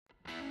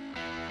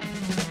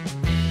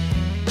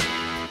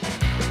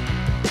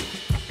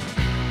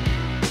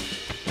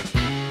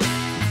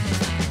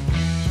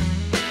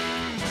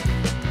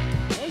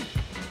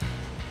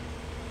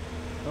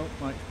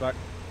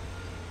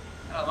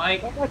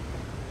Mike.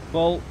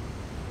 Full.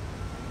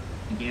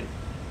 Thank you.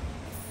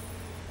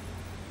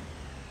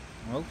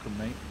 Welcome,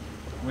 mate.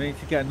 We need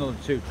to get another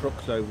 2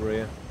 trucks over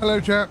here. Hello,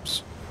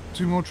 chaps.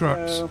 2 more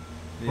trucks.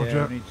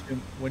 Yeah,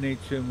 we need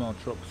 2 more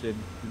trucks in,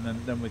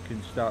 and then we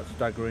can start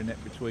staggering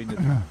it between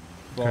the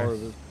 4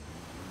 of us.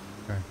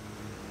 Okay.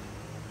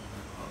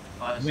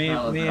 By the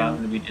smell of it, I'm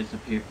going to be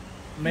disappearing.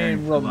 Me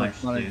and Ron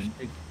have managed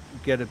to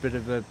get a bit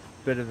of a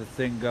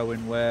thing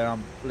going where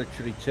I'm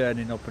literally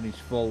turning up and he's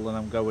full, and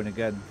I'm going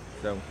again.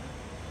 So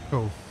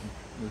cool.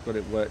 We've got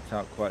it worked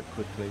out quite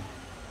quickly.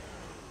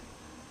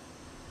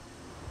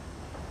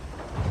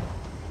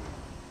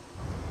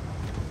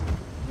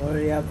 What do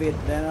you have it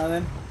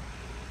then?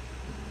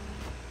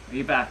 Are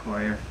you back,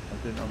 Warrior? I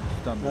didn't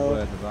understand the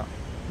word of that.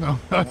 No,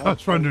 I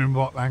was wondering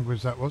what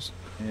language that was.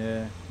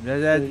 Yeah.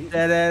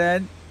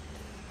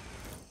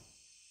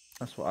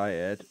 That's what I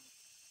heard.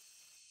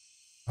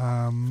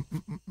 All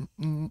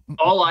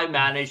I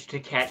managed to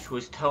catch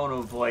was tone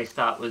of voice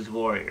that was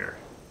Warrior.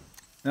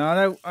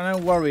 Now I know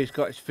Warrior's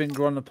got his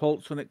finger on the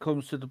pulse when it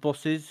comes to the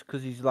buses,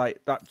 because he's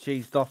like that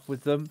cheesed off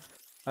with them.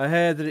 I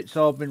heard that it's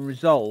all been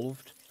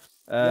resolved.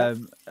 How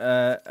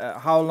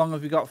long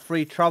have you got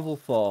free travel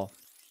for?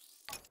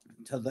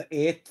 Till the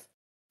 8th.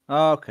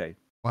 Oh, okay.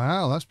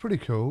 Wow, that's pretty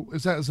cool.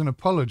 Is that as an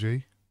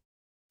apology?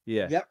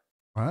 Yeah. Yep.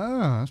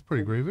 Wow, that's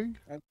pretty groovy.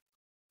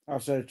 I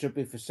said it should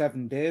be for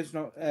 7 days,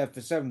 not for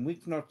 7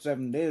 weeks, not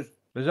 7 days.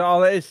 Is that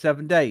all it is?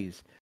 7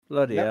 days?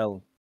 Bloody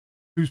hell.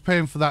 Who's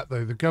paying for that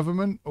though? The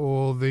government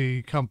or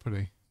the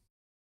company?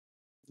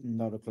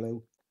 Not a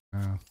clue.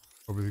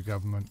 Probably the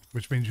government,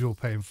 which means you're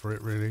paying for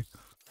it, really.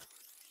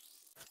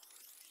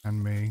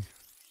 And me.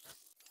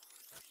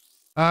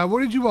 What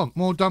did you want?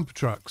 More dumper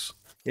trucks?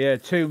 Yeah,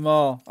 2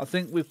 more. I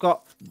think we've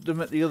got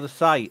them at the other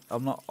site.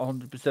 I'm not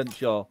 100%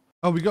 sure.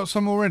 Oh, we got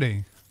some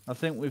already? I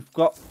think we've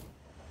got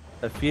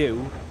a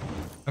few.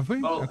 Have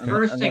we? Well,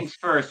 first things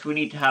first, we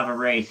need to have a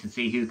race and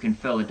see who can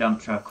fill a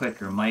dump truck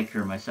quicker, Mike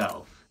or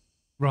myself.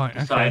 Right,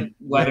 Decide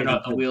whether or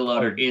not the wheel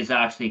loader is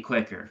actually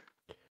quicker.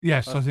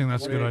 Yes, I think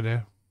that's a good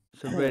idea.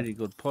 It's a really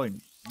good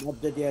point.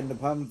 What did you end up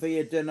having for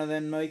your dinner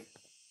then, Mike?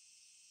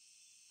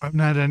 I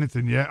haven't had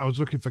anything yet. I was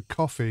looking for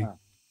coffee.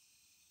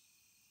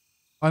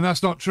 And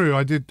that's not true.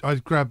 I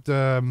grabbed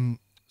some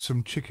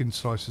chicken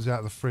slices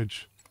out of the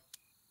fridge.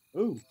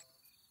 Ooh.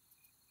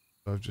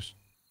 So I've just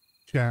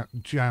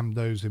jammed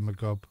those in my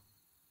gob.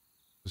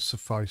 To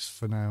suffice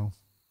for now.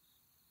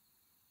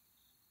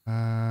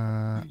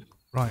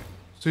 Right.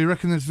 So you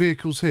reckon there's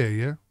vehicles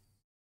here,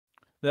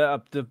 yeah?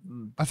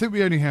 I think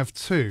we only have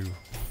 2.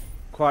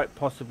 Quite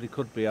possibly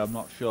could be, I'm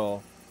not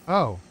sure.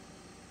 Oh.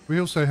 We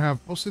also have...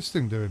 What's this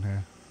thing doing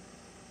here?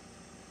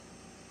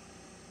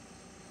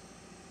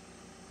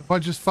 Have I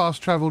just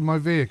fast travelled my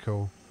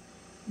vehicle?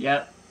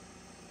 Yep.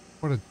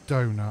 What a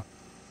donut.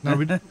 No,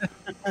 we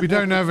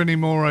don't have any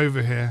more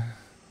over here.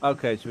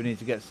 Okay, so we need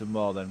to get some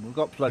more then. We've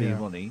got plenty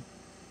of money.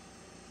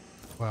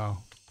 Wow.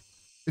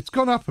 It's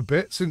gone up a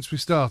bit since we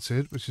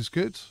started, which is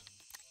good.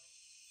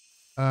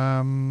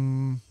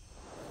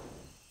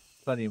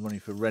 Plenty of money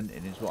for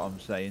renting is what I'm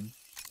saying.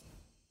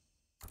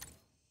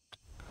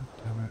 God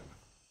damn it.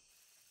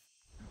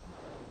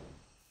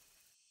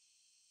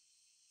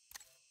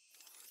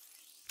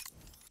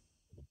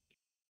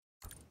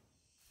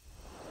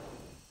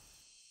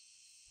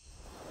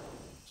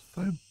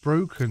 So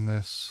broken,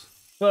 this.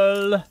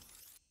 Well,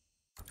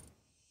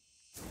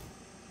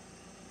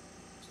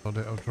 Sod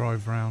it, I'll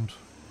drive round.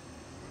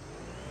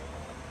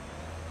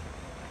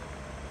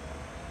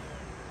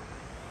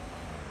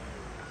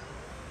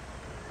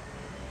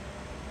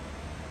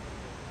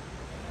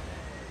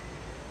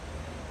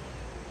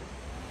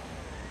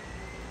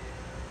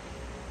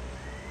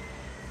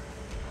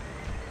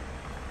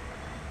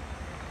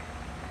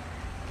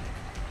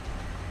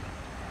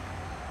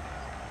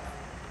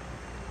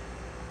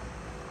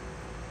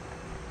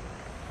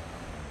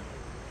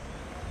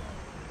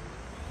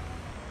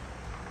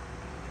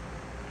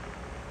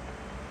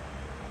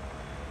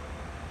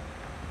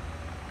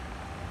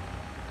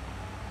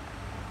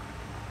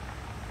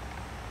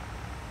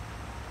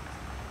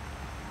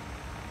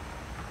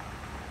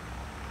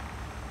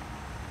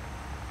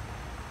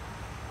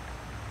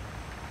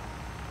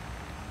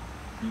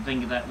 I'm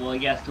thinking that, well,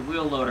 yes, the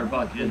wheel loader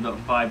bucket is about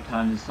 5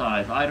 times the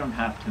size. I don't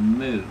have to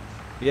move.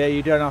 Yeah,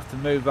 you don't have to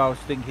move. I was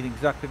thinking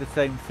exactly the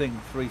same thing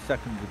 3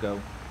 seconds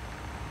ago.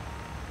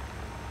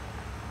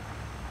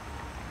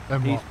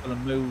 Then He's what? going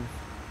to move.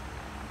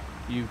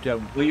 You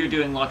don't. Well, you're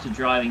doing lots of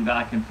driving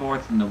back and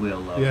forth in the wheel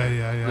loader.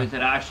 Yeah. Is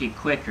it actually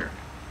quicker?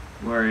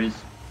 Whereas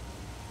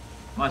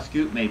my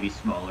scoop may be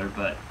smaller,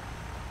 but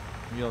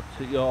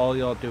all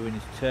you're doing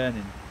is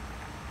turning.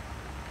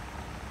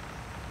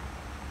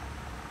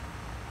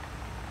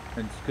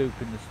 And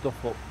scooping the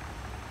stuff up.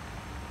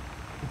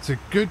 It's a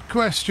good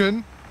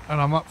question, and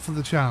I'm up for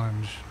the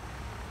challenge.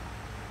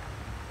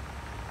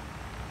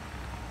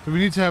 So we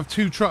need to have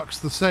 2 trucks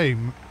the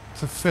same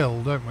to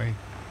fill, don't we?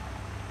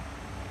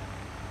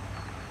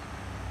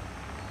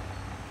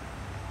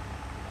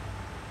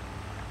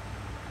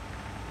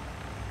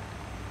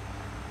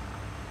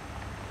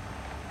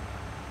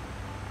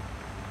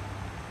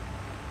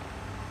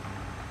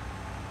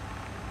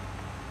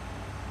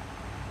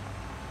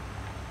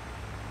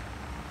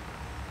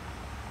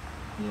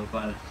 Although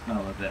by the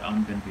smell of it,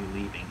 I'm going to be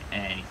leaving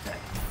any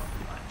second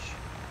for lunch.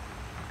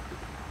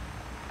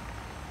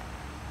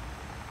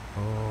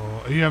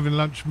 Oh, are you having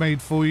lunch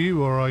made for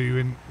you, or are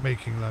you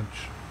making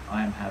lunch?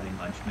 I am having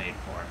lunch made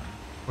for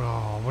me.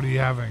 Oh, what are you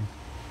having?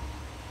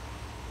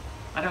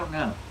 I don't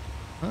know.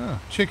 Ah,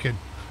 chicken.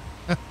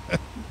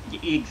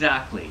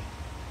 Exactly.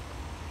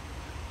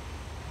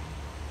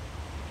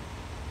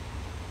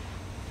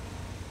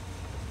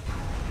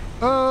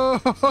 Oh!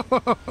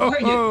 Where are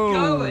you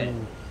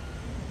going?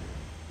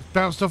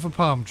 Bounced off a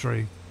palm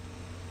tree.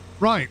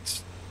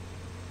 Right.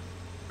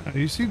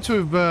 You seem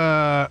to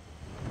have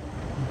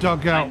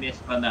dug out... I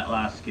missed on that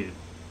last scoop.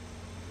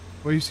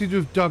 Well, you seem to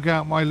have dug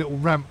out my little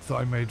ramp that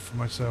I made for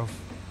myself.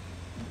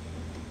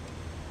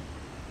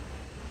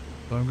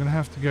 So I'm going to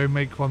have to go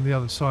make one the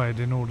other side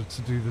in order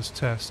to do this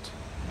test.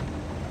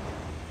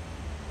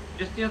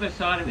 Just the other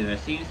side of me, there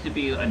seems to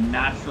be a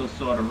natural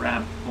sort of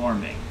ramp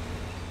forming.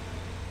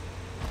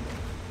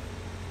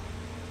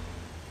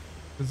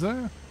 Is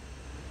there?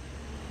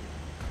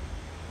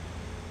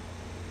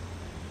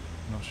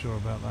 Not sure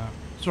about that.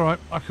 It's alright,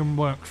 I can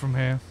work from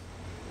here.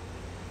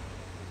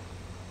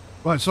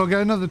 Right, so I'll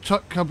get another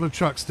couple of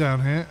trucks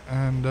down here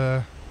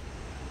and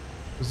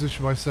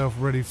position myself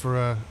ready for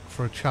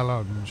a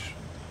challenge.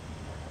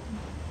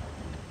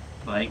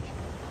 Like,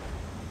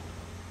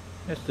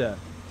 Yes, sir.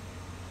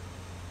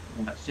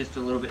 that's just a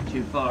little bit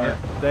too far.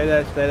 Yeah. Stay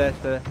there, stay there,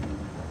 stay there.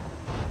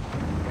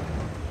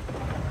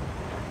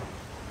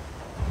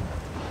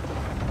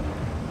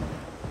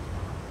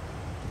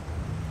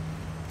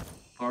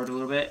 Forward a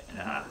little bit.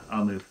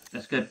 I'll move.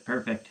 That's good.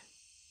 Perfect.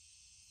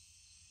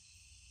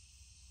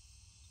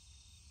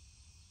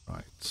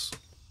 Right.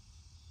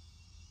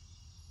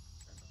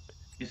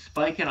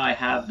 Spike and I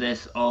have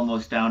this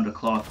almost down to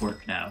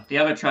clockwork now. The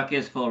other truck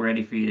is full,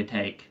 ready for you to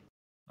take.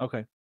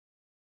 Okay.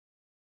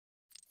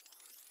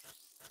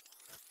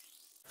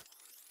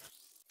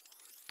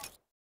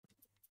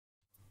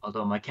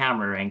 Although my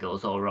camera angle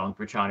is all wrong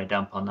for trying to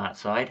dump on that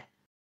side.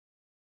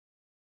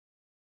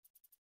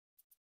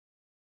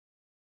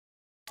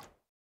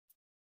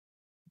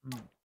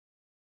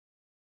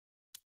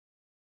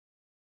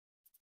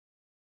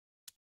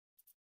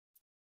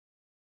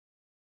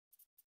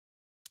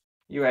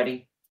 You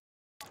ready?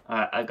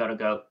 Alright, I gotta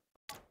go.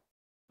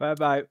 Bye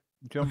bye.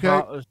 Jump Okay.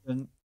 out us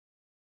and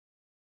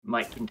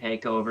Mike can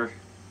take over.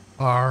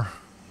 R.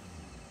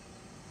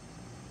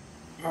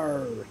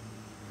 Arr.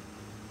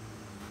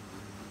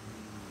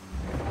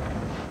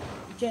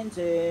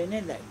 Jensen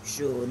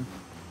election.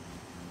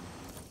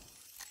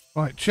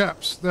 Right,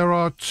 chaps, there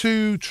are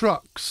 2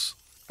 trucks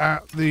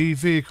at the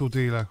vehicle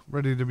dealer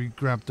ready to be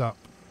grabbed up.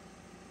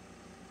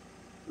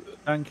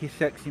 thank you,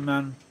 sexy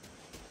man.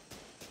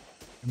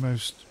 You're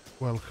most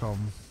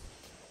welcome.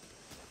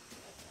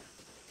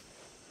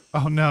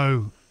 Oh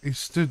no, he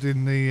stood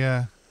in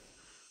the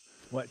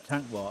Wet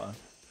tank water.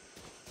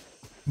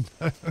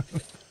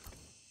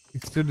 he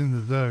stood in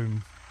the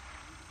zone.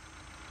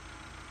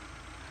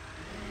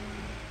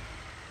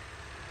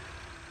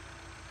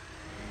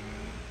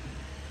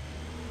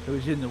 So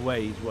he's in the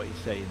way, is what he's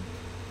saying.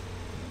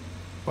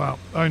 Well,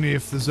 only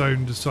if the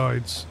zone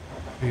decides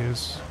he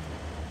is.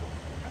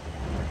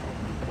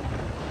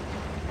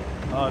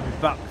 Oh, I'll be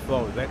back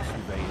before we've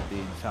excavated the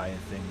entire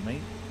thing,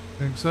 mate.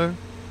 Think so?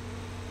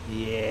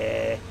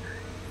 Yeah.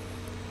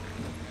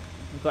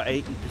 We've got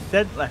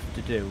 80% left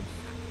to do.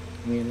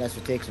 I mean, unless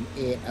it takes them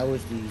 8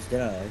 hours to use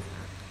drive.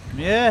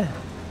 Yeah.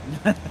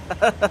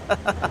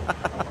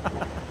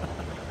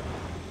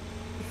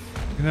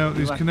 You know what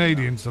these Like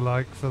Canadians are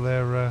like for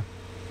their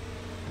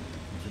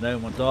To know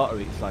my daughter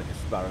eats like a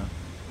sparrow.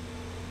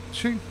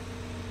 she?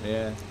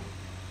 Yeah.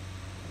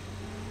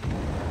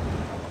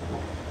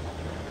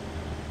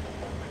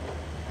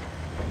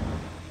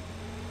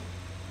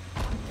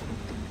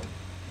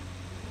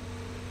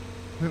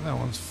 I think that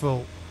one's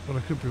full, but I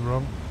could be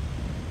wrong.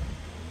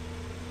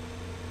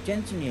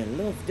 Jensen, you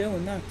love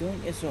doing that,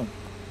 don't you, son?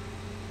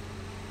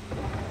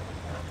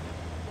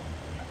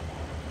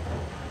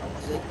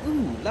 He's like,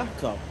 ooh,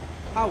 laptop.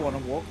 I want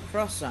to walk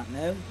across that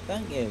now.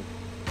 Thank you.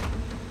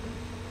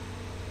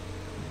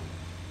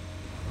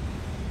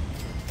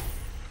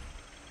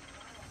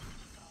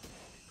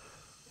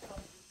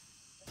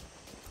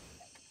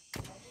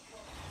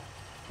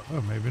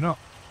 Oh, maybe not.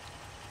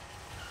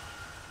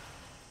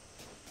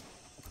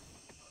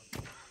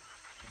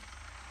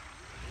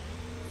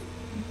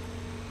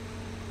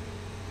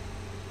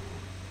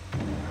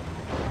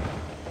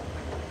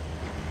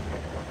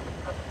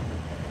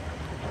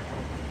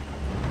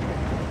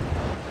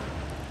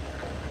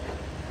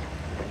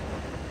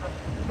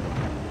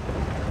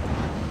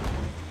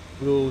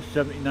 We're all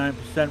 79%,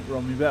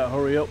 Ron. You better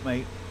hurry up,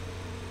 mate.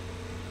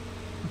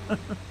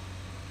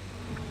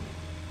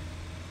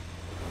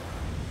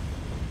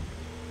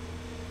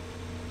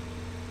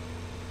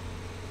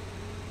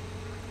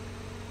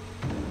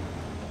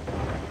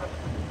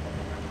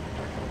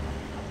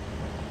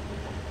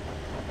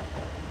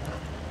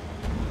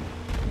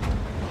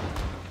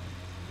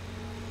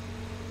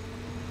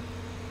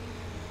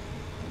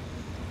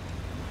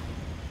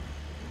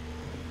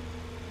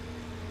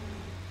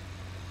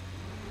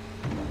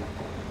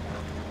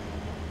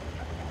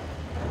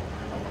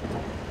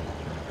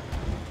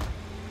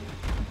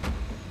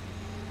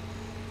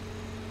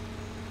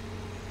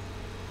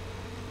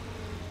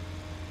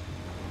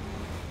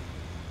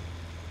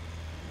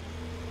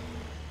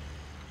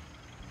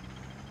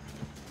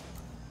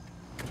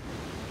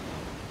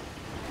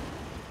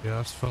 Yeah,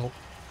 that's full.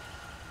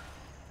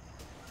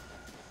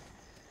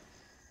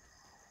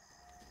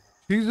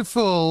 She's a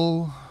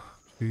fool.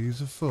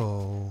 She's a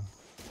fool.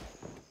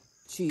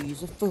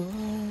 She's a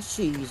fool.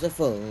 She's a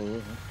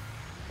fool.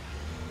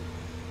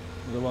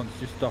 The one's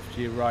just off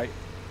to your right.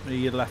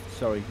 Your left,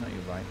 sorry, not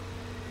your right.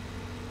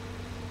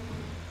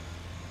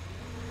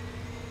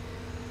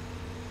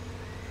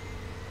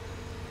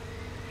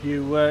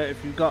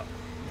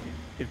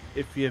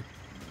 If you're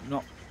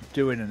not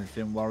doing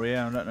anything,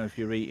 warrior, I don't know if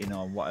you're eating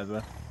or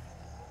whatever.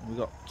 We've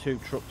got 2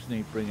 trucks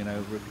need bringing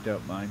over, if you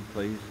don't mind,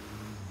 please.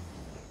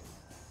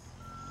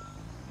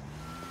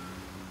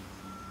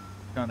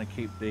 Trying to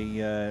keep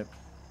the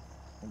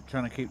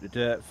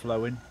dirt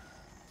flowing.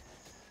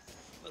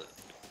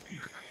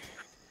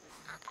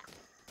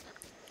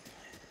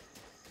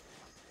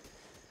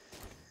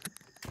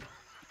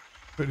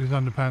 Put his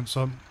underpants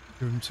on.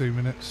 Give him 2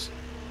 minutes.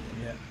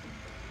 Yeah.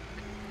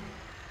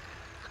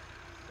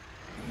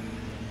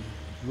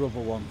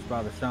 Rubber ones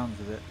by the sounds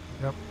of it.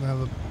 Yep.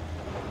 Now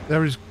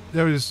there is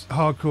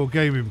hardcore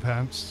gaming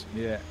pants.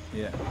 Yeah,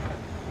 yeah.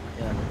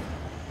 Yeah.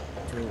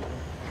 True.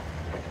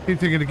 Keep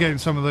thinking of getting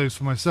some of those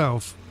for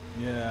myself.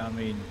 Yeah, I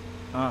mean,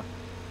 I'm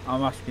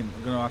going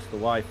to ask the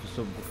wife for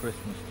some for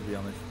Christmas, to be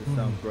honest. They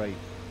sound great.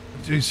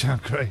 They do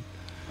sound great.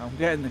 I'm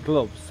getting the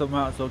gloves, so I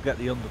might as well get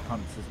the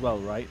underpants as well,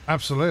 right?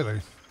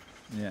 Absolutely.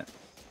 Yeah.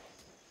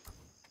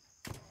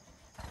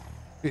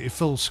 Get your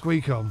full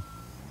squeak on.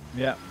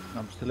 Yeah,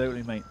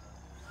 absolutely, mate.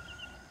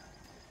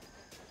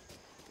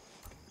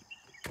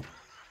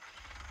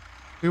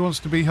 Who wants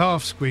to be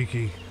half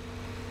squeaky?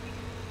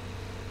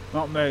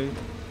 Not me.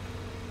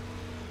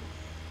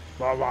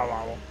 Wow, wow,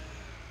 wow.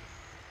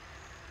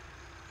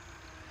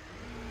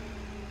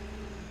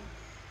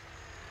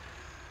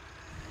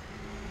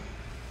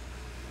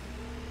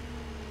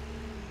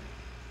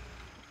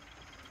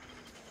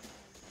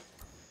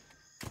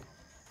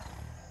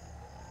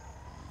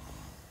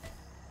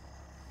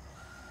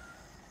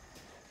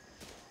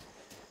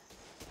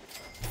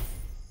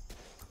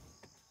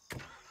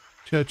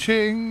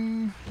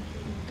 Cha-ching!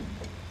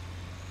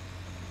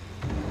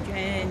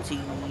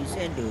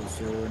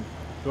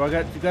 Do I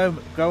get to go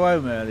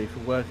home early for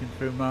working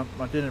through my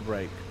dinner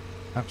break?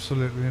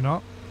 Absolutely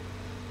not.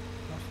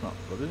 That's not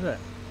good, is it?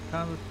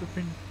 Kind of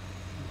flipping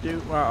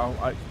do. Well,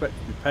 I expect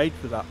to be paid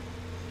for that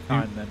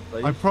time then,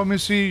 please. I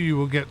promise you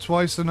will get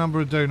twice the number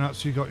of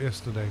donuts you got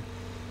yesterday.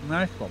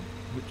 Nice one,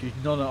 which is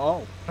none at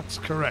all. That's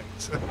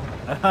correct.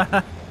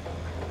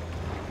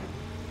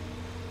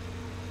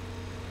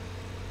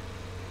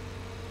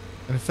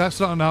 And if that's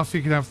not enough,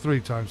 you can have 3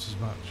 times as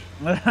much.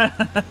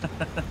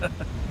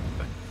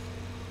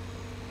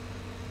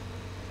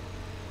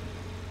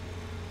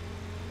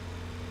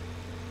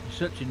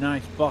 You're such a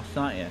nice boss,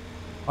 aren't you?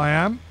 I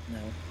am? No.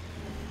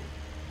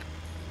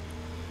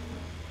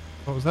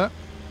 What was that?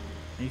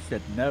 He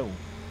said no.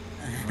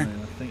 I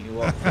think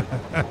you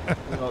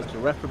ought to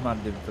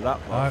reprimand him for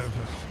that, boss.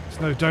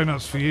 There's no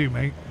donuts for you,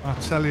 mate. I'll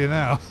tell you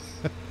now.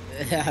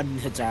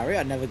 Sorry,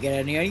 I never get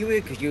any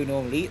anyway, because you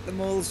normally eat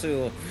them all,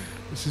 so...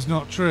 This is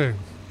not true.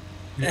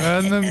 You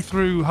earn them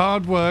through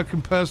hard work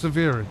and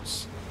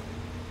perseverance.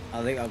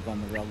 I think I've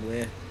gone the wrong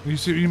way.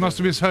 You must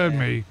have misheard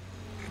me.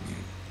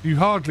 You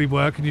hardly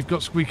work and you've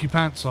got squeaky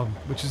pants on,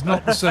 which is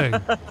not the same.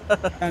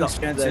 Thanks,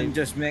 Jensen.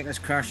 Just make us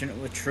crash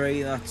into a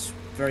tree. That's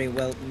very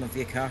welcome of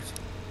your cat.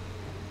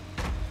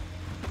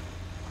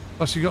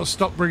 Plus, you got to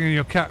stop bringing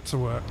your cat to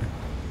work.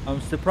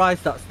 I'm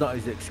surprised that's not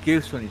his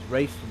excuse when he's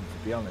racing,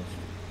 to be honest.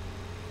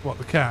 What,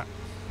 the cat?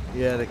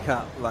 Yeah, the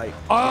cat, like...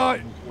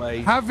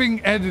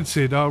 Having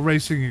edited our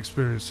racing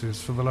experiences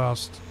for the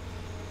last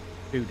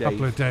 2 days.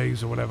 couple of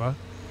days or whatever,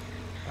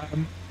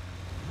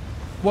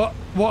 what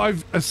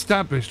I've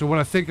established, or what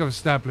I think I've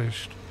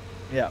established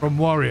from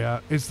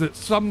Warrior, is that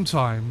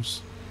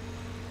sometimes,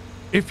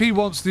 if he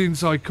wants the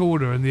inside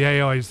corner and the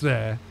AI is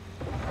there,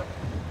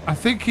 I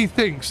think he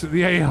thinks that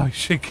the AI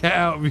should get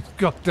out of his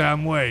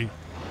goddamn way.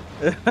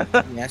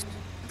 Yes,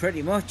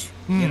 pretty much.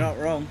 You're not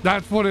wrong.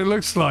 That's what it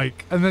looks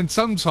like. And then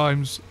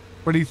sometimes,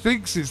 when he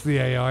thinks it's the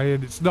AI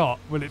and it's not,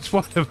 when it's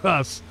one of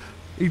us,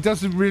 he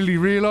doesn't really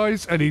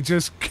realise and he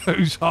just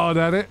goes hard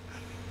at it.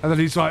 And then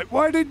he's like,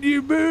 why didn't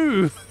you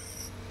move?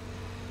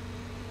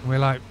 And we're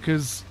like,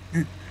 because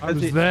I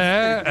was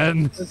there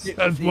and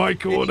that's my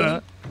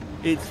corner.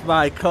 It's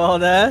my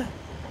corner.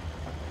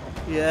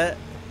 Yeah,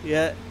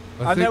 yeah.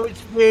 I know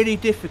it's really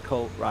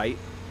difficult, right?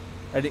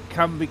 And it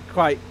can be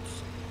quite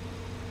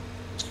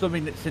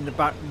something that's in the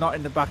back, not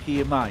in the back of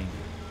your mind.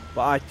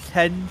 But I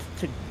tend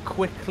to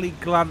quickly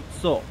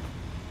glance up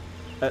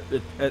at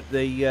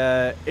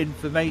the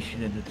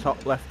information in the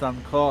top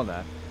left-hand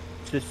corner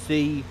to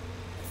see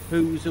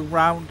who's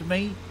around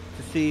me,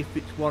 to see if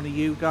it's one of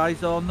you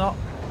guys or not.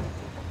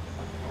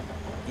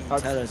 You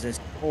can tell us this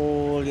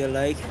all you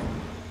like.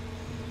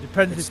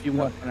 Depends if you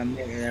want. And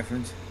make a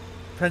difference.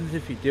 Depends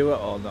if you do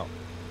it or not.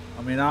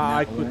 I mean,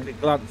 I quickly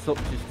glance up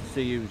just to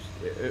see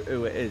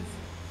who it is.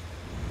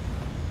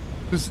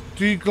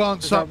 Do you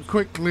glance up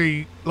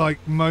quickly,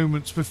 like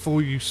moments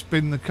before you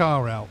spin the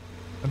car out?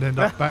 and end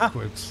up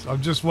backwards.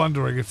 I'm just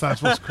wondering if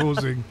that's what's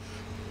causing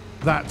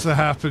that to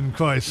happen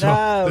quite so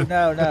often.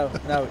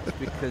 No. It's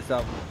because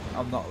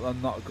I'm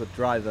not a good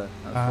driver.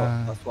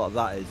 That's what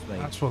that is, mate.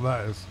 That's what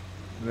that is.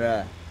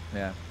 Yeah.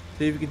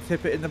 See if you can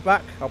tip it in the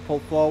back. I'll pull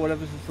forward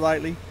ever so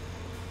slightly.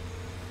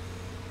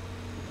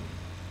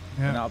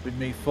 Yeah. And that'll be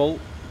me full.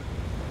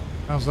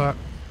 How's that?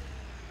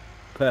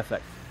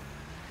 Perfect.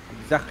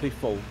 Exactly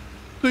full.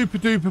 Super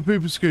duper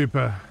pooper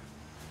scooper.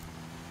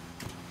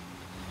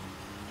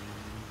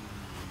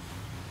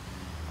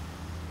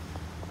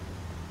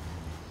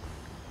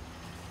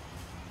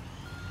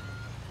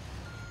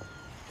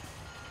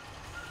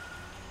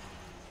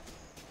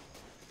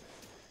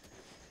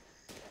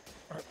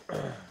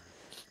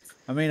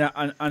 I mean,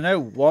 I know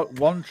what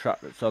one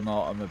track that's on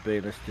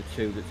Automobilista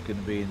 2 that's going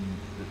to be in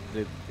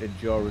the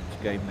endurance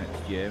game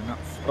next year, and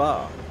that's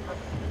Spa.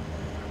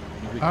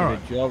 We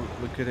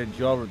could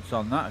endurance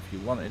on that if you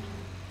wanted.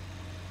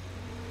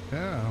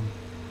 Yeah.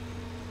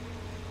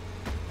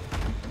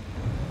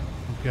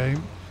 Okay.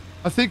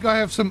 I think I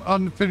have some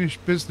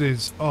unfinished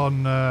business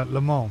on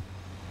Le Mans.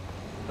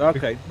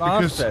 Okay,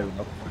 because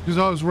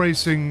I was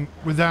racing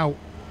without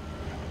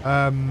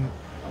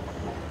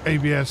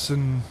ABS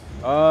and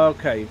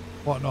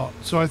whatnot.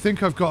 So I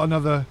think I've got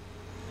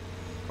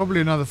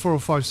probably another 4 or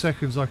 5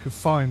 seconds I could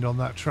find on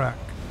that track.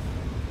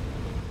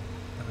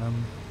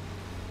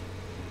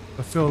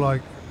 I feel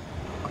like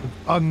I've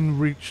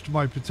unreached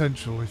my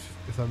potential, if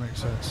that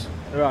makes sense.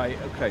 Right.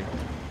 Okay.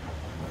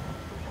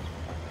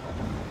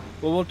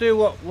 Well, we'll do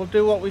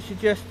what we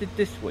suggested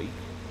this week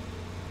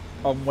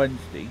on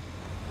Wednesday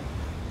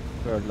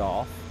for a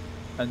laugh,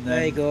 and then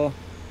There you go.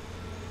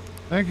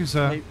 Thank you,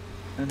 sir.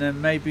 And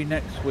then maybe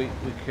next week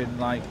we can,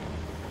 like,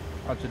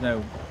 I don't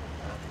know.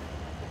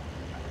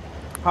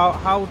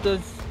 How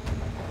does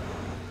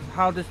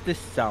this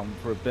sound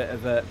for a bit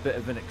of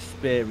an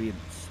experience?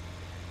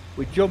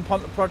 We jump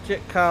onto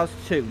Project Cars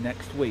 2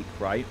 next week,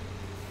 right?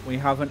 We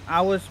have an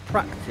hour's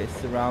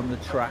practice around the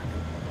track.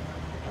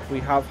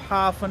 We have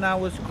half an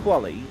hour's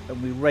quali,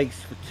 and we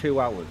race for 2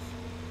 hours,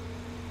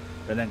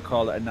 and then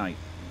call it a night.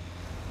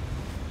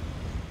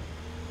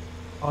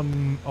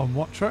 On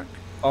what track?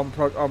 On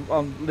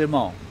Le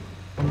Mans.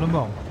 On Le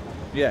Mans.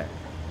 Yeah.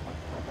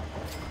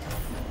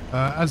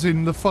 As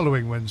in the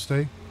following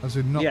Wednesday, as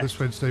in not this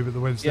Wednesday, but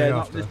the Wednesday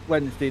after. Not this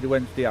Wednesday, the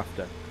Wednesday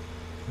after.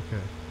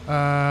 Okay.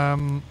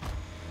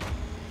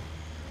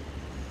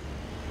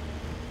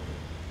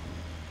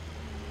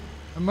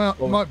 It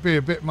might be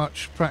a bit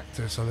much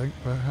practice, I think,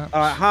 perhaps.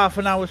 Alright, half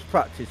an hour's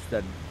practice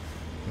then.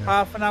 Yeah.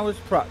 Half an hour's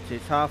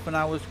practice, half an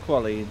hour's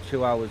quali, and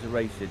 2 hours of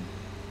racing.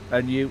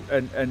 And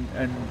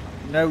and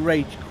no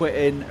rage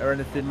quitting or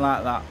anything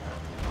like that.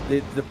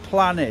 The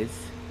plan is,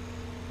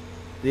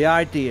 the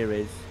idea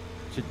is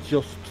to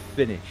just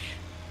finish.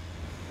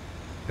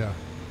 Yeah,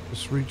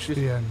 just reach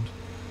the end.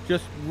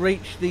 Just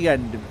reach the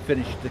end and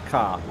finish the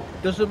car.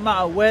 Doesn't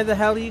matter where the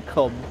hell you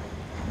come.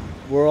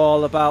 We're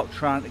all about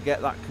trying to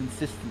get that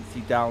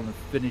consistency down and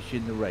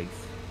finishing the race.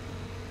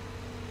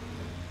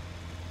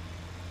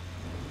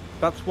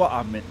 That's what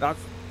I meant. That's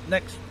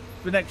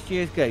for next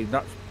year's game.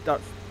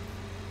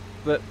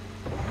 But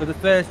for the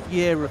first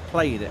year of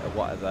playing it or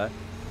whatever,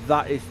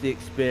 that is the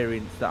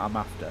experience that I'm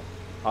after.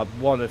 I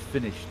want to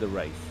finish the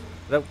race.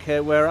 I don't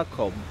care where I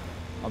come.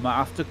 I'm not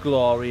after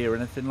glory or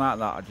anything like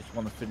that. I just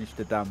want to finish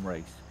the damn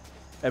race.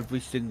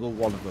 Every single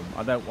one of them.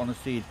 I don't want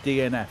to see a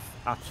DNF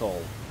at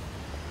all.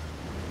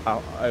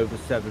 Over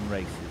 7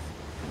 races.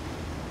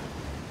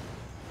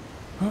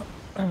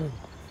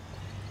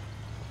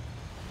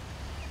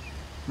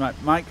 Right,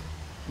 Mike,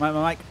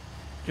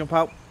 jump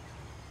out.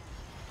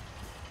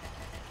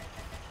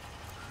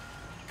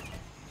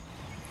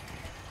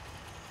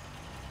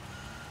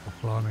 Oh,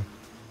 blimey.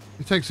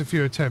 It takes a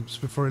few attempts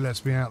before he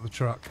lets me out the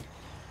truck.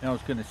 I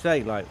was going to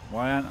say, like,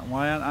 why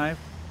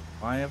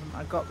haven't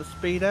I got the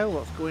speedo?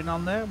 What's going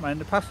on there? Am I in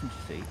the passenger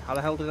seat? How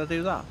the hell did I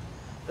do that?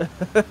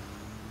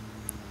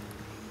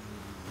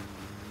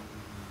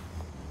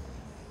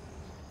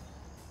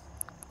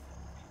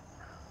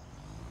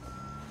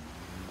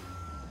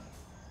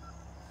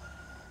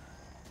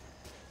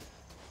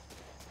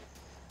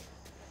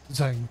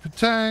 Zang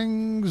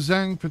patang,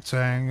 zang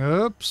patang.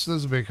 Oops,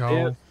 there's a big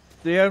hole.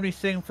 The only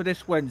thing for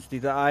this Wednesday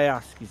that I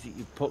ask is that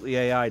you put the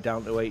AI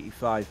down to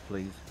 85,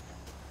 please.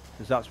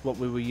 Because that's what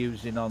we were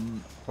using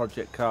on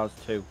Project Cars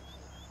 2.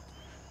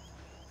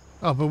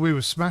 Oh, but we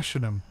were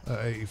smashing them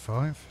at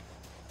 85.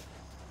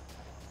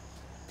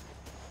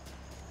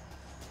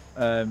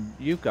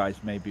 You guys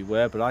maybe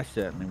were, but I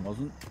certainly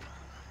wasn't.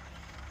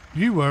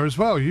 You were as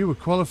well. You were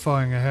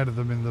qualifying ahead of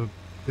them in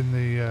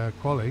the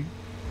quali.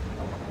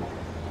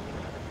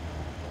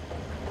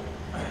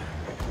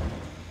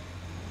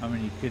 I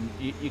mean,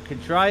 you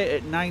can try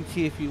it at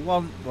 90 if you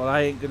want, but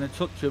I ain't gonna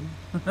touch them.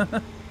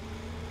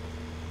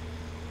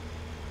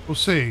 We'll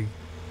see.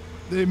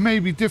 It may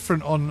be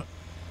different on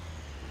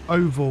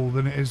oval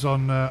than it is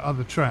on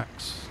other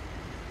tracks.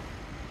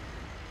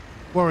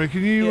 Warwick,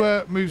 can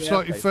you move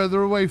slightly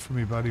further away from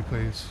me, buddy,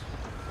 please?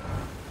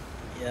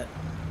 Yeah.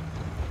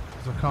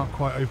 Because I can't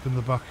quite open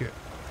the bucket.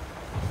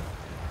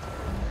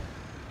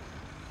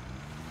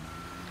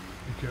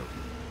 Thank you.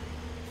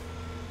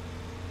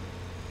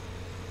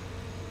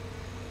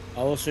 I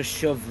also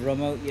shoved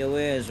rum out your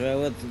way as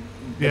well. With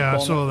the Yeah, I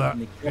bonnet saw that.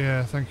 and the truck.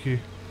 Yeah, thank you.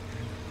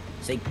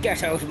 Say,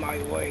 get out of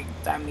my way,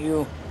 damn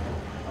you.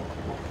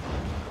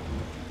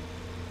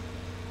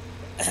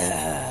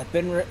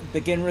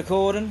 Begin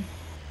recording.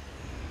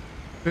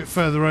 Bit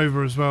further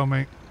over as well,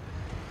 mate.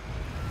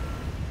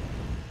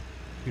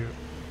 Yeah.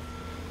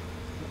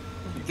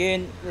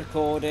 Begin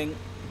recording.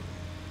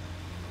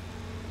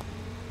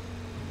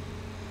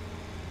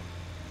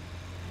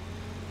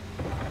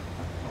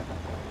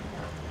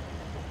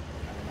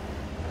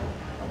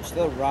 I'm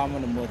still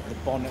ramming him with the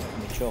bonnet of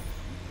my truck.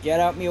 Get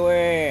out my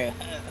way.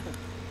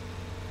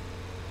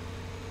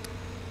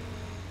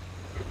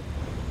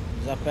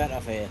 Is that better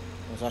for you?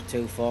 Was that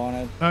too far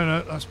now? No,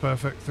 no, that's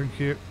perfect. Thank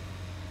you.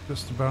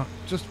 Just about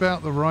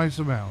the right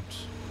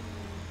amount.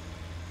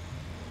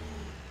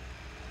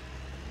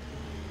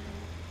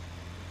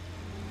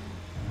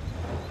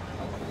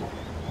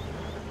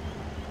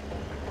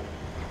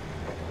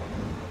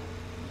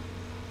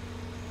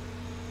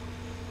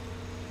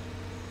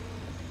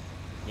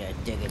 Yeah,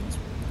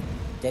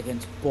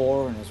 digging's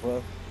boring as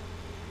well.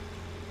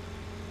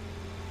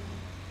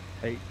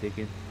 Hate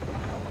digging.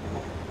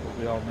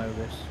 We all know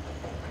this.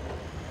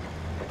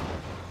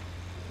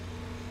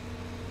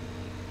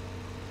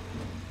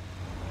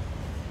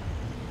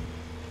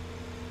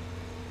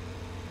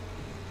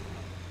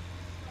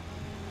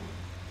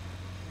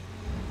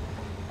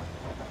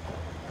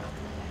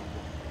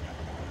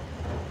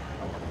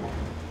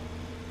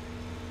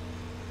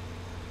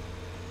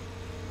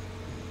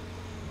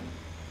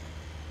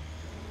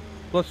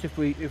 Plus, if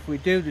we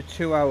do the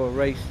 2-hour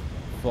race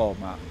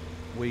format,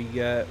 we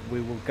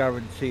will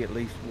guarantee at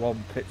least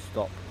one pit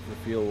stop for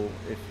fuel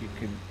if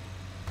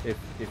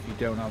you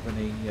don't have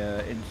any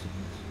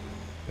incidents.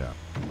 Yeah.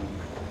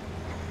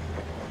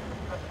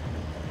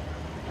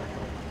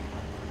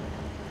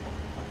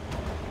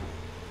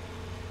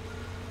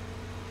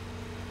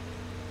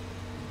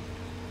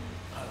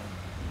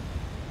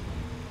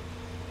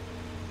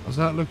 How's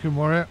that looking,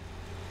 Warrior?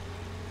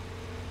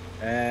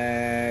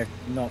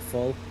 Not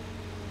full.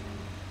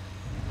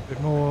 Bit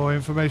more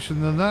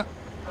information than that?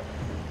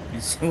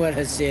 Well,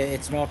 I say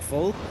it's not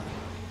full.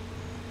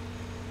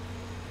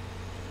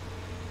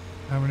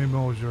 How many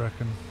more do you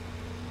reckon?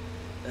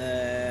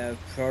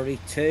 Probably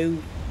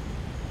 2,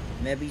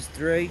 maybe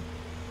 3.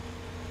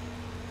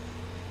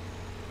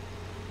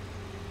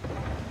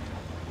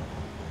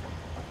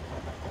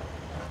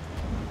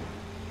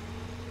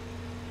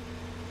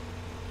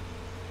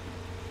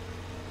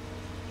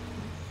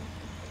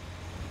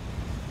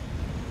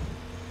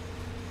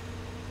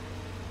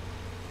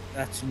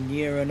 That's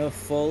near enough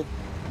full.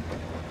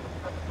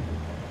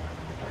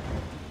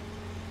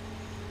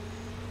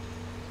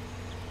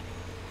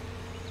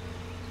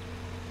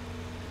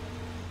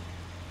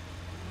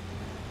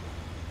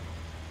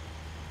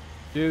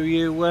 Do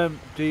you want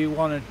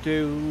to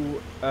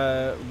do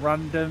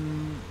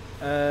random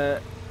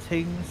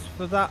teams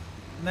for that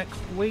next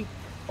week,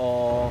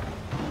 or?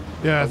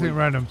 Yeah, I think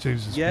random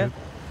teams is good. Yeah.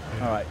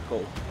 All right.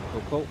 Cool.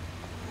 Cool.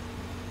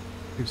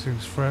 Keeps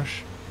things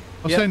fresh.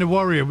 I was saying to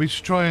Warrior, we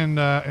should try and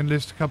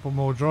enlist a couple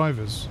more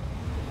drivers.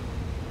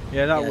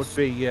 Yeah, that would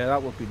be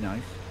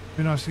nice.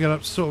 Be nice to get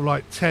up to sort of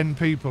like 10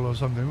 people or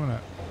something, wouldn't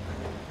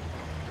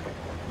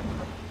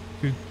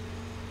it?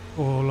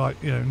 Or like,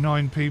 you know,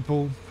 9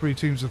 people, 3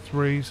 teams of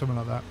 3, something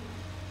like that.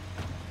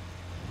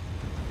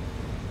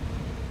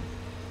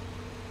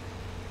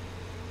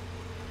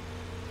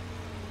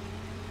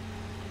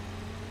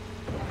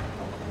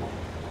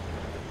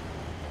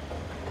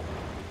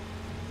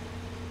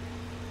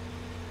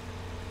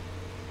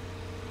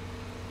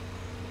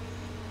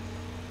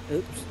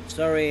 Oops,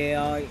 sorry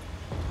AI.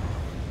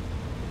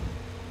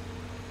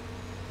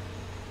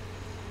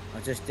 I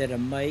just did a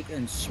make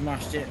and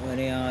smashed it with an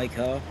AI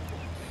car.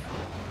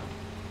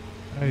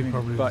 He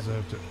probably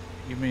deserved it.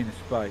 You mean a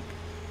spike?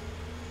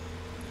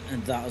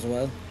 And that as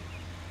well.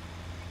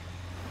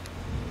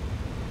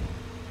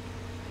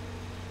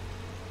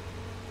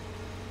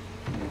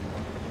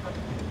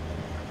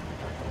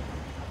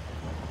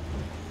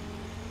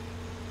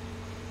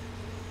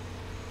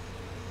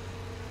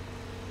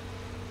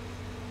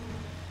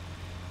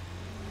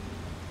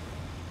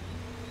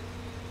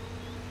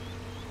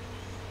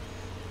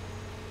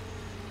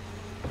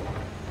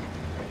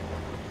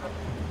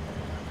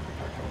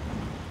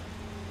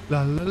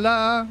 La la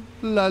la,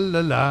 la la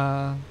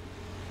la,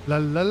 la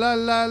la la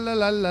la la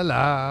la la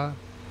la.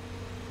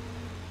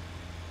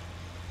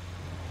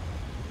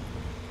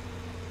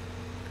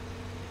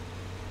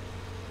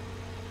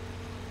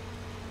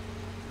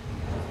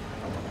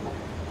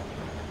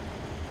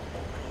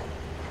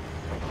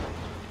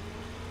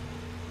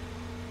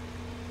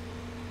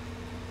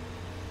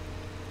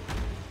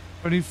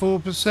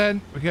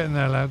 %. We're getting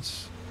there,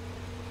 lads.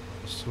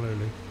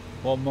 Slowly.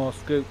 One more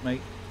scoop,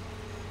 mate.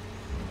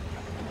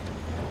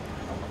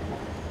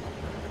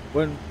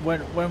 When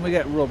we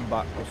get run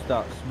back, we'll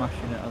start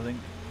smashing it, I think.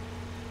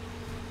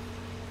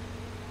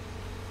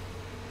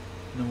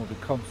 And then we'll be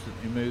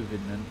constantly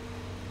moving then.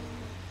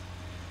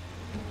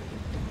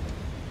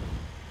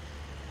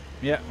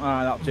 Yeah,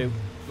 alright, that'll do.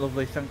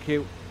 Lovely, thank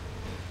you.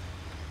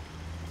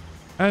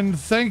 And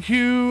thank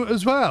you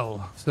as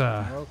well,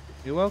 sir.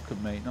 You're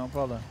welcome, mate, no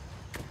problem.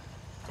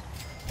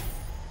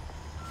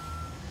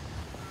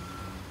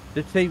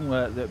 The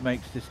teamwork that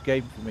makes this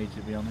game for me,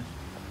 to be honest.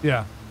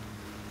 Yeah.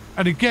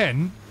 And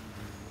again,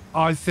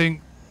 I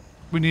think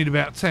we need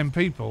about 10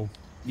 people.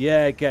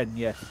 Yeah, again,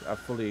 yes, I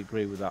fully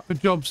agree with that. For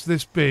jobs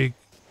this big,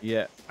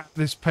 yeah, at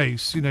this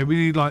pace, you know, we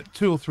need like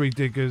 2 or 3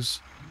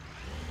 diggers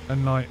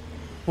and like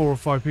 4 or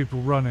 5 people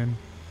running,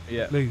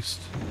 at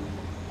least.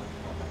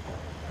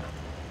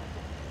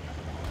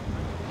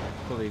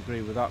 Fully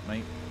agree with that,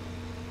 mate.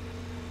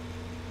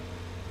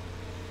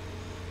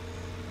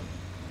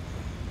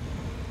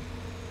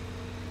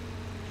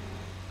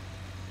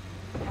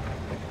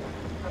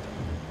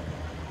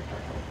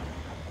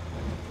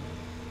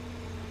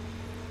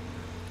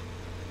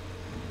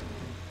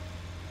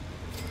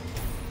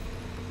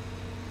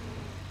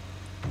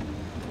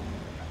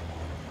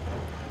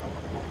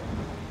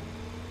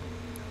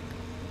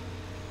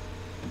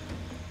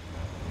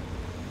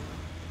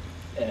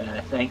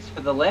 Thanks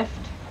for the lift.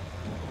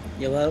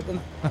 You're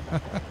welcome.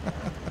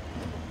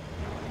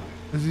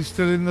 Is he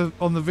still in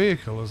on the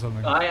vehicle or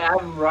something? I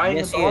am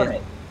right on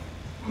it.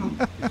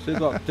 You've still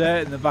got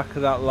dirt in the back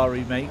of that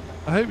lorry, mate.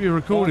 I hope you're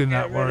recording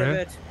that,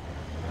 Warrior.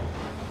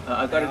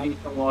 I've got to do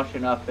some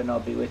washing up and I'll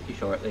be with you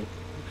shortly.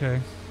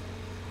 Okay.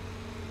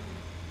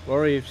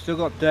 Warrior, you've still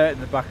got dirt in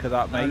the back of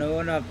that, mate. I know,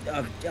 and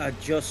I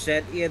just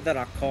said to you that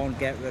I can't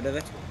get rid of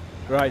it.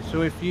 Right,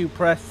 so if you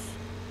press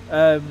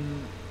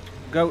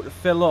go to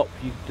fill up,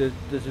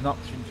 there's an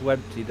option to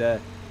empty there.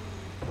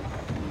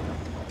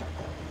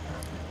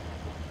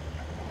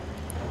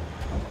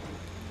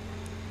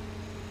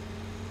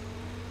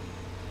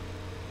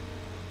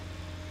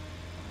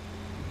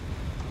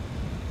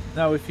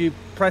 Now if you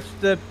press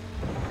the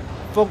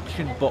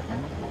function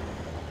button,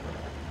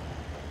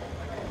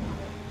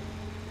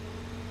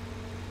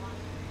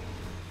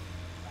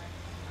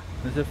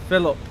 there's a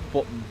fill up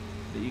button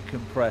that you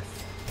can press.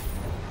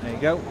 There you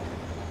go.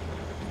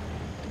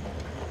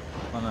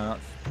 Oh no,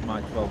 that's my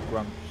 12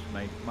 grams,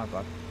 mate. My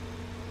bad.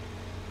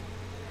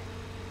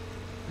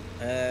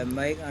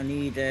 Mate, I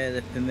need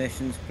the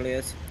permissions,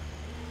 please.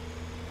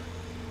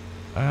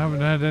 I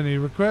haven't had any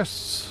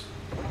requests.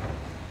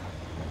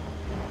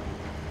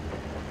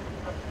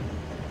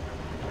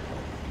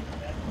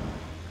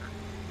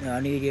 I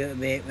need you to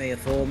make me a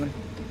foreman.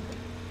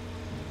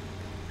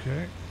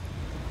 Okay.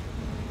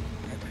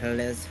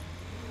 Please.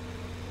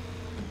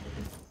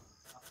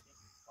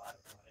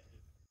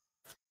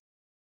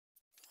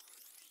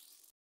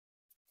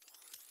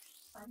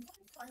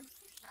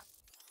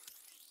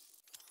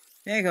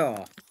 There you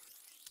go.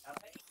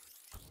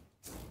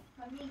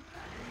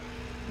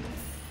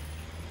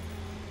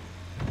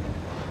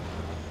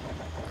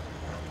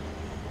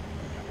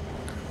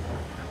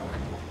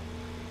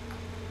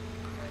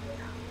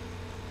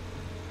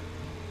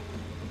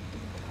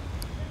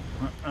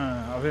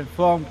 I've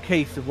informed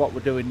Keith of what we're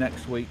doing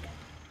next week.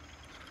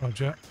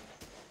 Roger.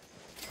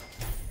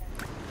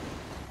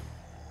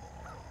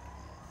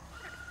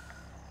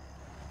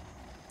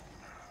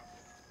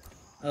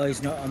 Oh,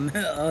 he's not on.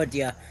 Oh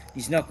dear,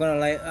 he's not gonna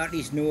like that.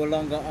 He's no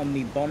longer on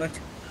me bonnet.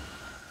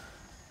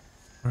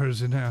 Where is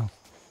he now?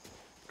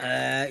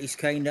 He's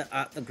kinda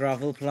at the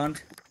gravel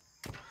plant.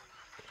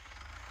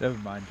 Never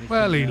mind.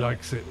 Well, he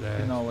likes it there.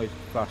 He can always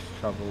fast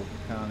travel,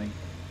 can't he?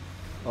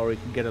 Or he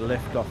can get a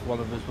lift off one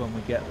of us when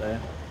we get there.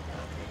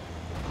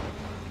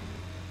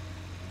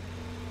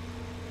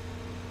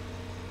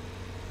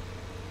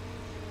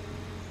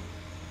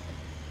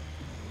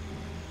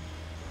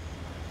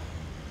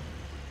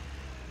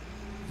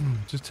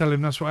 Just tell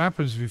him that's what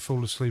happens if you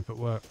fall asleep at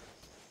work.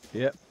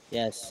 Yep.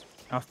 Yes.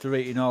 After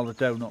eating all the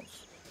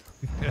donuts.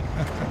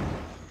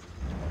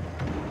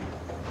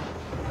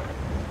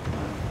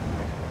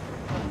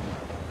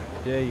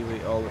 Yeah, you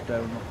eat all the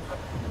donuts.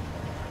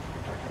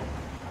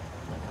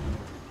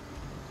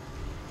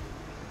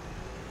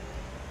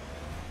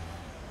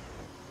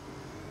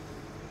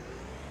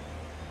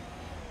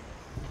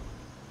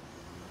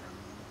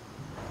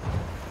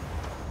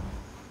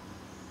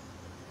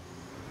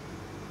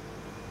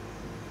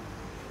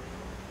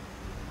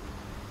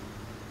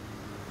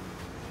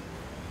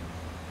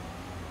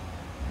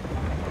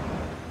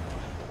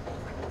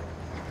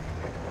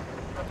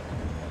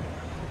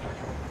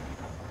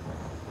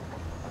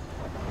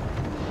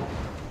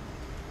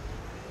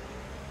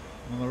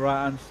 On the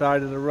right hand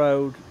side of the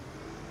road.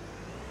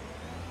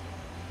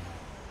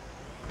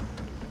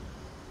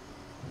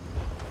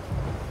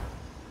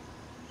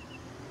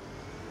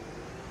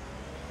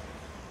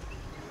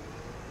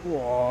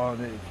 Whoa,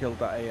 nearly killed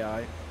that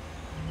AI.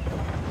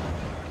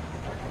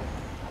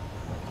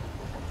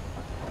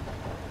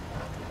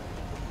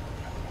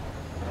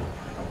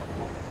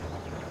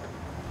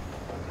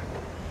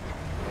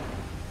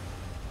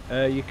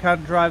 You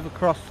can drive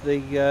across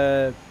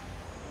the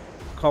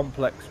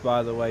complex,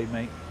 by the way,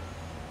 mate.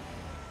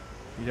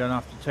 You don't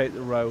have to take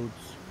the roads.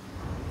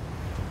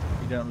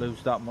 You don't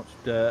lose that much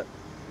dirt.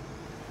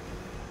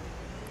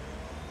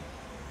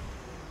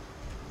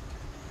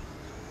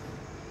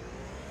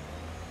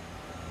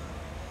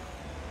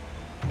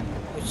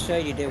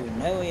 side you doing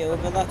now? Are you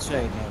over that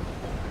side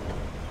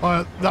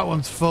now? That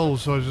one's full,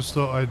 so I just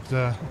thought I'd.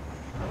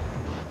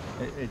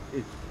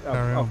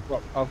 Carry on.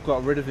 I've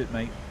got rid of it,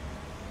 mate.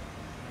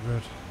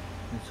 Good.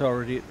 It's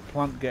already at the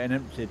plant getting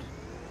emptied.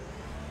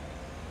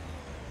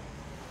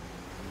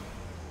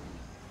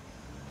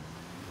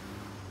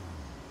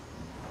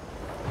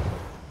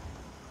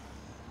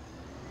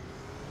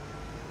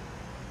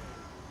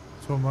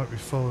 This one might be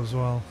full as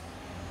well.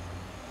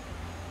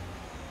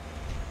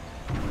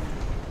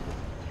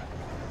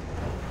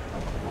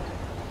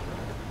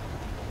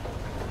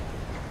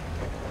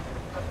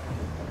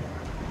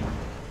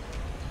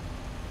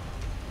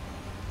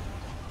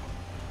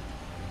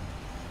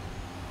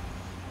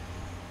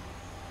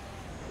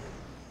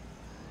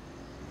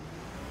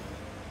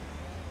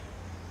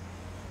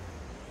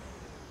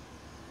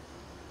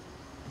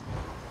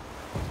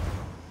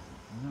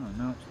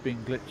 Now it's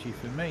been glitchy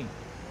for me.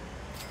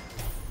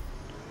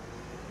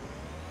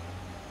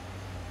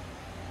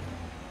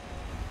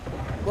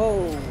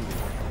 Whoa!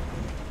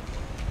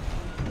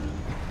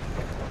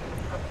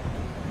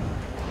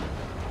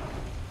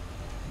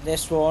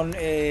 This one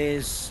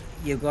is,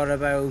 you've got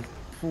about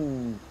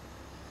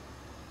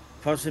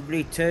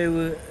possibly 2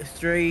 or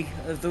 3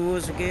 of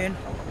those again.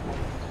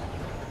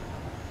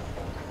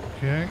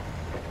 Okay.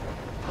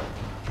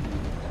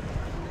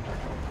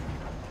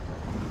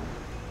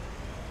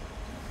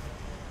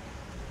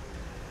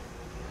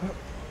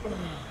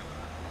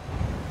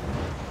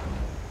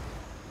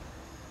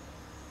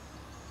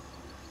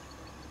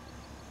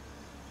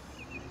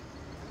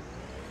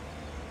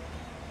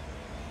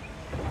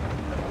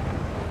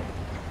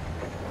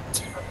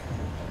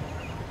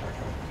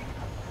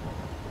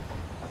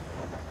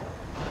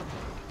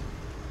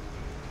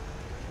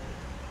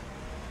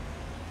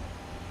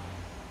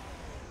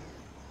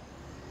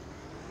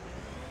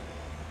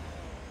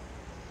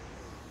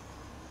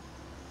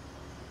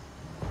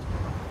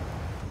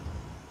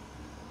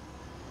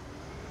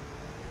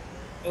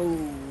 Oh,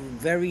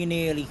 very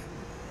nearly.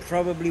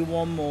 Probably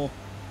one more.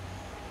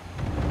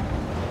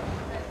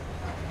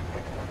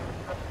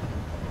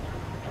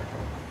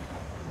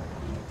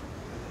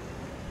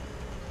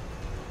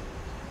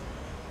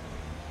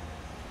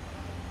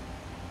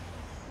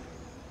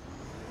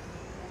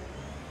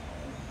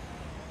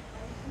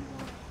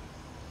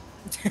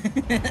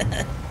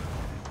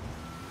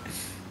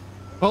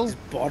 Full? His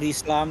body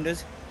slammed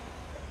it.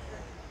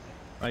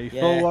 Are you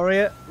Yeah. full,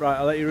 warrior? Right,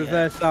 I'll let you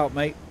reverse out,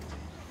 mate.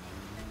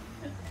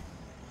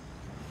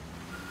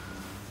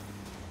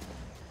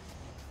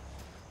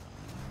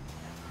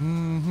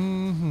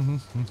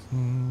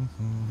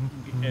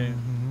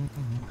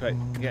 Okay,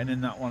 getting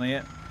in that one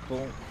here.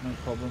 Cool, no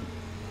problem.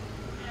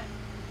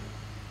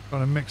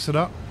 Trying to mix it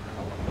up.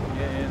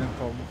 Yeah, no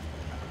problem.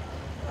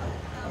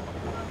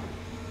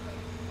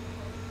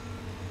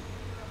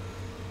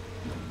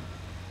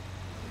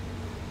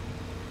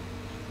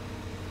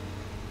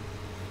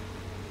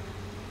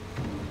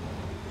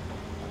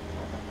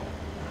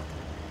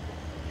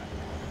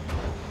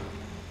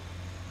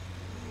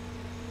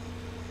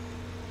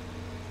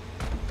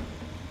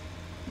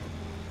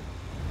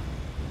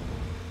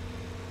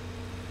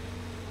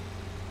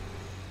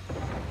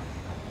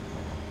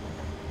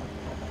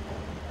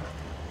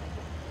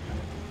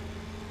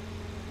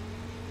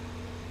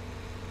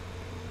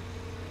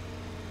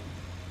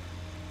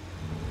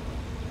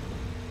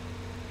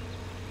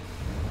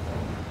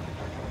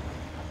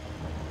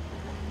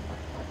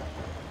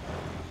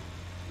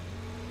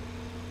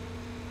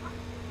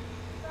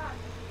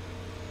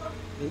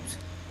 Oops.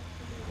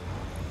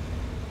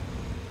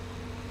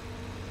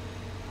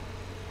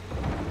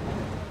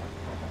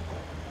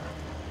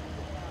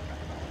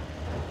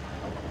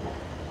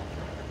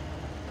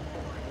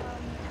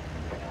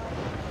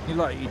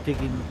 You're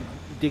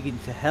digging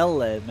to hell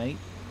there, mate.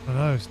 I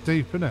know, it's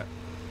deep, isn't it?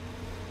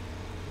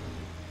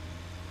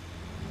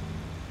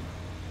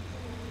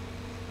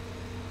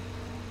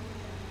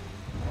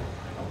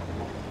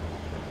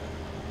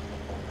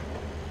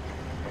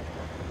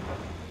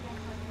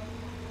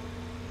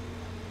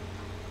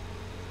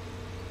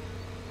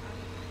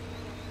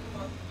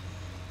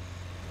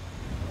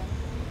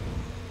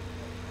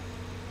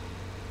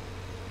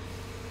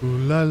 Ooh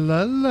la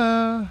la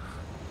la.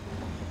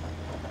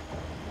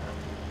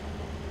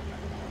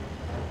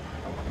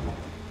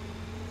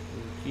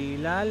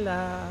 Oochie la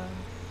la.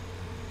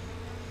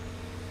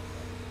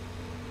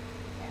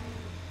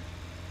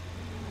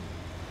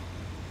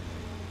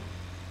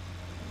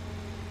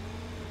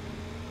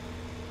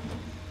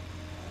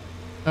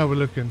 How we're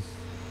looking?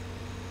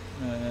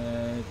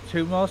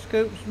 2 more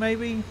scoops,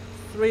 maybe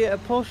 3 at a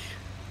push.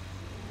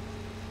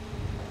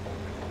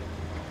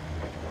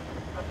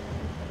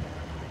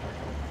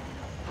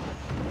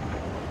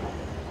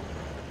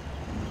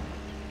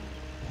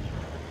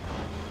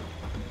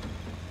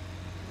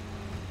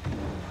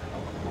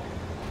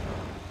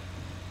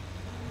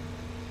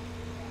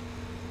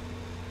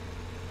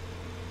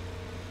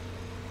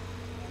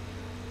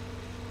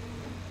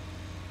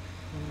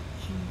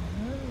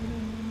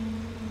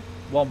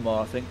 One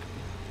more, I think.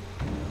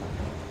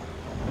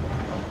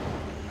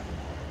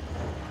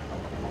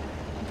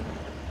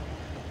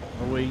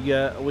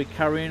 Are we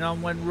carrying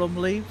on when Rum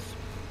leaves?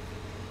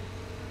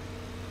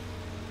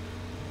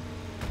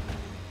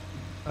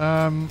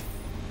 What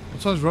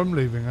time's Rum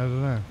leaving? I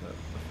don't know.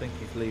 I think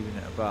he's leaving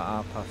at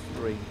about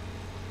 3:30.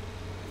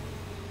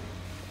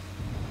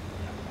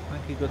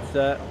 Thank you, good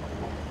sir.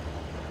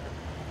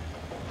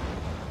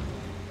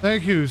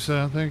 Thank you,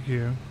 sir. Thank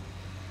you.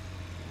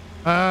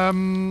 I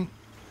don't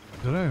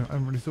know. I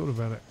haven't really thought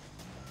about it.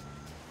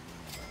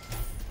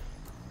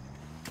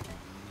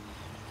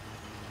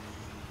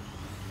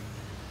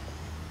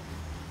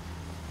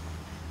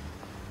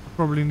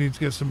 Probably need to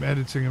get some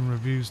editing and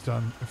reviews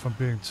done, if I'm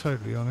being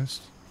totally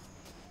honest.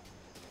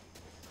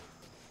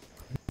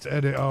 I need to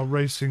edit our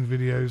racing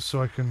videos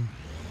so I can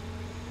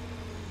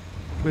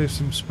clear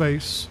some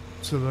space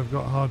so that I've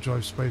got hard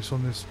drive space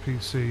on this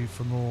PC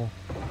for more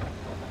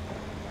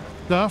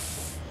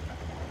stuff.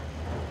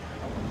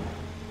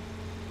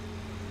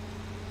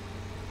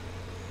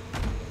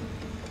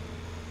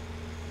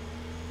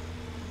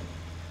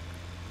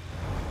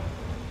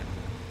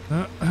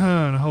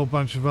 And a whole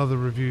bunch of other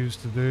reviews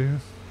to do.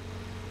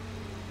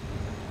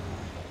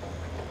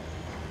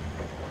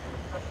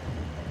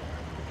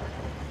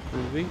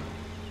 Movie.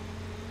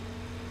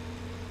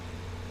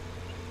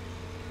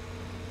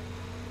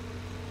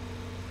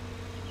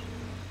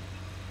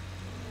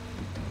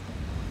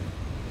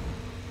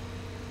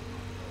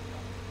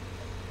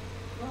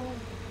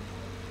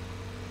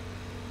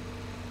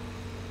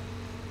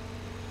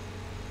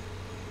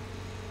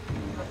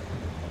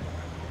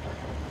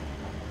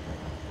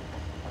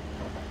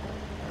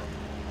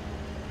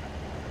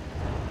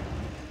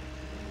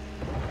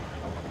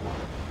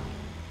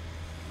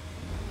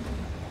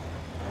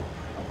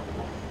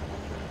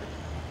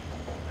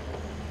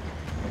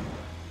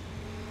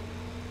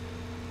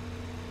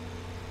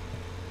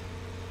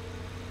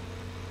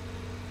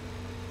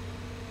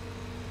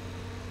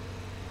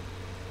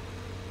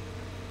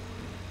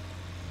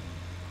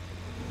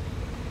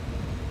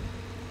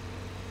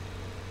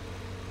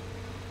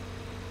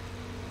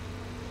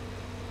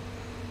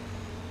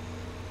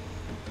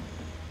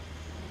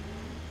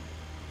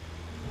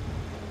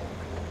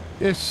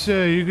 Yes,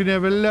 sir. You can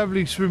have a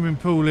lovely swimming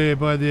pool here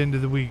by the end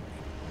of the week.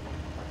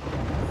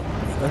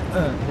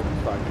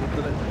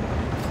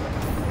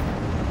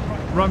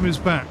 Rum is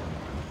back.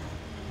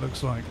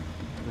 Looks like.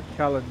 The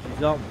challenge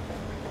is on.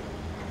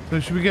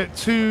 So should we get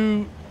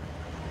 2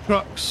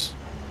 trucks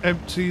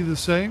empty the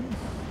same?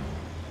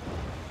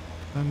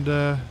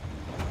 And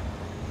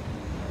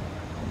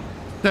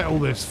settle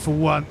this for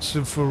once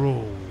and for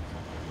all.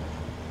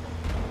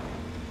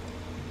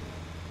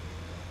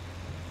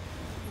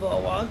 For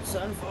once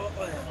and for all.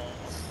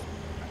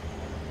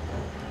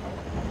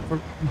 For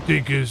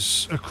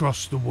diggers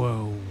across the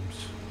world.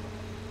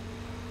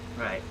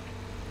 Right.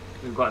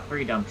 We've got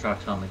 3 dump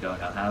trucks on the go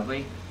now, have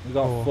we? We've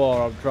got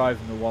 4. I'm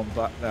driving the one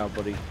back now,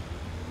 buddy.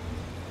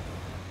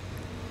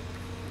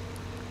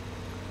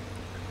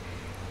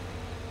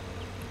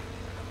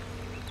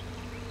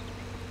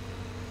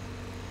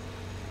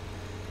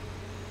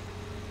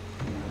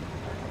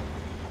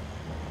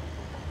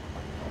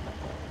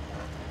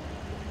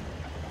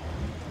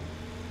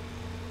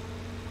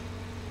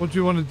 What do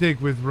you want to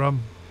dig with,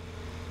 Rum?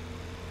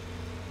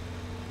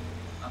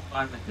 I'm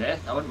fine with this.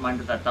 I wouldn't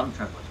mind if that dump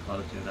truck was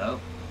close to,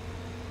 though.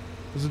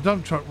 There's a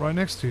dump truck right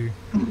next to you.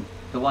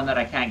 The one that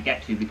I can't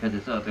get to because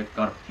it's got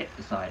a pit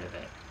beside of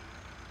it.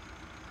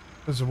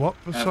 There's a what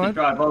I'd beside?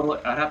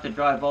 have to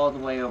drive all the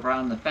way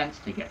around the fence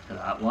to get to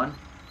that one.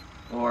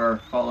 Or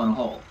fall in a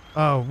hole.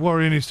 Oh,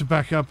 Warrior needs to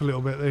back up a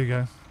little bit. There you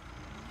go.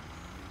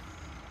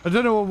 I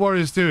don't know what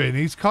Warrior's doing.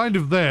 He's kind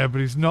of there,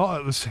 but he's not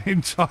at the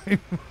same time.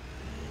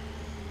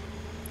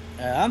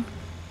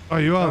 Oh,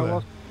 you are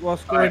there.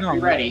 What's going on?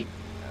 You ready?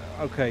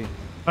 Okay.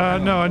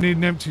 No, I need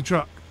an empty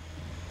truck.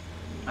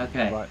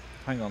 Okay. Right,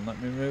 hang on.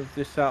 Let me move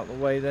this out of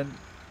the way then.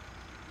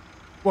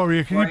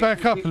 Warrior, can you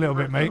back up a little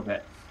bit, mate?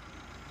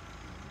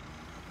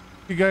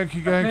 Keep going,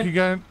 keep going, Okay. keep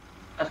going.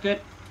 That's good.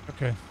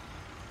 Okay.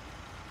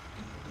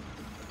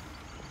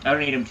 I don't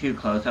need him too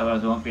close,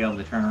 otherwise I won't be able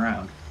to turn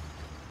around.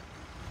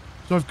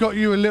 So I've got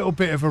you a little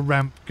bit of a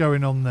ramp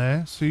going on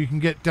there, so you can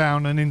get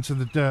down and into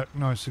the dirt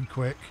nice and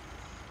quick.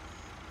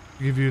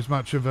 Give you as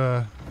much of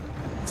a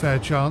fair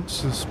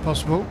chance as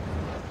possible.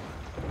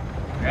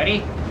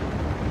 Ready?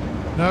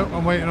 No,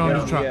 I'm waiting on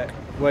the truck. Yeah,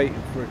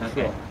 waiting for a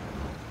Okay. truck.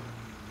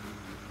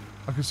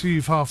 I can see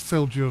you've half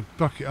filled your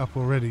bucket up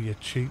already, you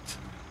cheat.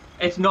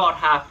 It's not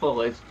half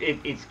full. It's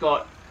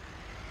got.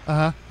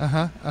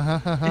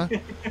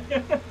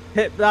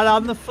 Hit that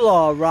on the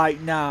floor right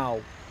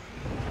now.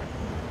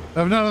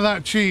 Have none of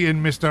that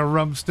cheating, Mr.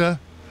 Rumster.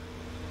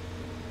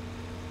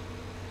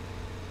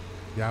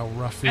 You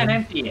ruffian. And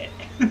empty it.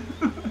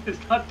 It's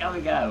not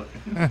coming out.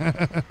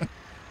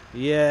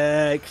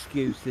 Yeah,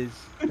 excuses.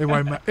 It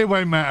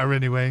won't matter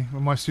anyway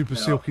with my super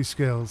silky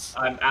skills.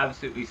 I'm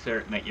absolutely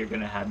certain that you're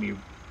gonna have me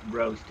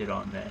roasted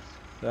on this.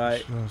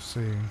 Right. Shall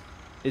see.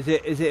 Is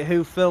it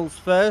who fills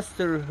first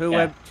or who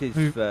empties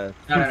first?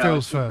 Who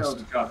fills Fill first?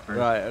 the truck first.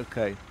 Right,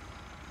 okay.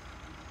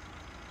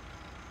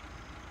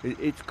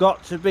 It's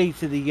got to be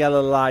to the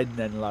yellow line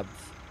then, lads.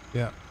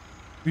 Yeah.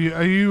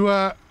 Are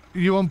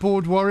you on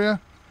board, Warrior?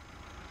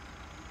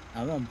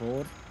 I'm on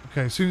board.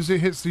 Okay, as soon as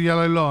it hits the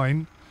yellow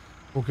line,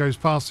 or goes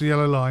past the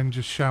yellow line,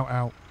 just shout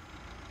out.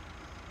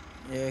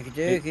 Okie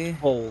It's dokie.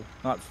 full.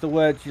 That's the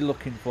word you're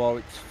looking for.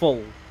 It's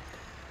full.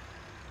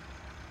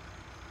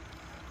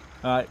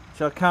 Alright,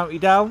 shall I count you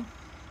down?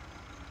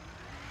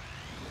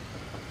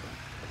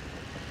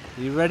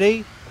 Are you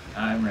ready?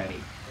 I'm ready.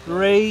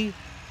 3,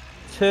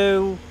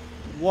 2,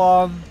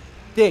 1,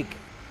 dig.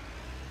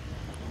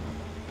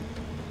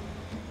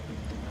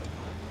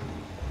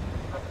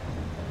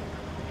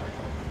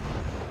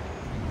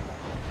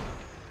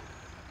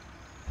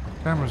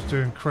 Camera's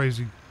doing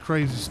crazy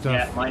stuff.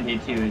 Yeah, mine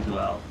did too as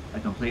well. I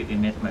completely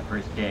missed my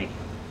first dig.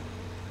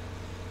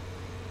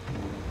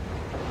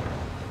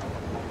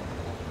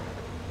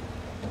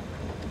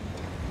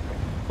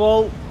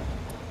 Full.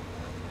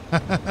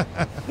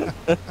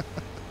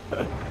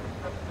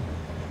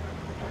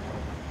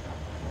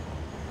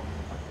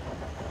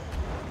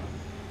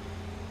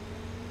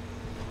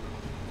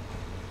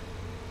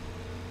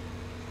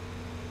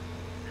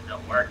 It's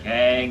not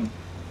working.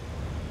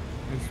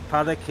 He's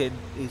panicking.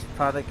 He's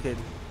panicking.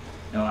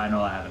 No, I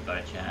know I haven't got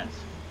a chance.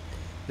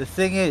 The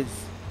thing is,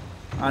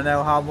 I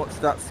know how much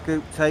that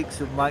scoop takes,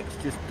 and Mike's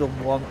just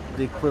done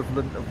the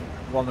equivalent of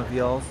one of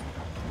yours.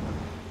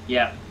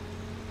 Yep.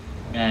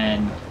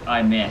 And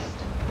I missed.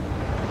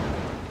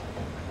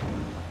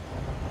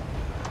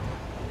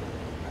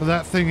 But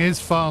that thing is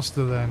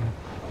faster then,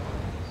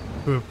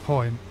 to a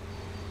point.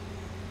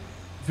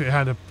 If it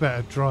had a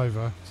better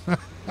driver.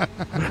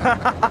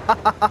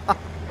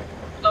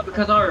 No,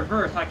 because I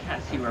reverse, I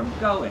can't see where I'm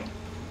going.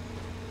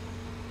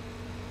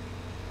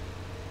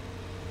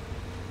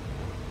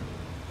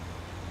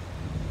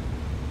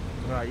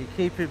 Right, you're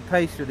keeping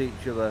pace with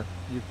each other.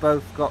 You've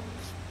both got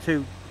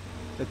two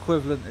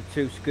equivalent of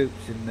 2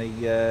 scoops in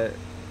the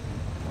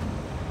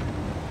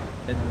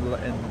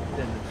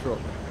truck.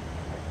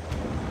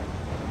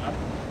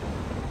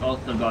 I've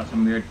also got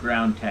some weird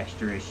ground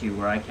texture issue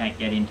where I can't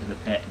get into the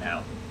pit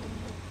now.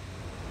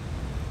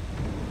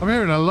 I'm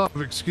hearing a lot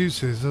of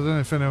excuses. I don't know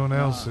if anyone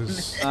else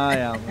is. I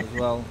am as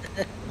well.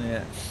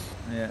 Yeah,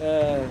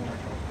 yeah.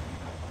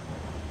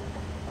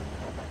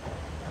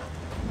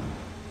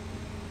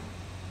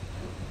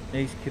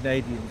 These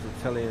Canadians will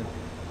tell you.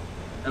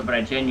 No, but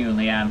I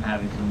genuinely am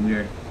having some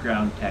weird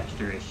ground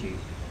texture issues.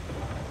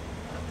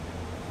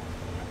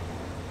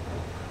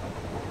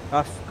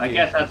 I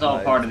guess that's all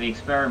part of the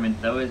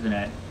experiment though, isn't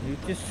it? You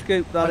just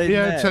scoop that in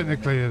yeah, there.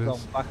 technically it is. Gone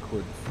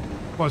backwards.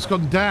 Well, it's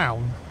gone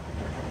down.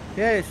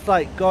 Yeah, it's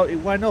like it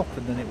went up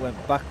and then it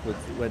went backwards.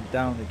 It went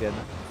down again.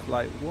 It's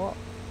like what?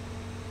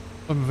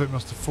 Some of it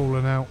must have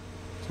fallen out.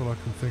 That's all I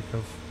can think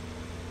of.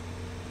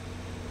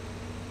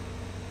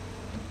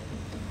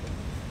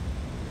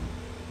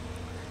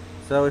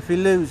 So if he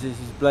loses,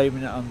 he's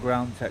blaming it on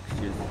ground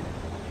textures.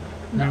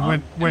 I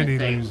mean, when he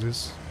say-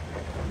 loses.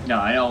 No,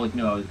 I always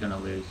knew I was going to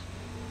lose.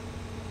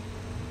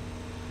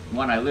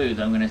 When I lose,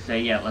 I'm going to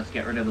say, yeah, let's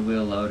get rid of the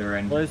wheel loader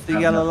and... Where's the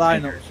have yellow enough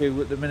line figures. up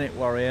to at the minute,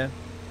 Warrior?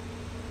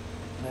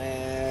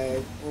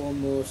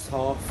 Almost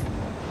half.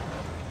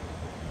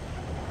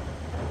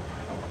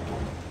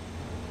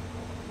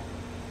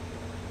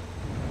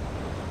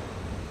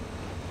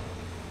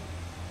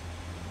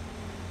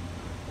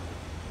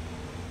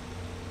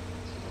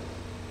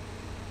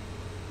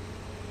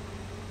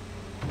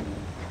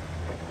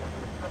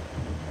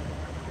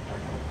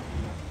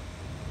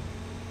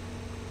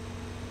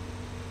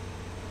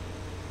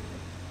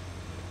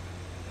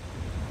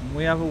 And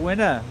we have a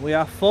winner. We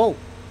are full.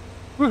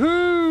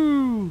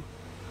 Woohoo!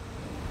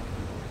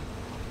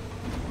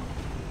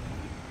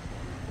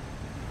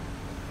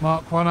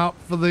 Mark one up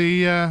for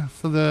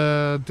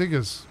the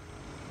diggers.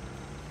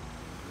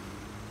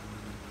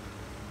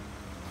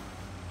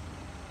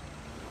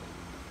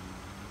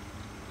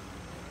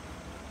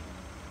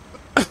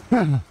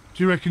 Do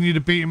you reckon you'd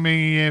have beaten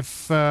me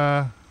if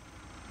you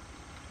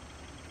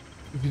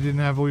didn't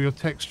have all your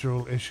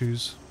textural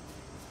issues?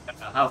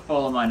 How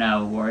full am I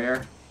now,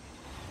 Warrior?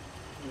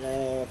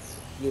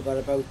 You got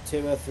about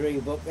 2 or 3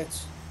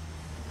 buckets.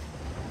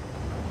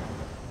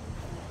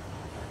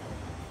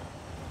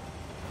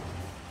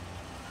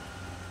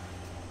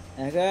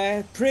 I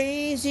gotta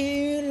praise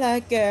you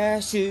like I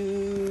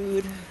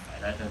should.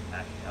 That doesn't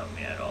actually help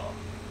me at all.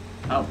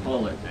 How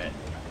full is it?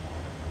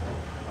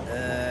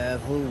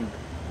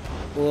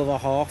 Over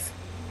half.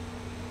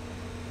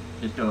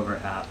 Just over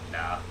half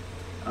now.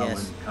 I Yes.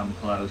 wouldn't come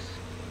close.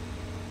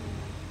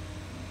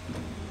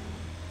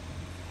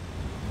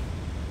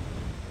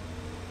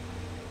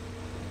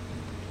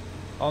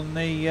 On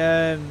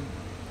the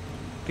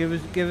give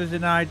us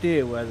an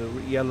idea where the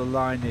yellow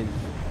line is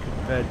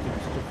compared to the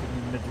stuff in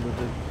the middle of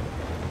the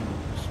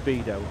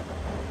speedo.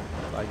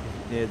 Like, is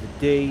it near the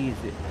D?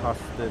 Is it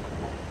past the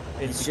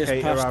It's just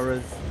indicator past-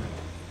 arrows?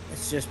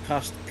 It's just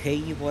past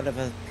P,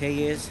 whatever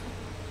P is.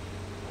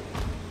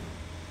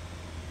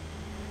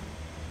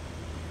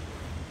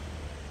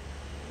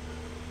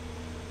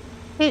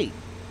 Hey,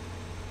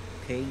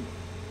 P.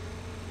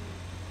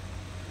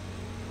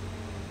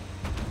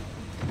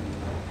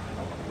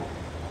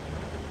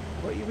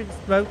 you been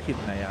smoking,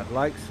 mate? I'd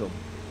like some.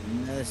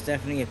 There's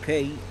definitely a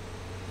P.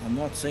 I'm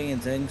not seeing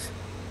things.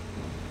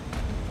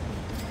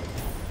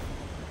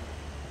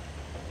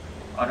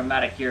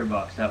 Automatic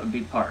gearbox, that would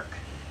be park.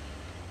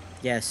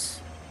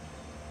 Yes.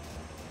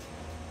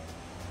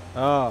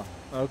 Oh,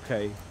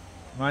 okay.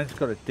 Mine's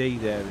got a D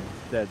there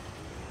instead.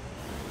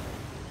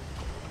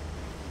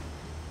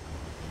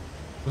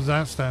 What does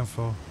that stand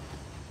for?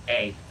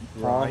 A.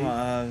 Right.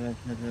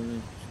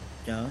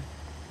 No.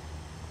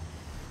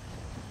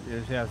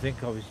 Yeah, I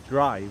think of his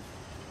drive.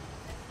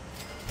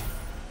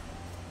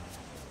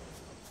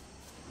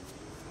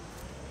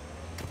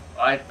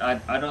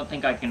 I don't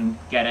think I can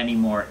get any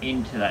more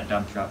into that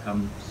dump truck.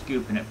 I'm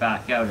scooping it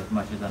back out as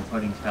much as I'm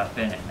putting stuff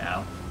in it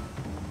now.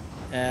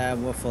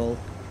 We're full.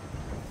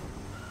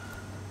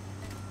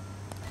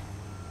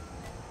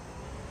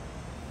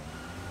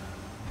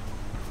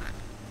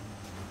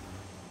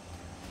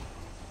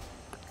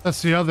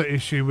 That's the other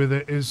issue with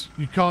it, is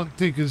you can't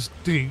dig as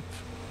deep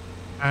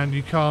and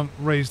you can't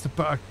raise the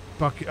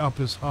bucket up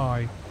as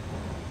high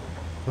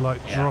to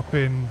like drop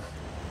in.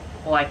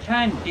 Well, I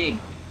can dig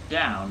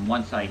down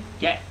once I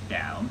get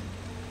down.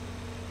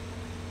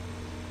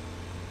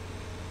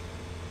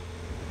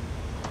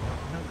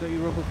 You not got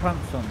your rubber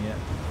pants on yet,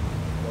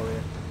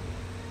 Warrior?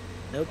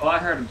 Nope. Oh, I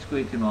heard him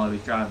squeaking while he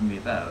was driving me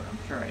about. I'm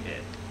sure I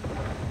did.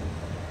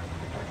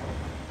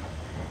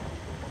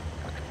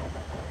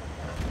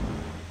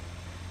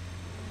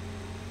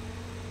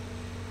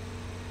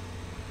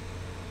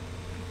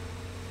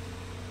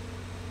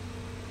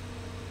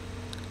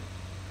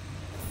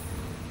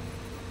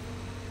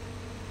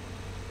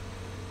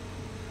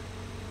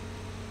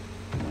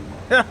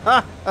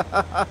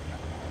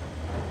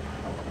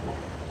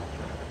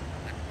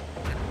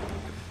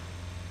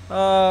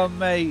 Oh,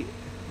 mate.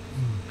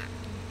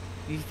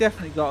 He's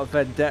definitely got a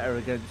vendetta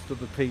against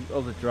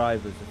other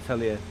drivers, I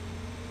tell you.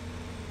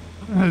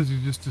 As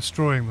you're just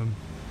destroying them.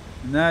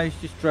 No, he's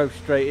just drove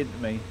straight into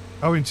me.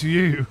 Oh, into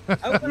you.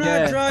 How can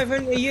I drive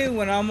into you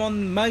when I'm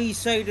on my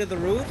side of the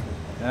road?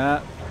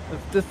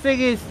 The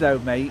thing is, though,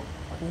 mate,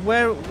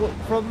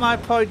 from my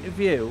point of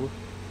view,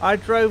 I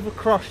drove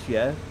across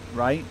you,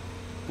 right?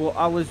 But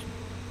I was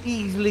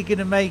easily going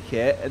to make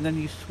it, and then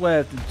you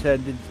swerved and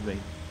turned into me.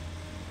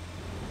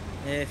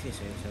 If you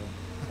say so.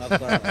 I've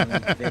got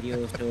it on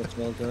video, so it's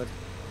all good.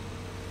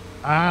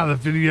 Ah, the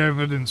video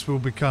evidence will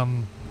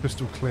become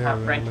crystal clear.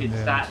 I've rented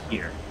sat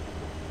here.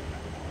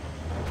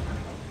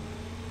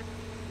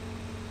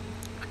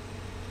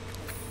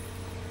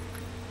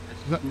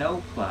 A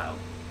snowplow.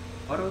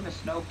 What if a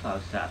snowplow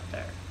sat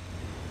there?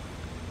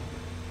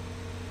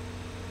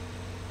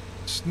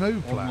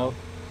 Snowplow?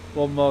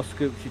 One more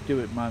scoop should do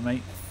it, my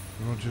mate.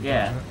 Roger,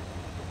 yeah. Roger.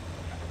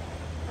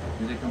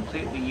 There's a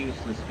completely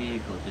useless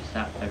vehicle just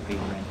sat there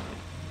being rented.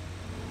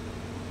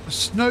 A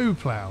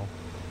snowplow?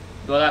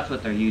 Well, that's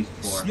what they're used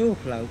for.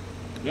 Snowplow?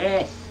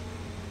 Yes!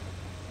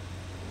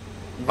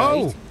 Right.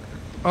 Oh!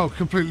 Oh,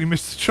 completely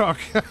missed the truck.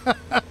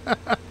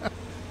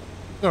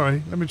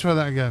 Sorry, let me try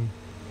that again.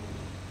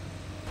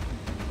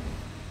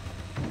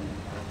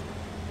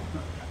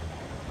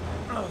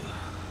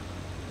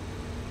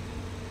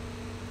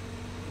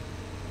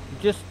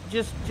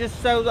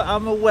 Just so that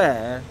I'm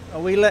aware, are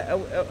we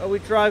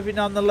driving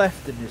on the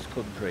left in this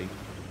country?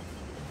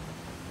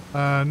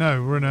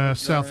 No, we're in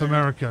South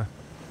America.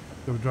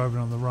 So we're driving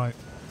on the right.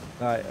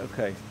 Right,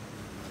 okay.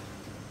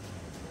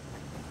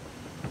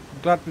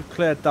 I'm glad we've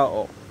cleared that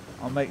up.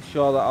 I'll make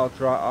sure that I'll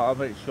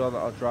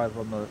drive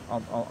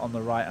on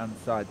the right hand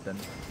side then.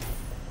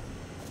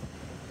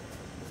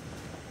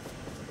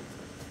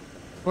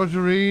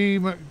 Rogery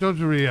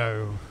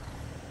McDodgerio.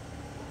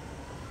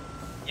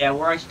 Yeah,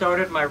 where I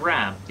started my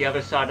ramp, the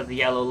other side of the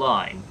yellow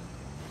line.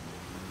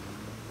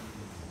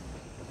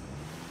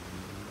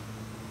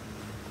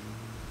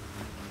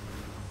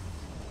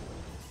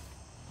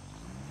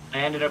 I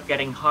ended up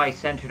getting high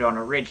centered on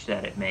a ridge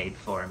that it made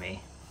for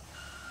me.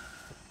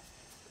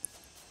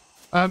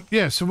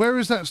 Yeah, so where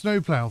is that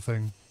snowplow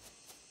thing?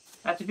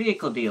 That's a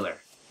vehicle dealer.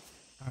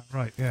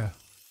 Right, yeah.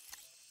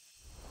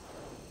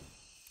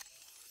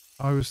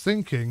 I was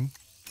thinking...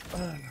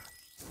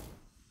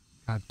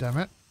 God damn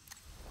it.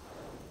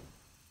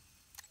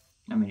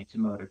 I mean, it's a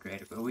motor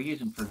grader, but we use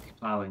them for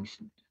plowing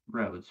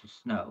roads with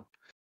snow.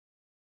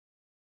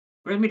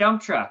 Where's my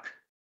dump truck?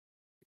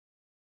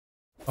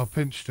 I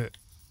pinched it.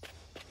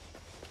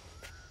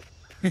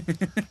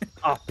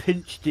 I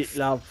pinched it,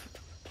 love.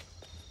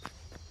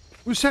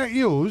 Was that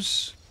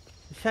yours?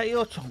 Is that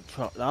your dump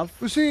truck, love?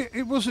 Was it?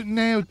 It wasn't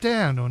nailed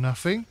down or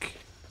nothing.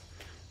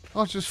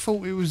 I just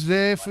thought it was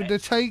there for the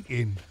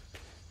taking.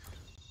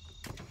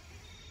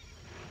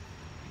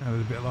 That was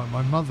a bit like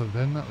my mother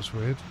then. That was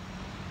weird.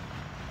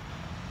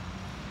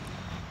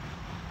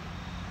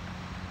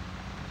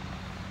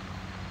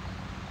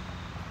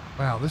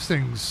 Wow, this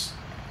thing's...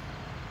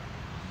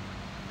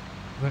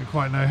 I don't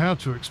quite know how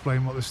to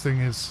explain what this thing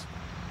is.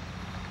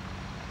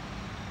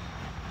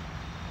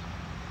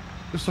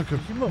 It's like a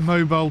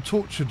mobile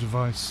torture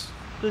device.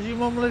 Does your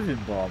mum live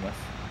in Bournemouth?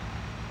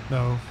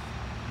 No.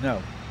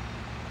 No.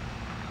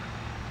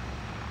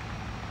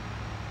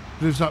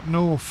 Lives up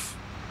north.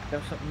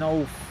 That's up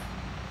north.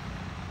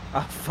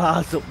 How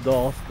far's up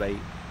north, mate?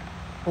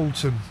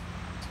 Alton.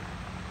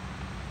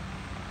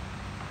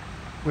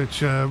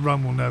 Which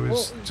Rum will know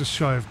is just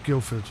shy of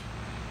Guildford.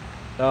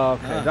 Oh,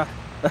 okay.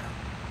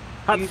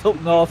 That's up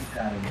north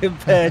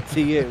compared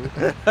to you.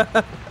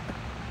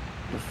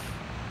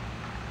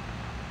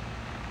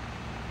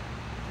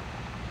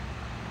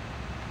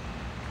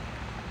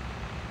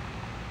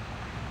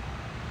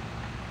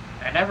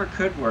 I never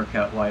could work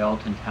out why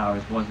Alton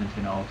Towers wasn't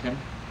in Alton.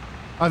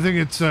 I think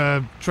it's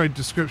a Trade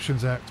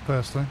Descriptions Act,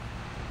 personally.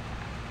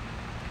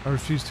 I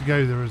refuse to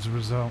go there as a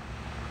result.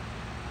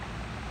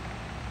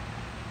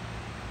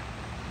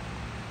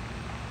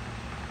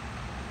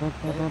 Towers.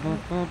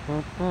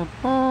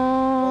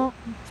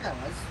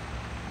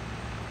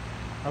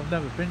 I've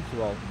never been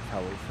to Alton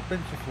Towers. I've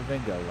been to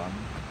Flamingo Land.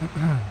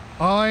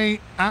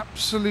 I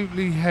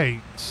absolutely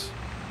hate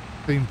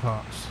theme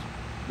parks.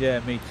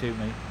 Yeah, me too,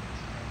 mate.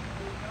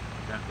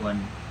 That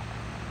one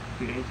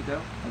 2 days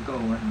ago. I go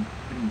and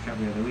pretty much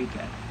every other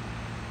weekend.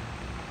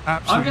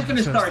 Absolutely. I'm just going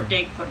to start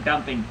disgusting.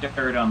 dumping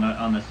dirt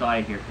on the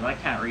side here because I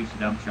can't reach the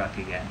dump truck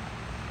again.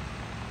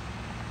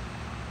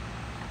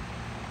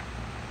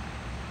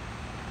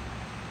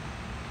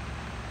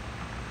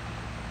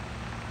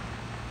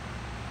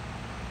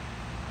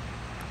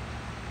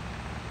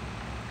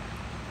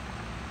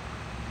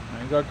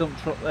 You got a dump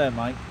truck there,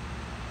 Mike.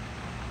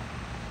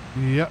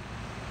 Yep.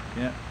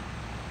 Yeah.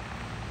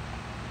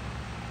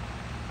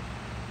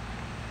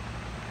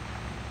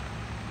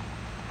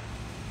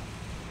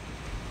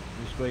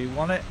 This where you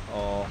want it,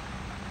 or?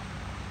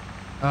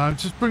 I'm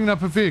just bringing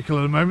up a vehicle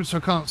at the moment, so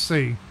I can't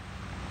see.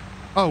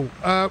 Oh,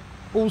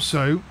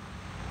 also,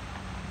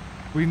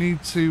 we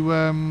need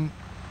to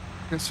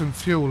get some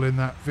fuel in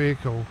that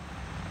vehicle.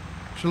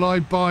 Shall I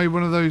buy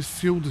one of those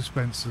fuel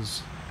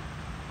dispensers?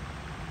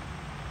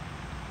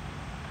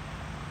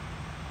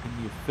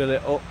 Can you fill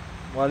it up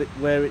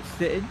where it's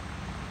sitting?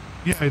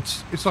 Yeah,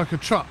 it's like a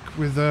truck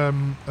with a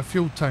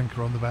fuel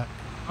tanker on the back.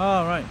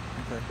 Oh, right.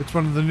 Okay. It's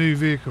one of the new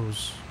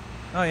vehicles.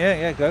 Oh,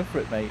 yeah, go for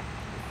it, mate.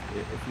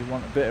 If you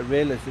want a bit of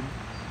realism,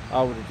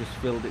 I would have just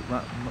filled it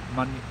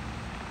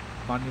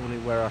manually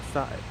where I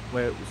sat it,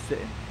 where it was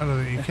sitting. I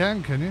don't think you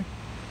can you?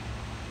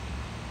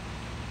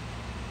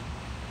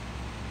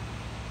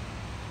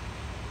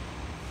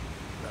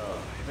 Oh,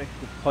 you make a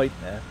good point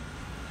there.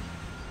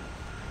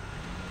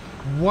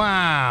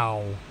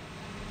 Wow.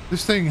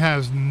 This thing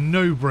has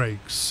no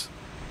brakes.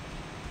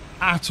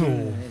 At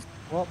all.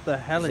 What the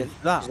hell is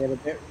that? Is it a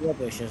bit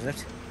rubbish, is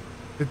it?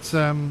 It's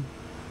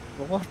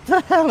What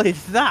the hell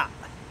is that?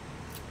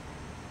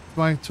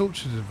 my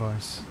torture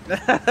device.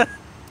 What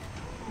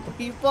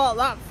you bought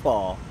that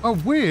for? Oh,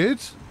 weird.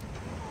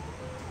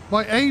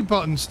 My A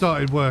button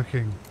started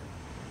working.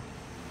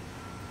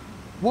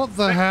 What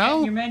the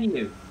hell? Your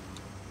menu.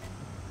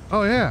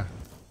 Oh, yeah.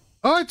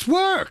 Oh, it's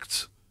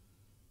worked.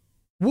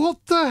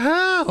 What the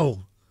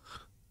hell?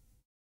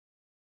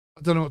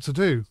 I don't know what to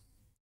do.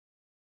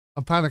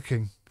 I'm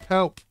panicking.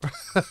 Help.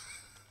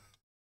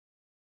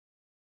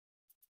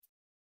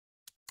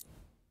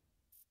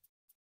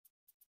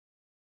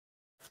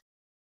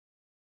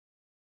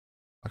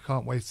 I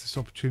can't waste this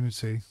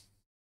opportunity.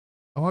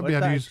 I might be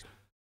able to use.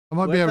 I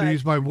might be able to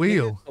use my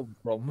wheel. Come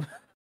from?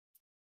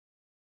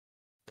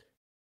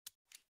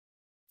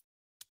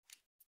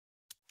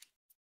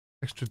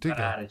 Extra I digger.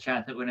 had a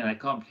chance at winning that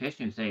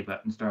competition if A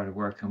button started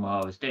working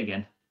while I was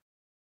digging.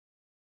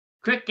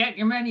 Quick, get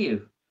your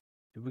menu.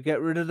 Did we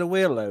get rid of the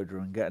wheel loader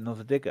and get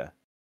another digger?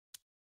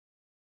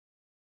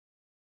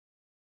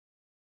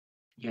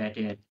 Yeah, I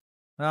did.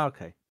 Oh,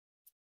 okay.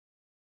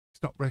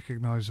 It's not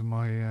recognising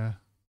my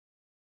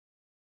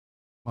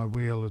my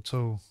wheel at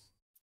all.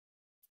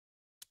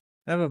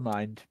 Never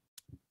mind.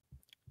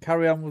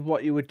 Carry on with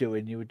what you were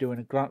doing. You were doing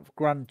a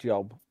grand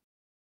job.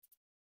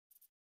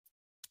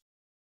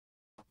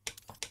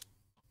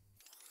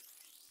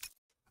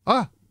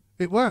 Ah,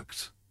 it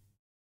worked.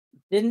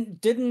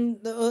 Didn't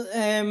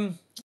the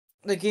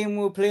game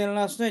we were playing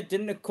last night,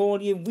 didn't it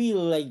call your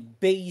wheel like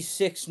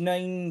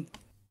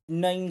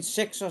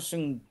B6996 or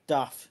some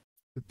daft?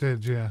 It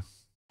did, yeah.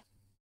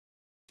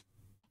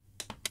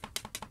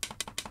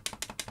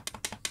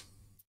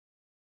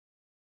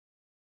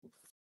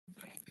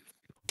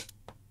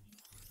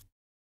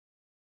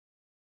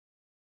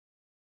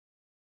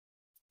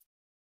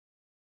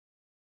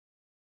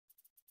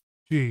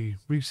 Gee,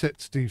 reset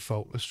to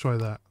default. Let's try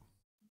that.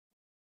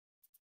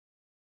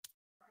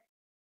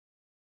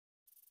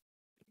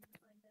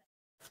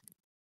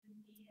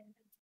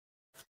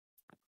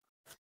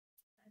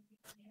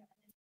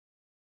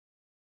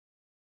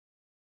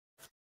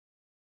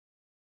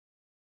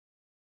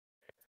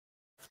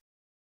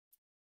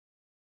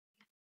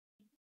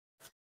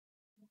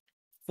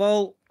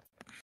 Full.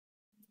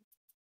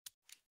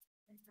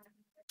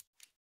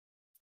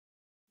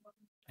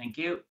 Thank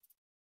you.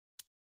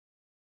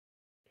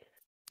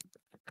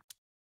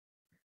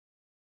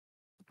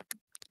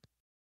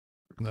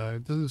 No,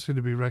 it doesn't seem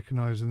to be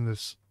recognising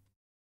this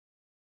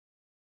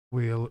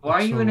wheel. Why are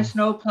at you in a all.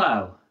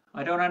 snowplow?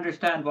 I don't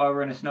understand why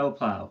we're in a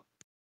snowplow.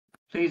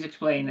 Please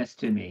explain this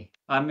to me.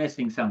 I'm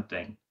missing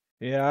something.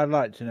 Yeah, I'd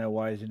like to know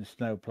why he's in a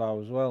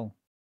snowplow as well.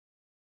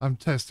 I'm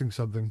testing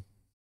something.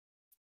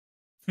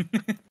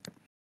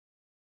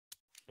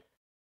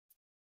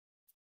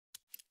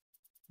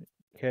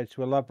 Care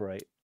to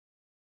elaborate?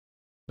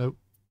 Nope.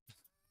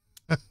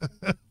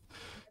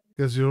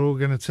 Because you're all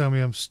going to tell me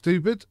I'm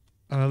stupid,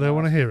 and I don't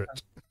want to hear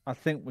it. I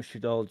think we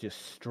should all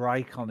just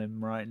strike on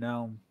him right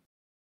now.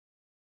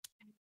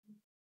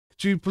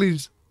 Could you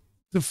please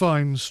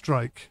define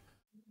strike?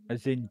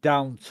 As in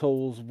down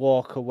tools,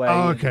 walk away.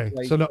 Oh, and okay.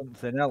 play So not-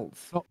 something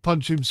else. Not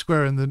punch him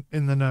square in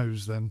the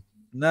nose, then.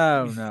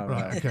 No,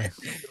 Right. Okay.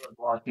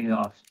 Walking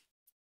off.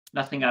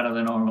 Nothing out of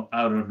the normal,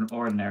 out of the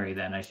ordinary.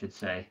 Then I should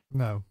say.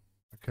 No.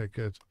 Okay.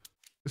 Good.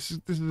 This is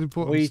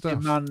important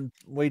stuff.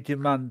 We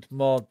demand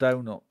more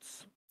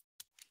donuts.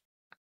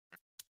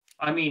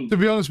 I mean, To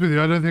be honest with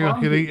you, I don't think I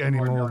I'm could eat getting any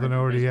more more than I donuts at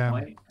already this am.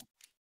 point.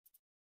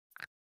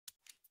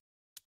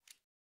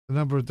 The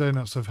number of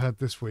donuts I've had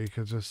this week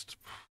are just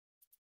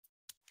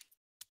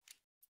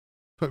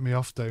put me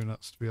off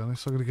donuts, to be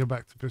honest. I'm going to go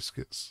back to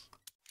biscuits.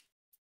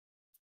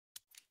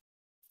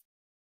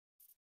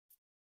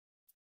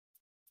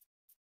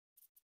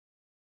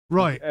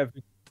 Right.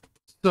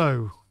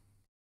 So,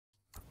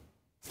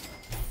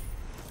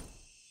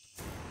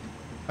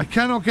 I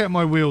cannot get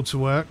my wheel to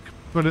work,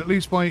 but at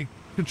least my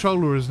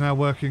controller is now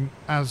working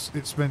as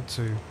it's meant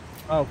to.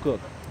 Oh, good.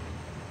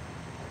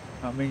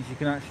 That means you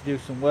can actually do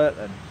some work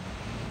then.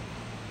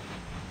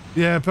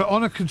 Yeah, but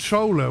on a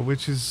controller,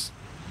 which is...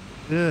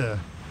 Yeah.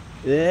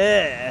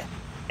 Yeah.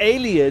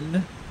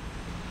 Alien.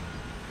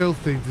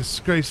 Filthy,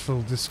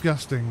 disgraceful,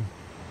 disgusting.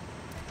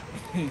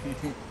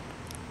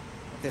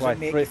 Does Right,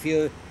 it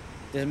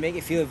make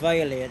you feel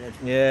violated?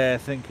 Yeah, I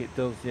think it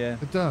does, yeah.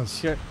 It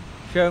does.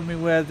 Show me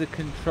where the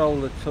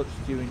controller touched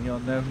you in your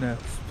no-no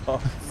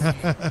spot.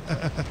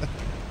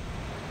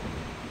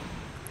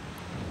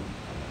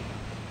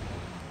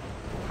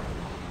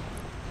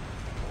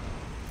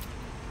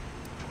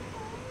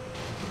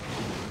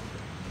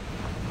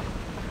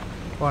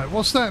 Right,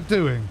 what's that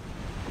doing?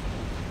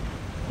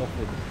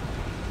 Nothing.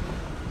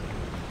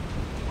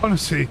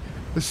 Honestly,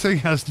 this thing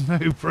has no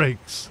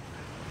brakes.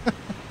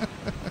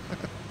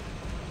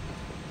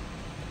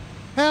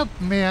 Help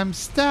me, I'm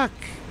stuck.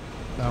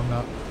 No, I'm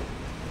not.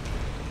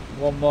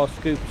 One more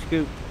scoop.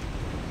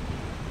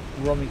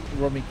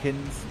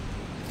 Rummykins.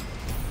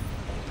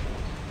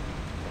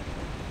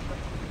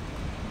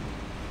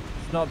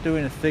 It's not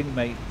doing a thing,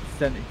 mate.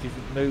 Percentage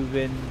isn't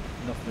moving.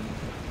 Nothing.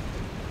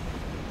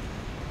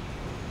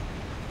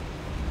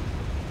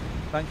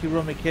 Thank you,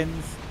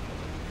 Rummykins.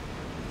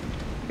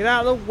 Get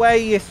out of the way,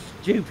 you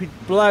stupid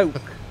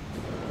bloke.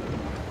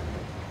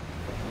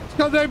 It's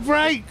got no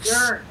brakes.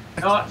 Dirt,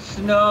 not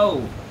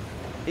snow.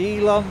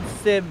 Elon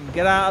Sim,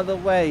 get out of the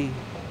way.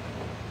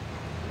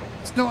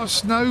 It's not a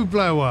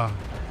snowblower. I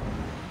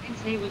didn't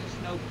say it was a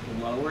snow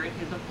blower. It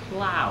is a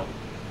plow.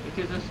 It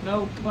is a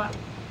snow plow.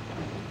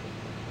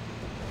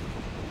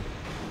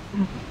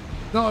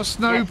 Not a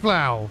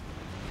snowplow.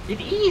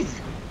 It is.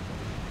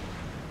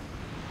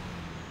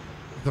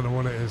 I don't know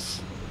what it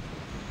is.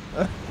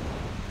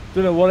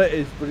 Don't know what it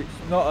is, but it's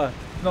not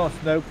a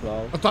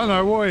snowplow. I don't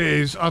know what it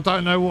is. I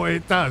don't know what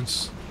it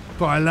does,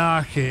 but I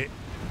like it.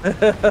 I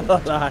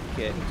like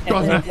it.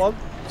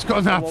 It's got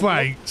enough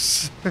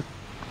brakes.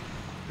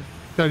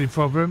 The only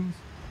problem.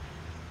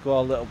 Got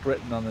a little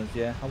Britain on us,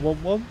 yeah. I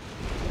want one.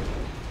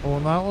 I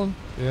want that one.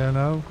 Yeah,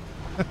 no.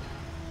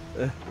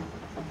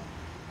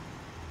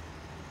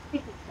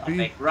 I'll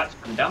make ruts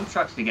for the dump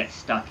trucks to get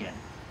stuck in.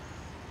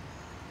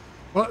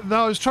 Well,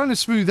 no, I was trying to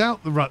smooth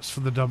out the ruts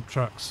for the dump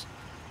trucks.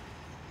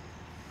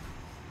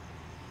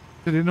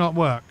 Did it not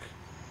work?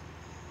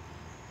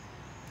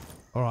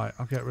 Alright,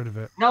 I'll get rid of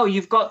it. No,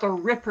 you've got the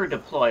Ripper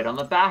deployed on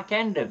the back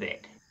end of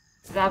it.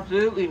 It's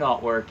absolutely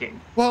not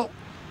working. Well,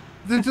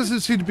 there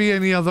doesn't seem to be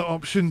any other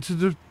option to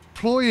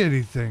deploy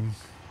anything.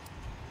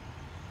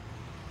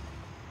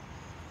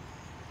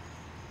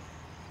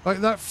 Like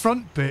that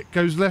front bit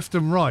goes left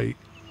and right.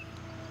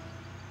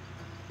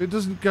 It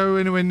doesn't go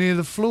anywhere near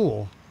the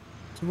floor.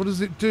 So what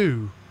does it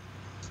do?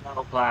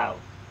 Snow plow.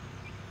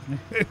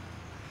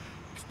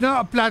 It's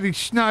not a bloody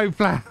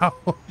snowplow.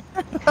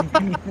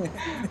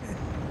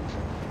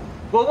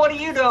 Well, what do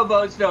you know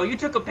about snow? You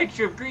took a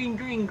picture of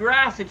green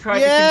grass and tried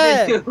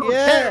to convince you.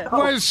 Yeah. It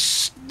was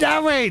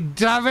snowing,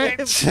 damn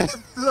it!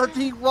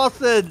 Bloody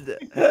wasn't.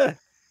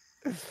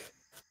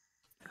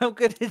 I'm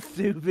gonna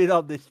zoom in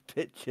on this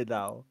picture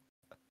now.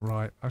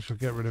 Right, I shall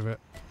get rid of it.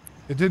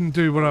 It didn't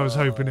do what I was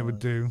hoping it would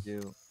do.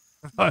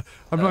 I'm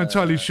not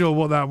entirely sure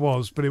what that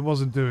was, but it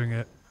wasn't doing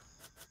it.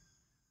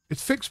 It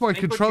fixed my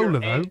They put controller,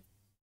 your though. egg-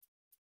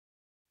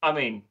 I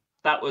mean,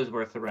 that was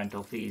worth the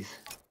rental fees.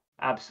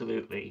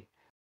 Absolutely.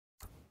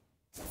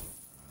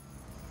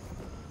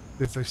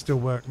 If they still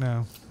work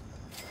now.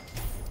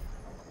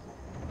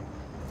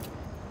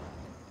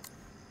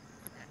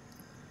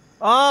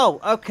 Oh,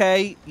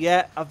 okay.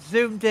 Yeah, I've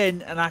zoomed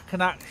in and I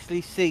can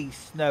actually see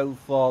snow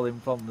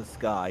falling from the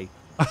sky.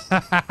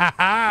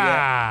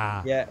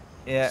 Yeah.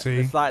 Yeah, See?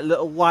 there's like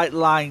little white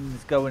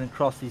lines going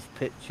across his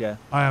picture.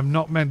 I am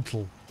not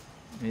mental.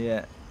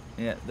 Yeah,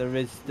 yeah, there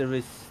is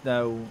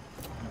snow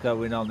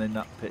going on in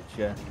that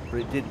picture,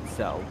 but it didn't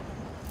settle.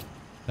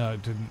 No,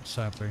 it didn't,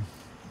 sadly.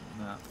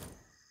 No.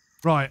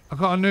 Right, I've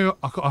got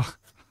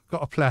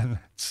a plan.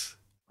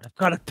 I've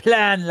got a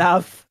plan,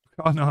 love.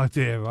 Got an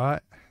idea,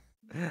 right?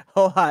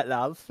 All right,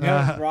 love.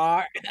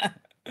 Right.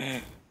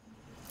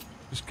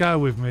 Just go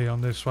with me on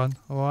this one,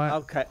 all right?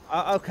 Okay,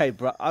 okay,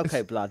 bro.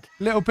 Okay, blood.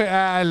 Little bit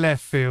out of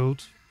left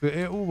field, but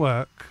it'll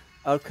work.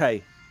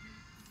 Okay.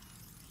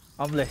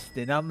 I'm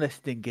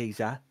listening,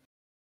 geezer.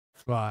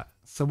 Right,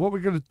 so what we're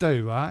going to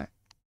do, right,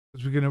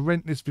 is we're going to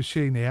rent this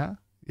machine here,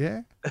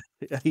 yeah?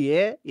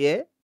 Yeah,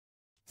 yeah.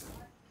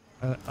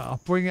 I'll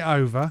bring it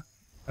over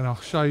and I'll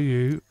show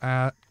you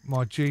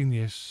my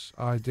genius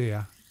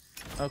idea.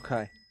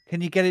 Okay.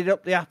 Can you get it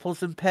up the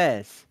apples and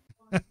pears?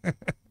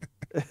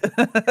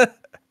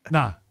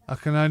 No, I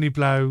can only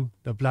blow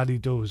the bloody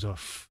doors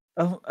off.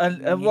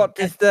 And what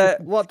does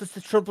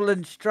the trouble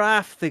and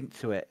strife think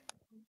to it?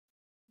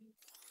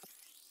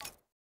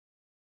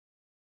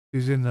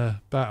 He's in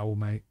the battle,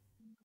 mate.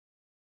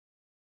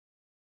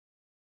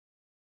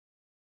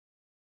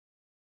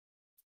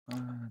 Oh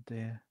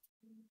dear.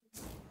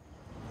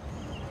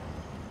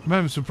 I'm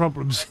having some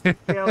problems here.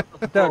 I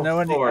don't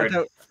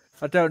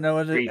know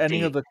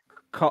any other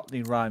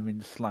Cockney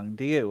rhyming slang.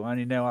 Do you? I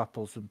only know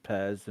apples and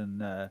pears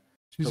and.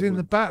 She's in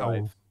the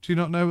battle. Do you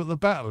not know what the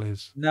battle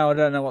is? No, I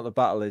don't know what the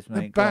battle is,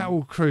 mate. The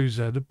battle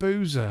cruiser, the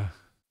boozer.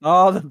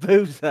 Oh, the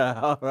boozer.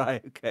 All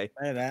right, okay.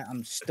 Wait there,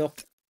 I'm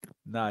stuck.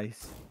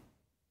 Nice.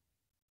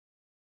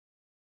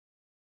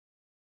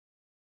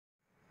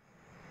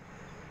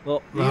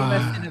 Look,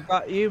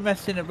 you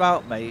messing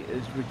about, mate,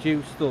 has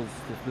reduced us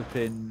to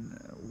flipping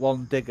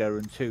 1 digger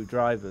and 2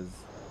 drivers.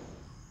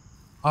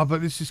 Oh,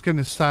 but this is going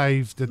to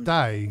save the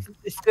day.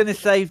 It's going to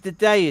save the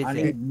day, is I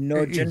it? need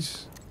nudging.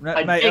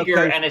 A Mate, digger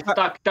okay, and a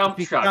stuck dump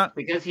you truck can't-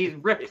 because he's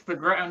ripped the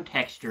ground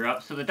texture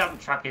up, so the dump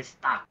truck is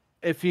stuck.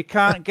 If you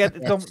can't get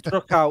the dump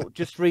truck out,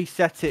 just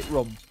reset it,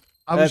 Rum.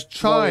 I was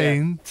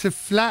trying to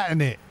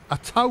flatten it. I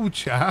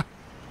told you.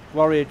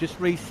 Warrior, just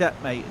reset,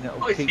 mate, and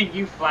it'll I keep, think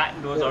you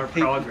flattened was our keep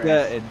the dirt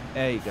progress. in.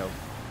 There you go.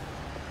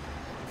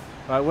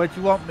 Right, where do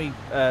you want me?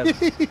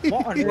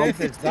 What on earth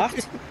is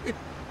that?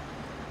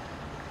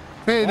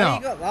 Fear What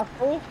not. you got that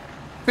for?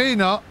 Fear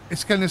not.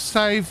 It's going to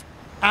save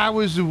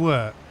hours of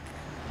work.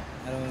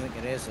 I don't think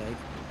it is, eh?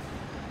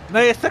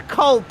 Mate, it's a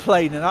coal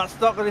plane, and that's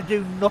not going to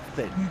do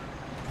nothing.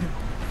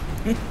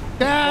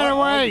 Get out of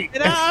the way.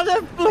 Get out of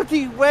the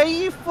bloody way,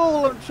 you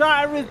fool! I'm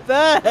trying to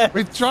reverse.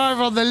 We drive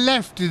on the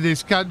left in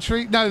this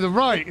country. No, the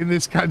right in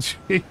this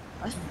country.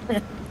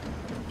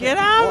 Get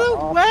out of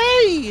the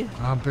way!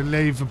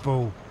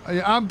 Unbelievable.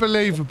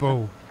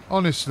 Unbelievable.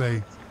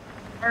 Honestly.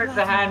 Where's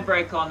the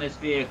handbrake on this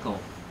vehicle?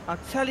 I'll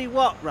tell you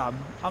what, Ram.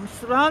 I'm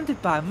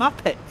surrounded by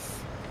Muppets.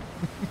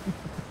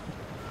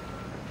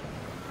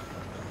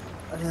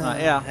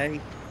 Right, yeah.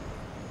 Hey.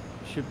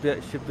 Should be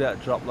able to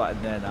drop that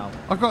in there now.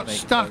 I got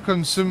stuck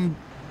on some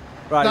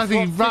Right, bloody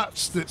what's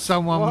ruts that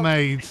someone what's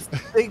made. this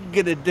thing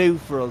gonna do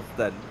for us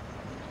then?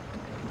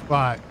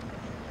 Right.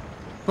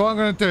 What I'm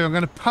going to do, I'm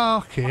going to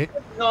park it.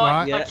 Not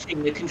Right.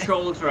 touching the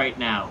controls right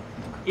now.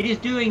 It is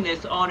doing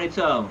this on its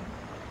own.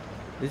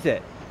 Is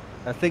it?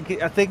 I think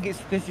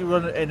it's because you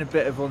run in a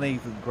bit of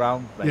uneven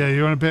ground, mate. Yeah,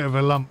 you're on a bit of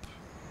a lump.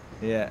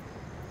 Yeah.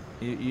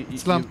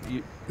 It's lump.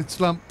 It's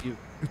lump.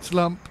 It's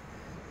lump.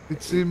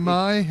 It's in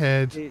my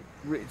head.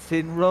 It's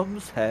in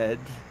Rum's head.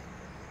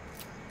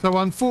 So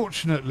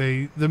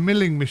unfortunately, the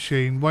milling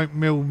machine won't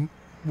mill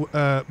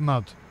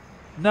mud.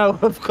 No,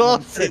 of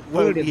course it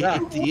won't, Look you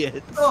at that.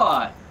 idiot.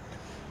 God.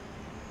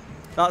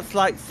 That's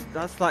like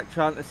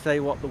trying to say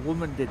what the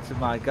woman did to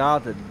my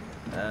garden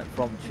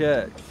from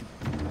church.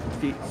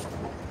 She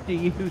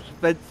used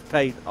fence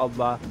paint on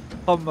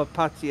my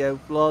patio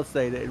floor,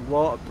 saying it would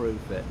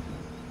waterproof it.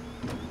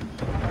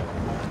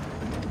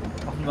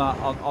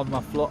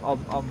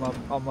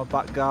 On my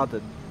back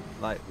garden.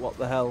 Like, what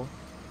the hell?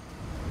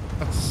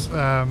 That's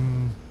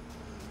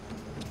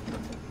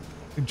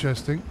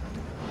interesting.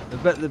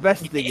 The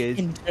best thing is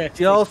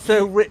she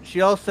also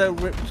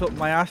ripped up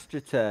my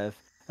astroturf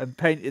and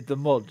painted the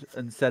mud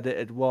and said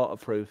it'd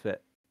waterproof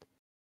it.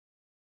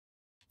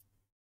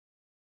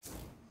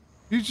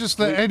 You just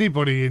let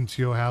anybody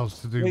into your house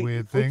to do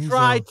weird things. We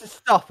tried to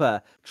stop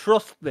her.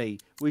 Trust me,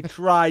 we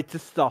tried to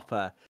stop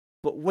her.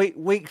 But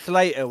weeks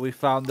later, we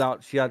found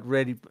out she had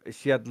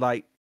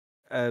like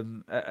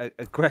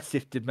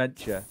aggressive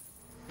dementia.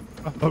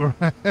 All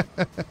right.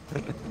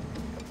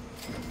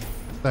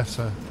 Bless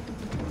her.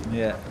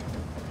 Yeah.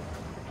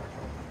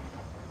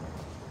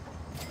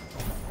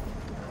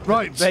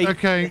 Right. Mate.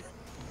 Okay.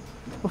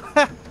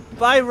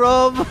 Bye,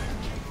 Rob.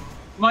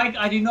 Mike,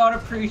 I do not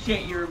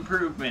appreciate your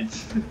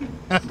improvements.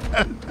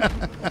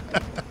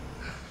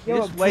 Your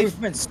Just wait.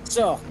 improvements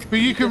suck. But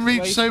you can Just reach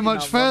wasting so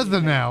much our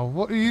further money, mate. now.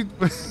 What are you?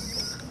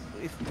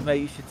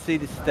 Mate, you should see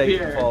the state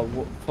Here.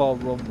 for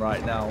Rum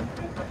right now.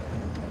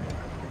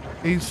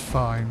 He's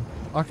fine.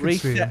 I can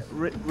see him.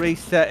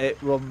 Reset it,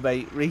 Rum,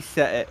 mate.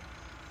 Reset it.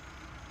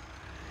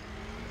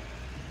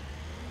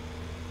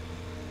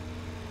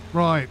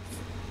 Right.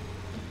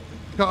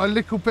 Got a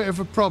little bit of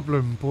a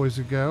problem, boys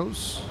and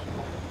girls.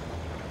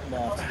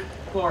 What?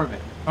 Corbin.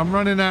 I'm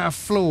running out of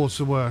floor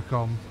to work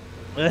on.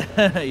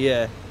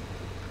 Yeah.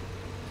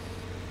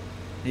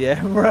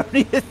 Yeah, we're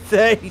only at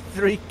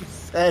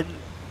 33%.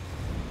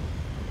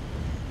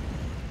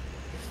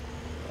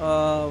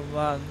 Oh,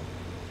 man.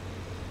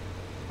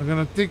 I'm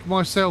going to dig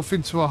myself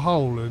into a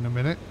hole in a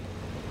minute.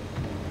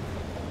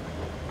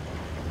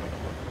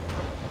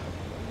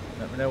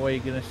 Let me know where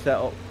you're going to set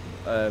up,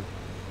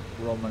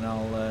 Rom, and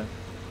I'll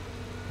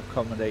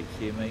accommodate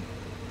you, mate.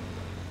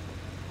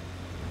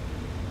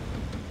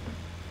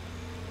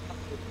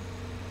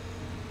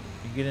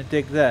 You going to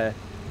dig there?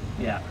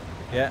 Yeah.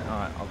 Yeah,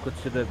 alright, I'll go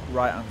to the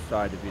right hand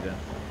side of you then.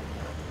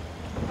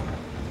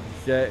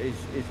 Is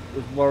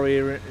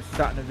Warrior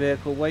sat in a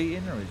vehicle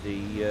waiting, or is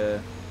he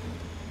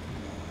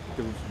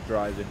doing some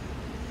driving?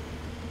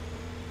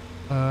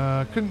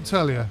 Couldn't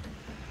tell you.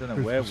 Don't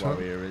know where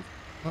Warrior is.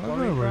 I don't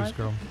know where he's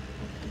gone.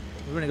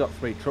 We've only got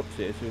 3 trucks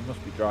here, so he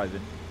must be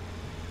driving.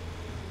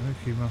 I think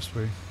he must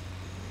be.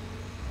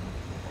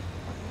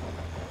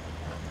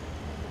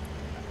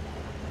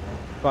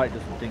 Bite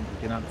doesn't think he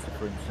can answer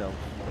for himself.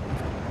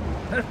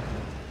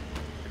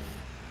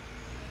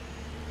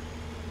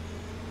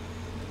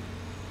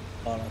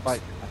 Oh, no,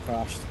 Right. I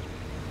crashed.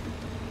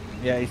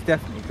 Yeah, he's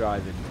definitely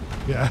driving.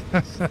 Yeah.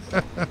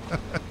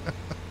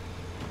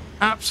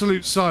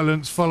 Absolute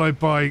silence followed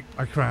by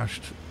I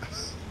crashed.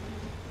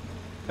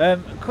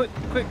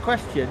 Quick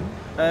question.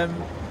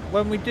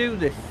 When we do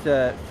this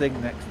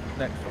thing next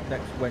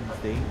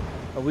Wednesday,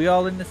 are we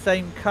all in the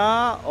same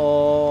car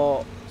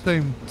or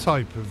Same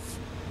type of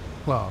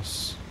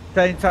class.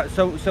 same type?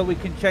 So we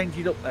can change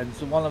it up then.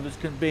 So one of us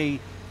can be,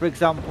 for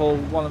example,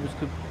 one of us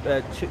could,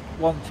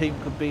 one team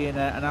could be in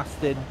an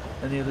Aston,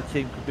 and the other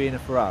team could be in a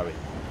Ferrari.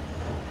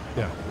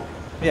 Yeah.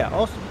 Yeah,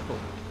 awesome. Cool.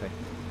 Okay.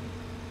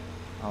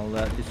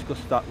 I'll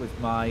discuss that with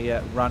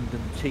my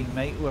random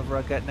teammate, whoever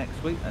I get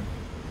next week then.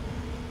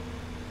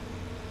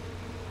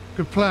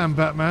 Good plan,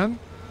 Batman.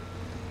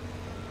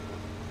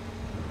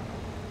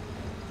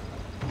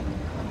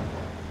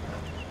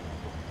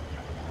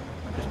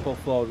 Just pull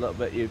forward a little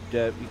bit. You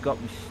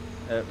got me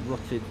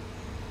rutted.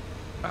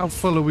 How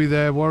full are we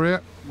there,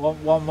 Warrior?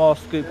 One more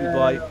Scoopy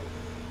boy.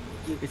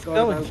 It's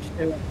going.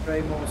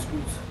 Three more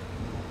scoops.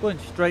 Going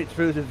straight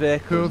through the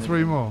vehicle. 2 or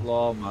 3 more.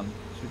 Floor, man.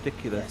 It's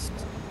ridiculous.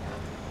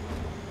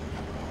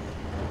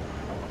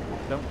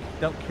 Yes.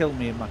 Don't kill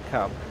me in my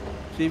cab.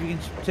 See if you can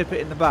tip it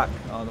in the back.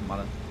 Oh, don't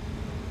matter.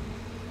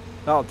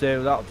 That'll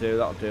do.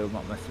 I'm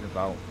not messing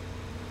about.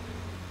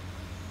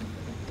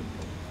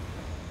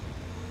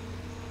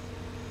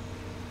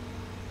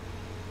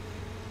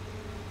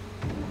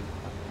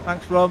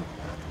 Thanks, Rom.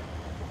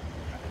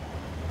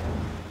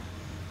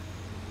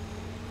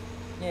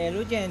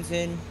 Hello,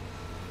 Jensen.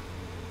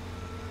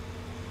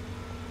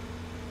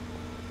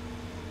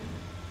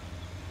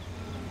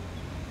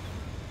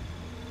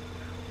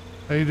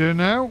 How you doing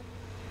now?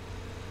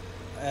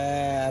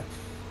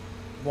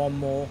 One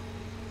more.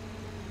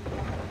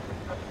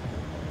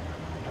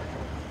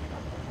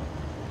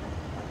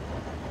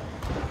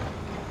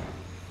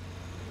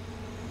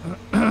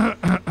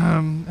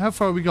 How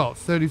far have we got?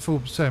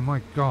 34%.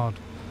 My God.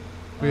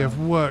 We have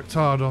worked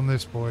hard on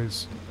this,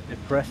 boys.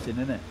 Depressing,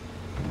 isn't it?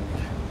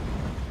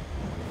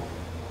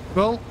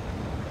 Well,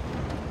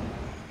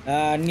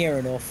 Near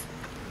enough.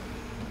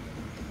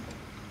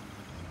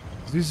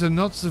 these are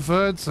not the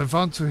words I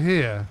want to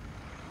hear.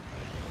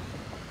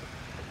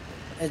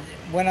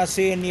 When I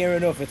say near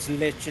enough, it's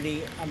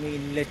literally,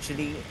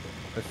 literally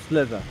A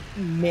sliver.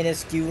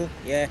 minuscule.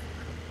 Yeah.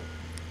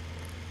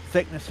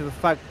 Thickness of a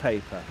fag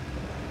paper.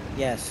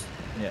 Yes.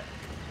 Yeah.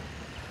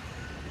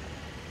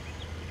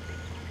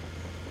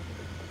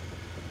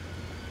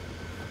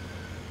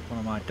 One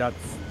of my dad's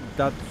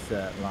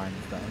lines,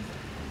 that is.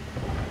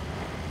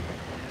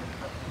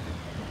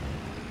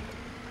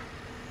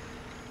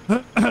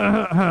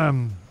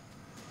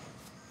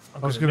 I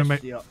was gonna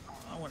make I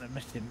want to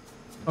miss him.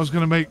 I was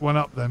gonna make one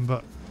up then,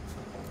 but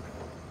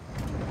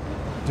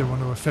didn't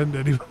want to offend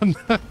anyone.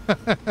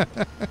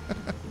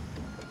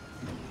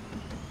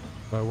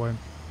 So I won't.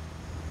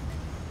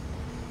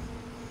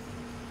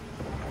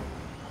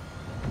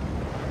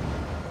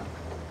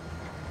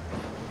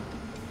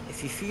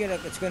 If you feel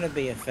like it's going to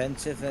be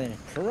offensive, then it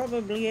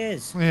probably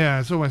is.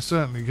 Yeah, it's almost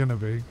certainly gonna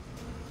be.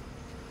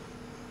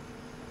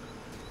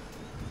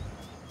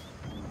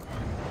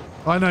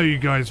 I know you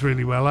guys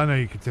really well. I know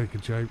you can take a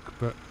joke,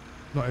 but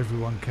not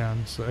everyone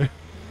can, so.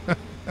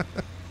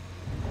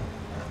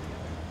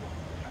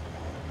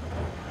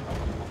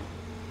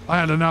 I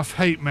had enough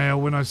hate mail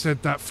when I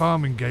said that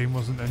farming game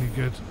wasn't any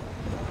good.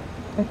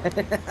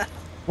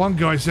 One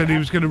guy said he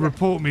was going to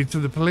report me to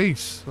the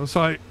police. I was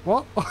like,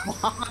 what?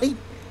 Why?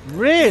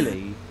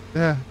 Really?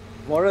 Yeah.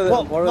 What are the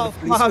What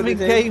police farming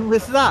gonna do? game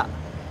was that?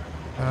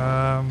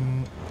 I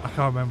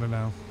can't remember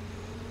now.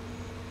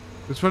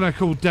 It's when I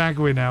called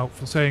Dagwin out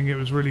for saying it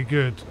was really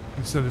good,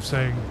 instead of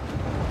saying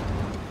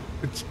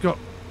it's got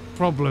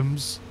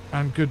problems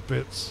and good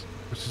bits,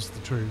 which is the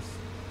truth.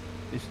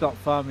 It's not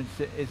farming.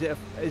 Is it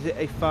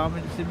a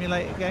farming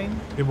simulator game?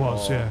 It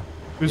was, Or- yeah.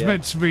 It was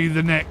meant to be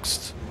the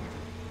next.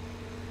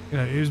 You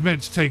know, it was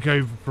meant to take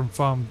over from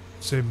Farm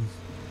Sim,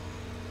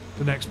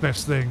 the next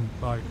best thing.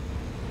 Like,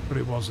 but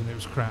it wasn't. It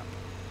was crap.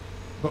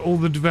 But all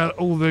the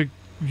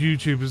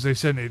YouTubers they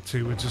sent it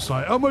to were just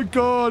like, "Oh my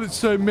god, it's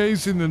so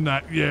amazing!" Than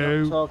that,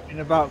 You're not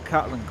talking about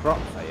cattle and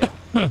crops, are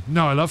you?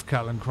 No, I love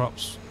cattle and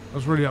crops. I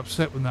was really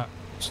upset when that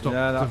stopped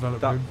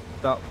developing.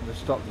 They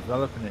stopped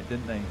developing it,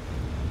 didn't they?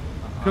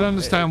 I can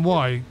understand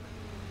why.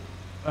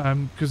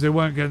 Because they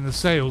weren't getting the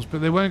sales, but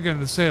they weren't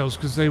getting the sales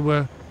because they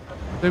were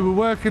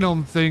working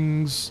on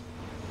things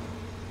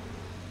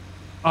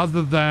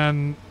other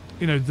than,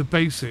 you know, the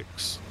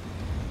basics.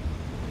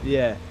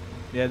 Yeah,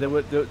 they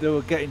were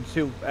getting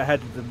too ahead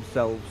of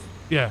themselves.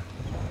 Yeah,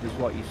 is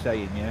what you're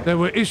saying. Yeah. There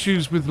were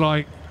issues with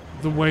like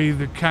the way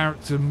the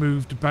character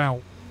moved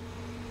about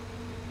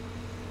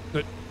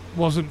that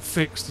wasn't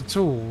fixed at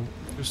all.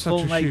 It was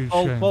such a huge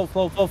shame.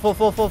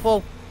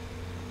 Full.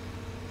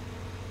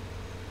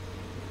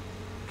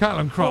 Cattle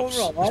and crops.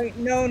 All right,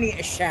 no need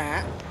to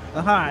shout.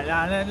 Alright,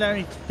 no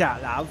need to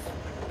chat, love.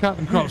 Cattle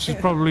and crops is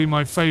probably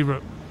my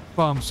favourite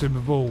farm sim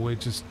of all.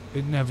 It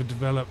never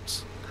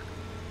developed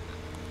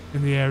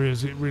in the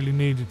areas it really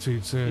needed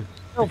to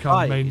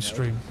become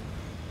mainstream.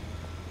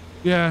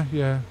 You know?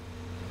 Yeah.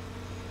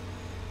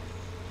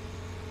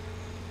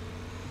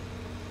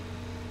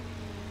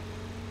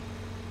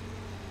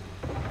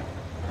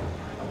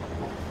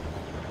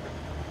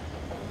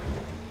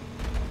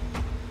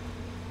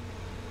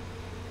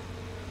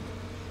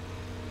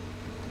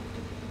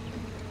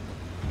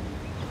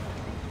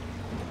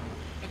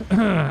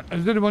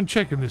 Is anyone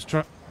checking this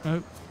truck?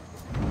 No.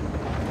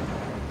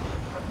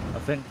 I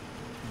think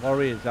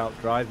Warrior's out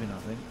driving, I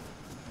think.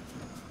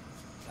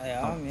 I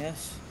am,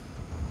 yes.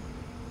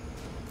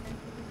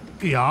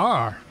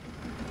 Yeah.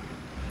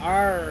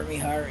 Me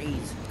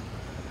hearties.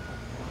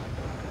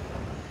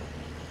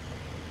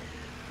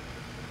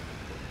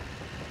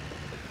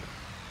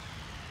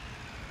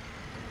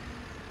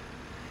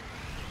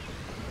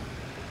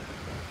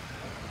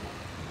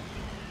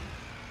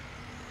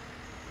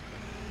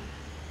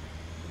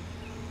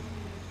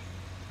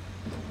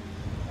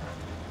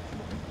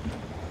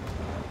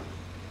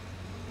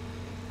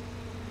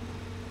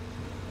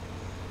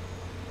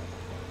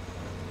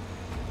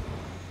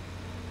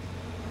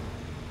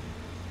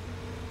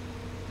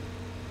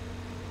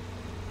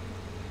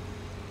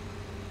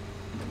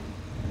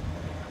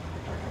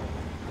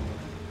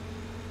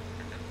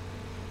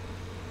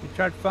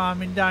 Tried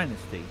Farming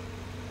Dynasty.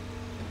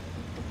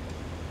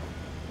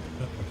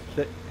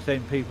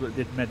 Same people that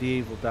did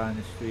Medieval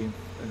Dynasty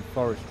and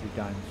Forestry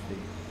Dynasty.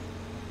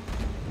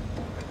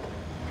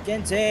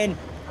 Jensen,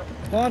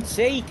 can't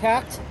see,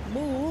 cat.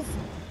 Move.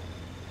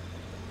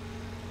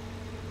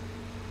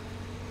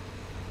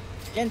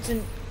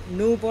 Jensen,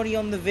 nobody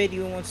on the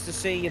video wants to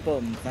see your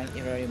bum. Thank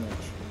you very much.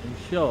 Are you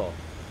sure?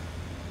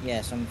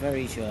 Yes, I'm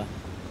very sure.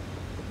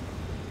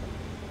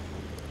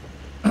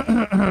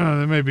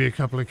 There may be a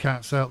couple of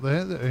cats out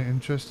there that are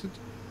interested.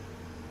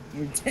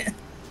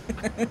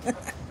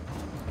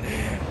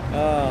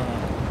 I'll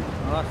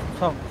ask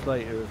Tonks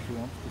later if she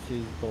wants to see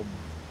his bum.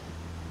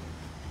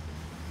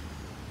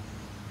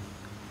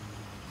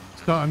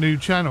 Start a new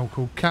channel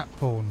called Cat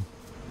Porn.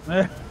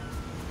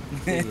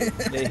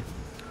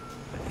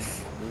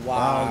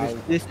 Wow.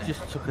 This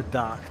just took a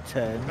dark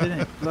turn, didn't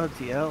it?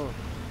 Bloody hell.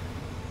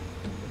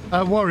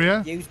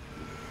 Warrior.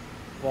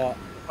 What?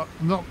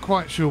 I'm not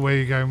quite sure where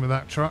you're going with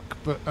that truck,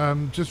 but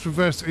just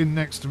reverse it in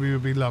next to me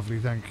would be lovely,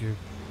 thank you.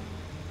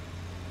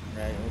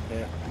 Right,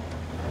 okay.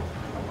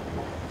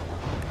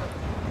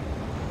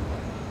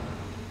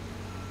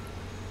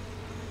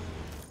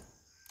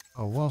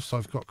 Oh, whilst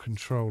I've got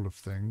control of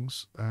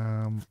things,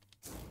 find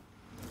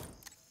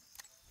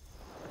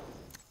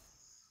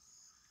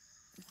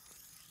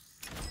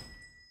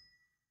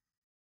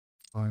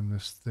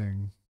this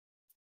thing.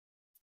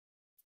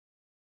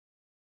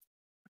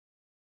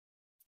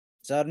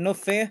 Is that enough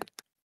for you?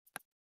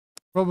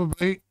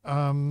 Probably.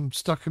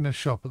 Stuck in a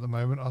shop at the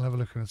moment. I'll have a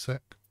look in a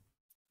sec.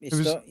 You're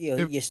stuck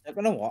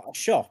in a what? A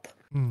shop?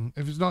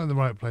 If it's not in the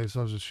right place,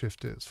 I'll just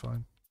shift it. It's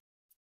fine.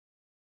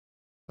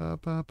 Right,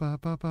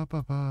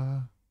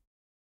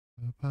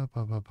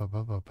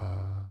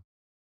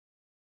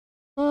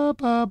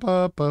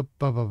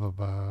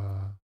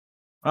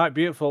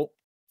 beautiful.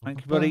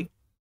 Thank you, buddy.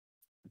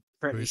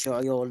 Pretty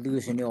sure you're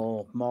losing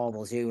your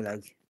marbles, you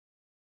like.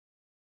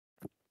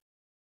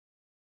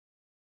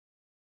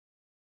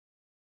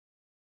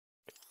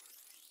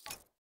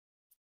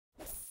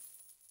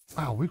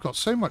 Wow, we've got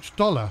so much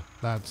dollar,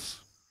 lads.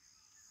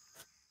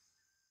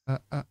 We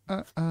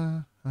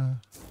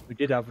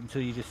did have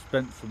until you just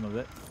spent some of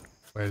it.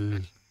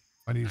 Well,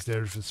 money's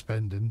there for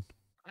spending.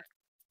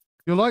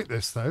 You'll like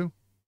this, though.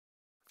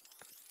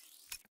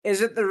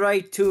 Is it the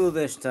right tool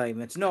this time?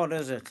 It's not,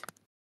 is it?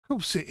 Of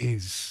course it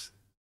is.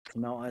 It's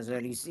not, is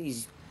it?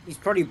 He's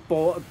probably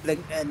bought a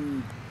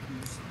blinking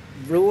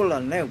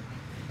roller now.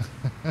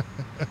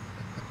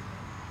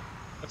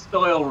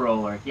 Soil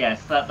roller.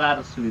 Yes,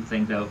 that'll smooth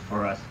things out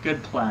for us.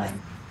 Good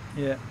plan.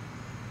 Yeah.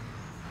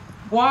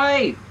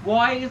 Why?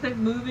 Why is it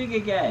moving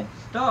again?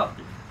 Stop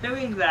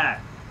doing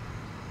that.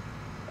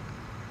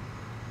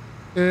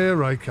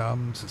 Here I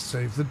come to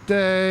save the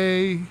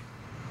day.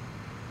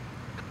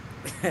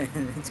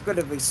 It's going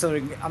to be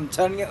something. I'm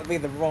telling you, it'll be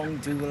the wrong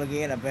tool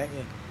again. I bet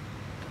you.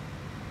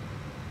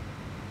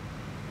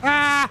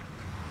 Ah!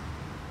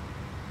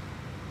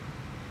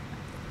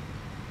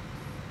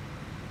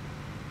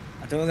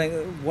 I don't think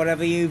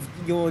whatever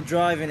you're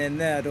driving in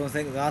there. I don't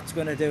think that's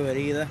going to do it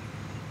either.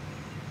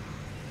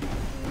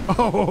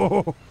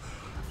 Oh,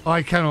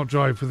 I cannot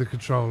drive with a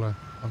controller.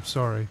 I'm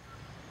sorry.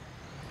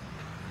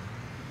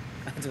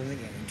 I don't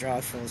think I can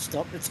drive full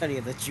stop, to tell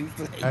you the truth.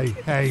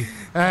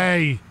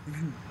 Hey.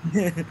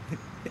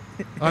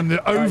 I'm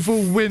the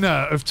oval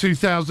winner of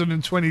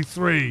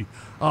 2023.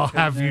 I'll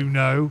have you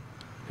know.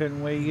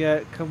 Can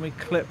we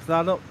clip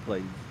that up,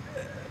 please?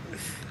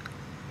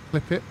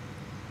 Clip it.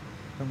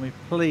 Can we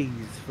please,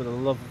 for the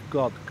love of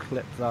God,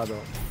 clip that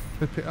up?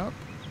 Clip it up.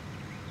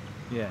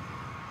 Yeah.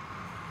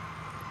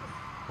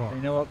 What?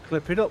 You know what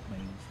clip it up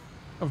means?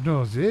 I've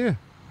no idea.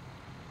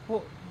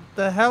 What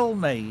the hell,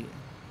 mate?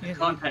 What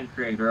content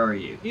creator are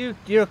you?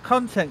 You're a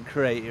content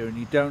creator and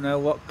you don't know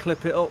what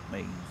clip it up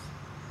means?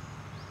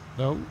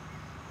 No.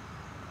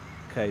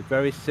 Okay,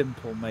 very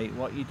simple, mate.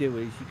 What you do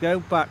is you go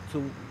back to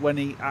when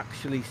he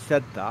actually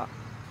said that,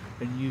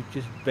 and you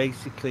just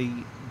basically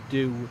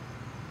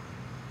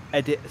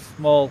edit a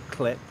small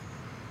clip,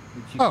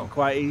 which you can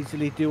quite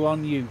easily do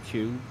on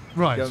YouTube.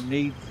 Right.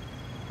 You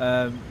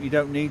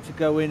don't need to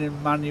go in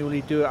and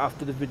manually do it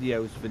after the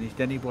video's finished.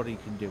 Anybody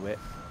can do it.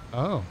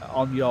 Oh.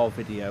 On your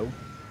video,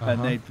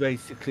 and they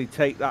basically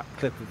take that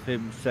clip of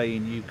him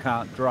saying you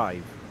can't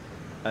drive,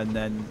 and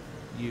then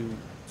you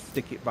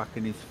stick it back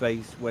in his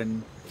face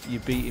when you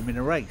beat him in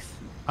a race.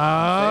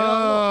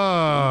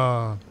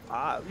 Ah.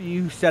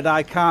 You said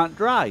I can't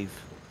drive,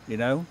 you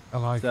know. I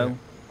like it.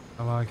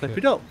 I like clip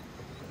it up.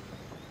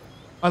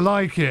 I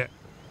like it.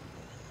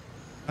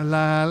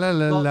 La la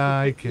la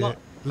like it.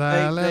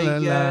 La la la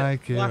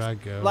like it. I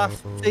go.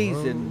 Last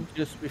season,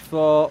 just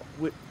before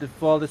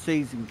the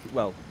season,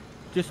 well,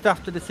 just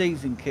after the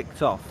season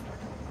kicked off,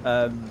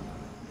 some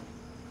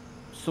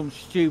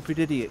stupid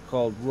idiot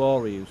called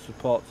Rory, who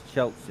supports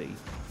Chelsea,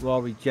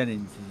 Rory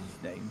Jennings is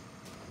his name.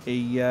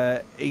 He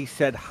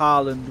said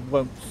Haaland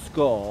won't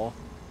score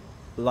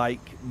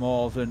like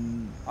more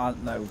than, I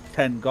don't know,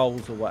 10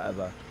 goals or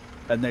whatever,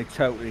 and they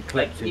totally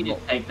clipped him. You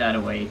just take that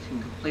away. It's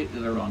in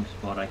completely the wrong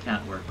spot. I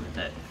can't work with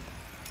it.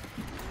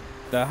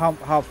 So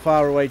how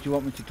far away do you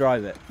want me to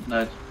drive it?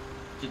 No,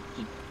 just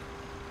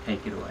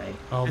take it away.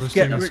 Oh, this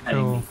thing is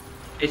cool.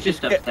 It's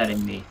just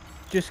upsetting me.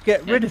 Just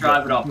get rid of it.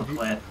 Drive it off a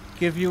cliff.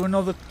 Give you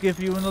another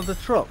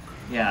truck.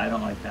 Yeah, I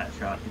don't like that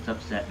truck. It's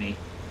upset me.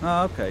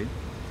 Oh, okay.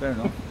 Fair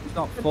enough. It's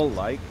not full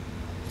like.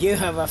 You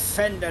have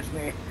offended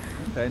me.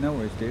 Okay, no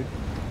worries, dude.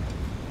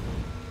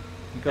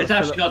 It's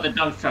actually not the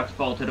dump truck's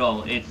fault at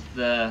all. It's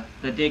the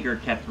digger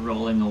kept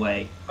rolling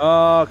away.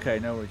 Oh, okay,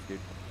 no worries, dude.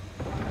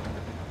 I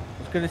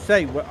was going to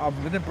say,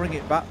 I'm going to bring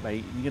it back,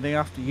 mate. You're going to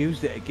have to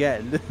use it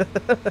again.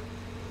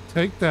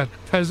 Take that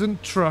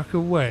peasant truck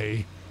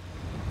away.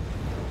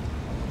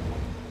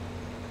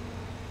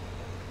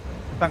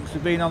 Thanks for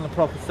being on the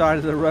proper side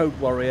of the road,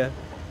 warrior.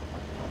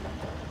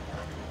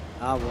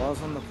 I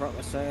was on the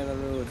proper side of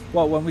the road.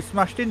 What, when we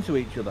smashed into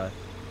each other?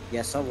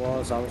 Yes, I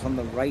was. I was on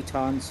the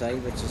right-hand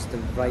side, which is the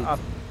right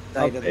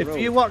side of the road.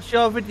 If you watch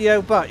your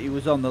video back, you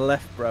was on the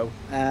left, bro.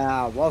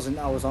 I wasn't.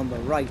 I was on the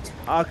right.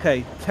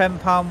 Okay,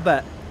 £10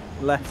 bet.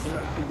 Left.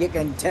 You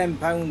can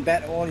 £10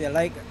 bet all you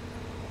like.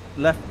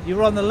 Left. You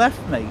were on the left,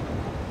 mate.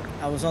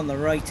 I was on the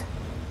right.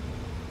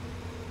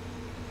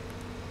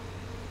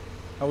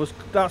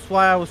 That's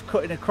why I was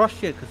cutting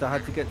across you, because I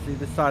had to get to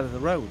the side of the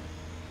road.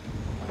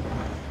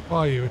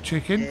 Why are you a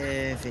chicken?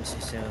 This is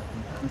so.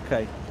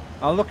 Okay.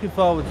 I'm looking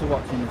forward to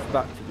watching this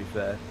back, to be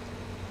fair.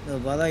 No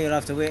bother, you'll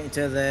have to wait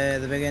until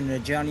the beginning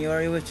of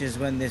January, which is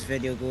when this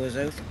video goes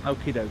out.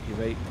 Okie dokie,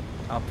 mate.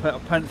 I'll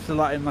pencil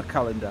that in my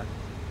calendar.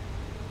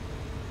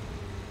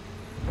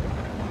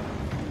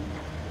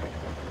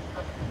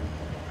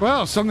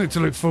 Well, something to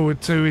look forward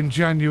to in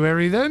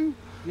January then.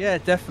 Yeah,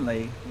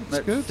 definitely.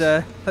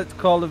 Good. Let's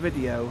call the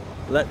video.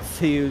 Let's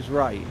see who's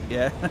right.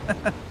 Yeah.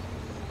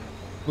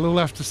 We'll all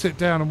have to sit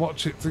down and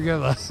watch it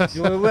together.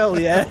 We will,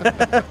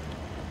 yeah.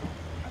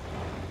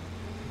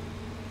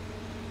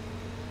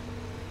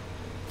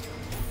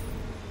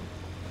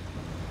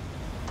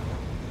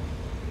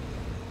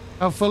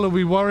 How full are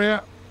we,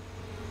 warrior?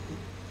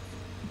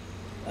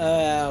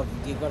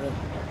 You got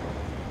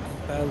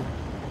about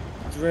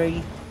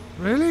 3.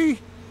 Really?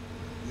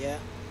 Yeah.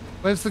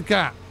 Where's the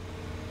gap?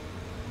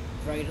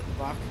 Right at the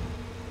back.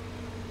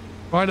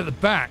 Right at the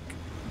back.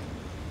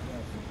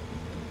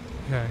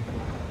 Okay.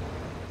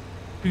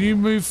 Can you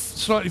move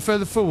slightly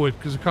further forward?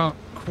 Because I can't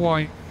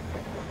quite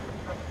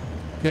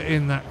get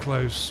in that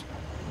close.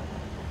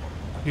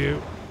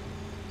 You.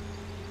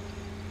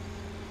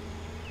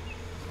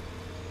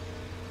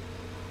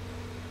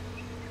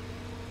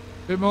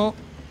 Bit more.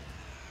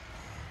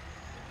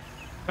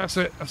 That's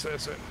it. That's it.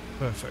 That's it.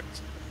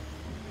 Perfect.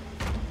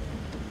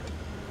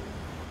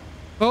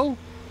 Full?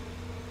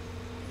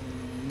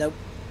 Nope.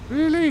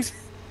 Really?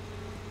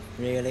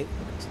 Really?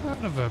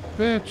 Son of a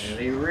bitch.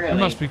 Really? It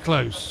must be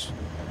close.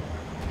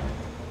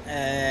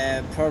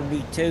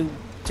 Probably two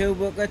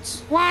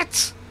buckets.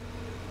 What?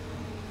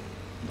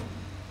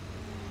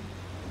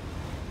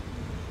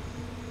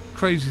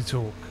 Crazy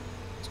talk.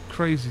 It's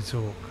crazy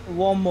talk.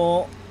 One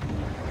more.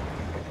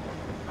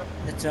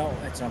 It's not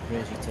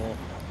crazy talk.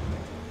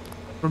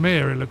 From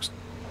here, it looks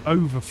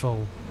over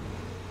full.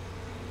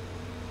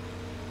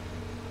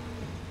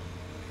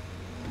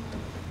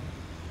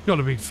 Got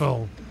to be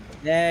full.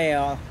 There you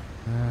are.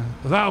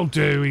 That'll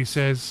do, he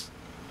says.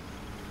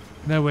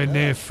 Nowhere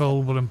near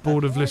full, but I'm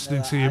bored of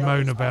listening to you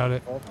moan about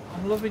it.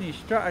 I'm loving your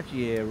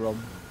strategy here, Rob.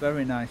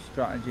 Very nice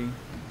strategy.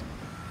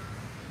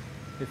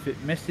 If it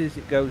misses,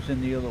 it goes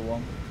in the other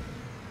one.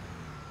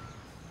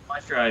 My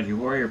strategy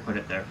warrior put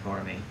it there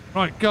for me.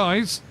 Right,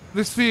 guys,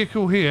 this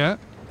vehicle here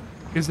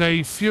is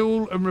a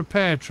fuel and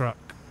repair truck.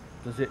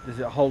 Does it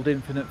hold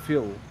infinite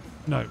fuel?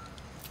 No.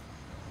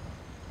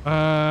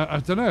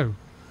 I don't know.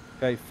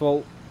 Okay,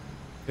 full.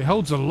 It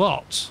holds a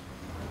lot.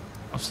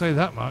 I'll say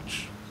that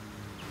much.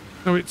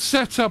 So it's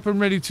set up and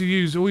ready to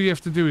use. All you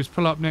have to do is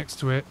pull up next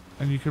to it,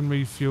 and you can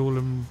refuel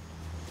and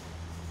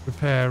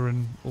repair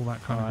and all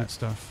that kind of good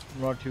stuff.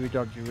 Rogery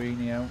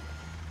Dodgerinio.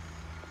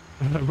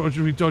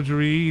 Rogery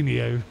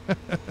Dodgerinio.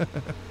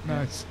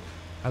 Nice.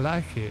 I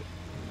like it.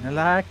 I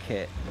like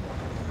it.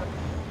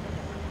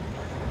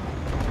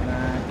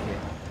 Like it.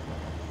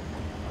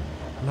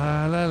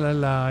 La la la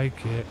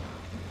like it.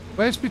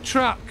 Where's my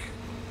truck?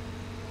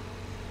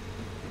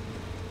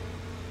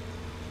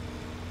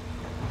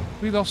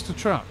 We lost a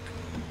truck.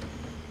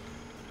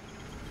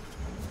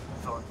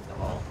 Oh, it's the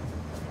hall.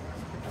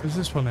 Is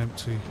this one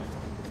empty?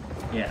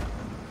 Yeah.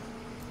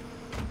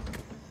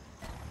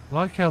 I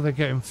like how they're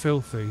getting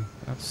filthy.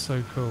 That's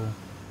so cool.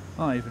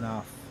 Not even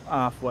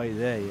halfway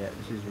there yet.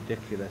 This is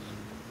ridiculous.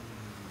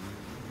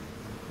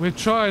 We're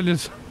trying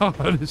as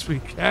hard as we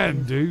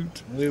can,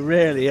 dude. We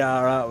really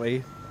are, aren't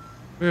we?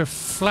 We're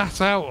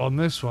flat out on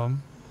this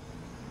one.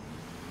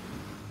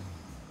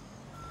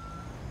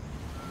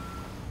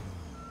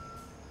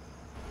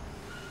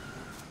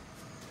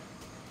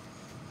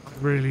 I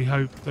really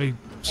hope they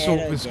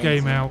sort this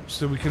game out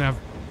so we can have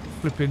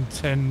flipping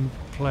 10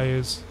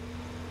 players.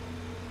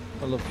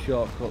 I love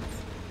shortcuts.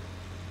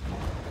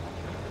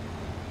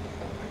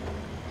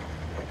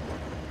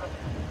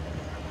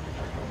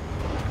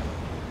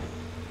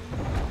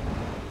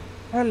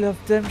 I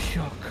love them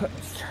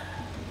shortcuts.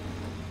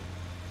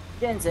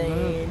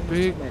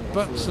 Big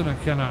butts and I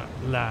cannot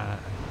lie.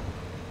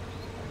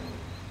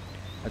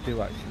 I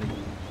do actually.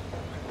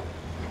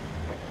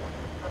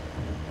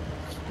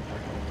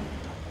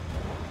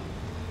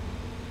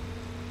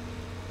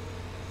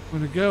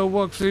 When a girl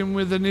walks in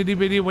with an itty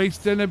bitty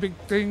waist and a big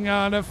thing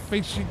on her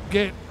face, she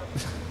get.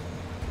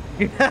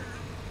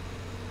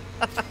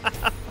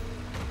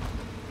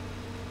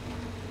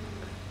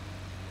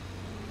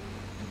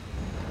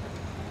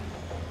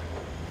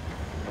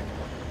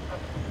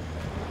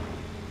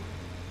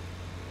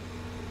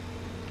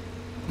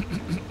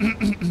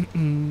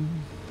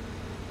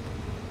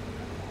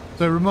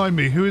 So remind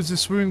me, who is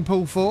this swimming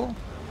pool for?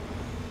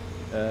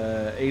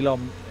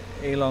 Elon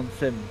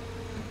Sim.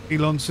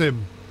 Elon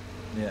Sim.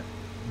 Yeah.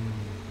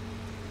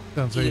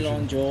 Sounds Elon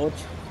Asian. George.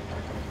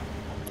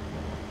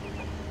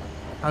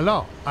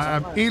 Hello, I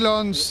am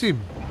Elon Sim.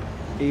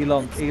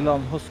 Elon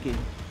Husky.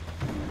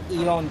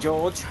 Elon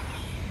George.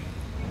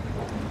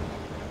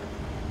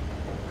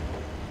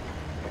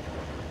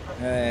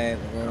 We're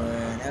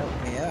going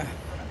out here.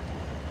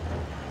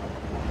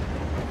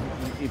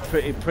 He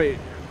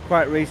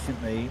quite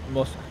recently,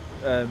 Musk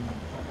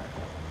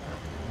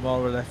more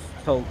or less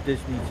told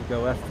Disney to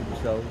go after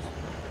themselves.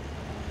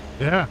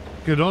 Yeah,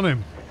 good on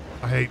him.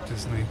 I hate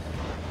Disney.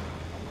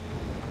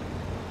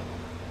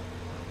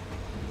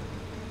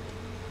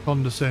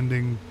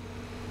 Condescending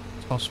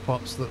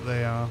tosspots that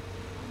they are.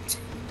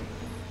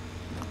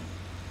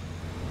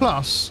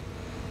 Plus,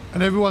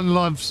 and everyone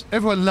loves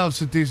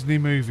a Disney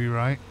movie,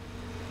 right?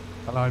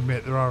 And I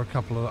admit there are a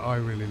couple that I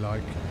really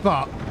like.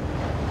 But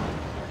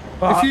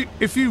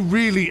if you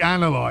really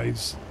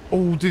analyse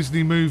all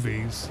Disney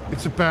movies,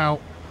 it's about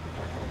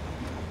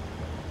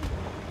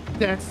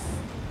death,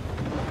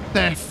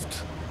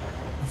 theft,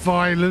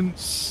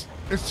 violence.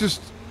 It's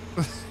just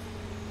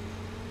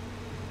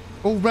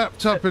all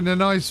wrapped up in a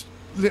nice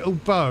little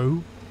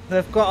bow.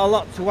 They've got a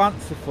lot to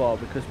answer for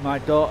because my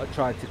daughter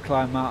tried to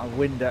climb out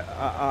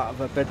of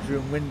her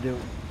bedroom window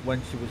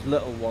when she was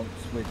little once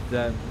with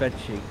bed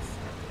sheets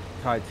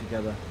tied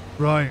together.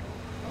 Right.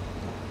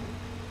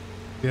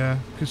 Yeah,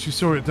 because she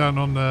saw it done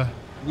on the...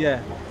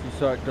 Yeah, she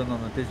saw it done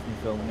on a Disney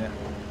film, yeah.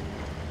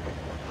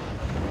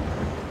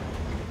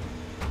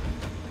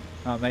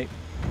 Alright, mate.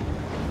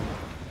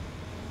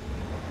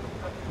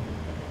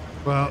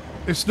 Well,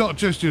 it's not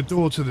just your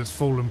daughter that's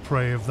fallen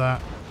prey of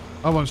that.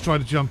 I once tried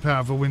to jump out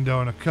of a window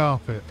on a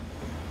carpet.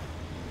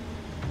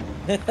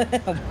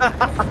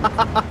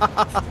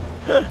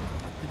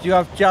 Did you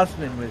have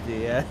Jasmine with you,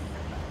 yeah?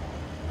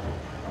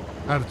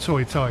 I had a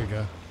toy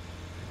tiger.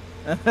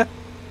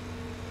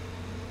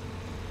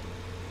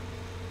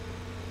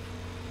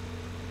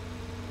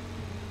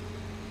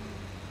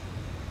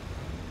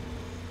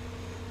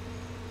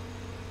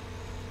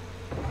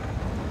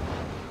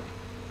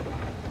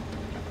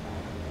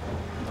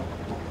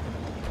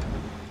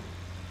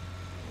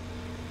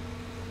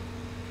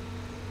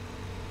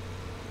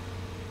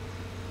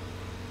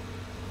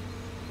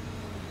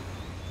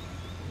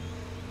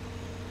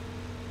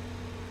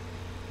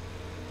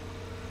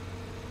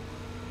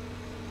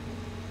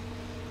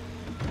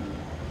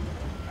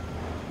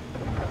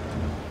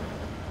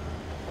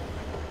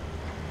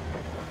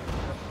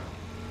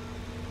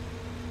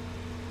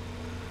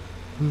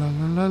 La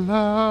la la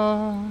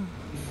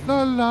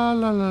la la la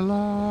la la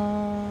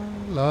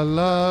la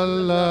la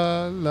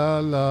la la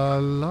la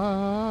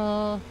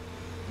la.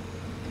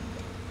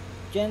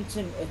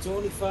 Jensen, it's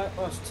only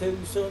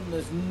 2:05, son.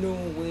 There's no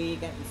way you're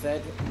getting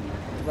fed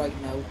right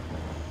now.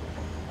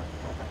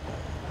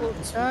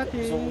 It's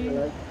only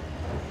like...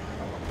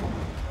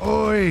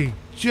 Oi,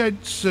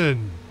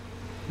 Jensen!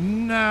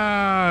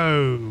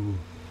 No!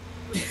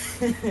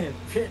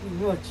 Pretty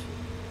much.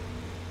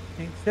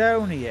 It's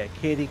only a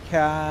kitty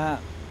cat.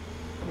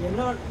 You're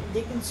not.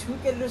 You can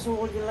squeak at us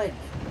all you like.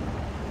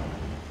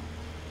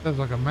 Sounds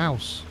like a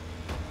mouse.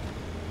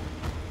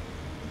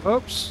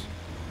 Oops.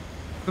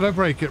 Did I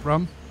break it,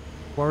 Rum?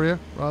 Warrior,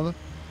 rather?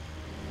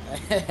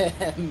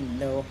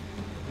 No.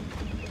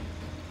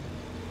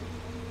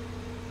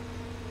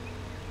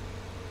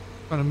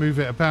 Trying to move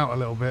it about a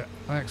little bit.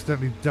 I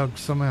accidentally dug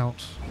some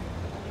out.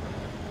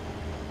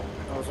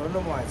 I was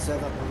wondering why it said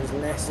that there was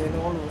less in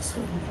all of a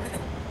sudden.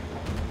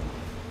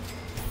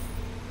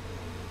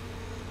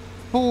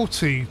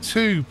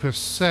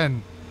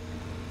 42%.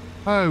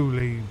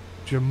 Holy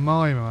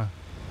Jemima.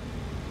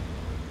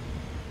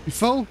 You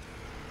full?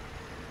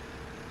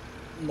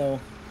 No.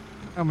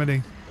 How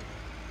many?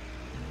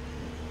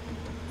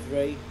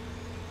 3.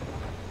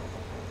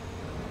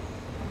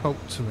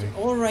 Talk to me.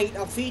 Alright,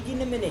 I'll feed you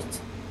in a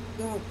minute.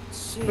 God,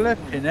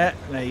 Flipping it,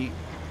 mate.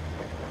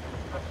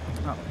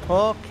 That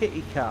poor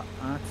kitty cat,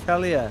 I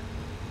tell you.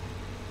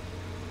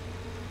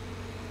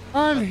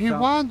 All he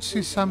wants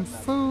is some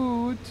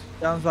food.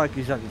 Sounds like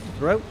he's had his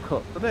throat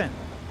cut, doesn't it?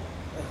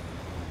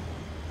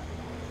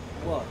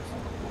 What?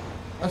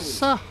 I'm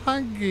so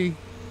hungry.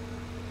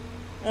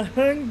 I'm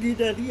hungry,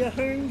 Daddy, I'm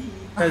hungry.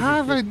 I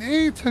haven't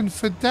eaten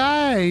for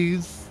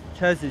days.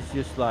 Tez is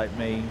just like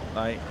me.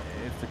 Like,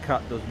 if the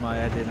cat does my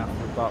head in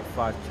after about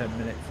 5-10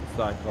 minutes, it's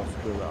like, oh,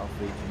 screw it, I'll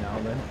feed you now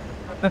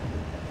then.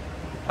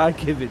 I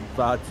give in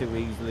far too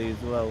easily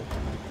as well.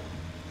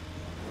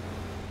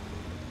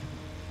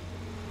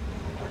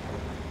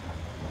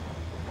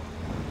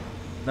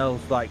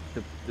 Mel's like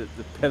the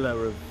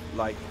pillar of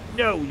like,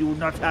 no, you will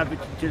not have it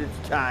until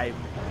it's time.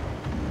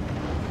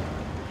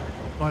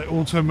 Like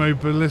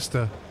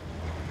𝗬𝗂𝗬𝗂𝗬𝗂𝗬𝗂𝗬𝗂.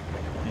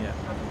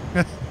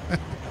 Yeah.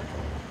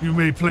 You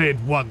may play it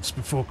once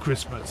before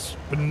Christmas,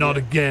 but not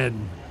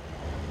again.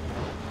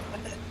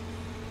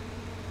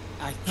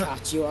 I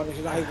catch you on it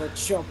and I will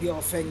chop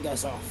your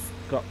fingers off.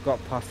 Got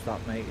past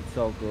that, mate. It's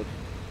all good.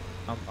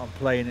 I'm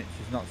playing it.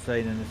 She's not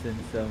saying anything,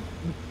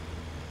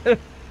 so.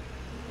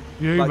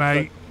 You Like,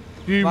 mate,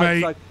 you like,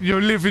 mate, like-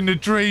 you're living the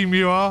dream.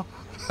 You are.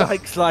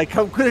 Spike's like,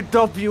 I'm gonna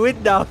dob you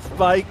in now,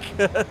 Spike.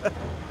 I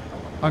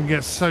can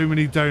get so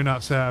many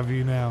donuts out of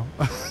you now.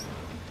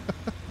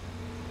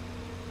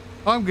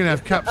 I'm gonna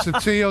have cups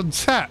of tea on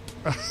tap.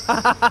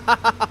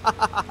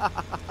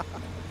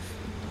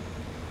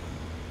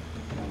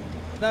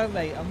 No,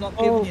 mate, I'm not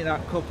giving you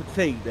that cup of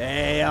tea.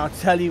 There, I'll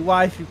tell you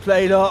why if you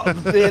played Art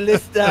of the Beer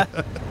Lister.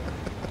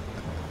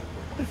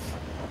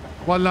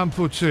 1 lump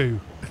or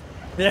 2.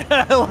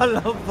 Yeah, 1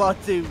 lump or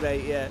 2,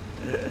 mate, yeah.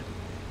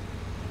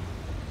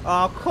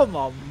 Oh, come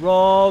on,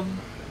 Rom.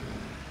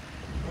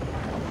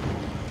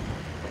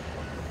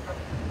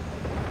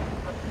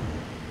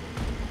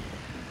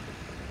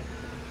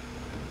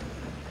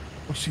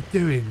 What's he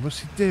doing? What's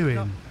he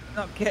doing?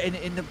 Not getting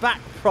it in the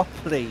back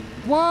properly.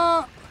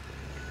 What?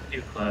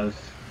 Too close.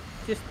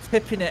 Just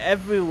tipping it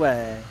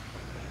everywhere.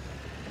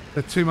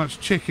 There's too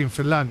much chicken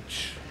for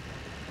lunch.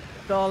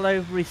 It's all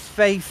over his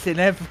face and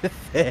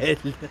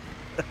everything.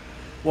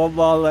 One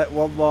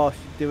more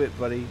should do it,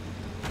 buddy.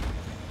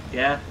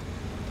 Yeah.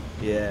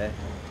 Yeah.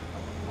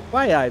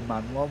 Why I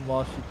man, one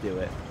more should do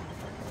it.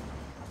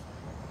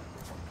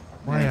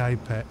 Why I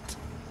pet?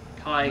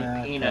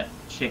 Thai peanut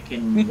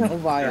chicken.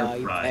 Why stir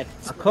I fry. pet.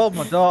 I called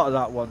my daughter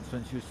that once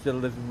when she was still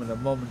living with her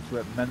mum and she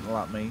went mental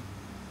at me.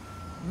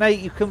 Mate,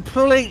 you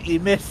completely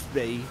missed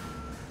me.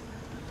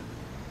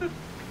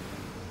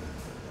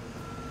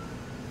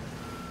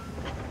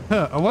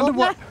 I wonder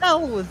What the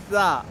hell was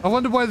that? I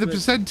wonder why the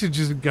percentage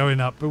isn't going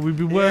up, but we've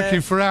been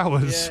working for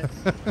hours.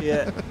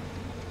 Yeah.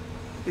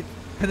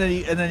 And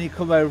then you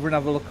come over and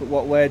have a look at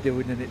what we're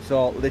doing and it's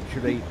all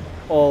literally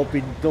all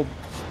been dumped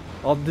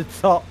on the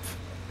top.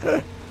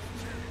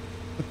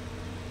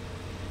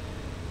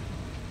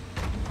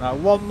 Now,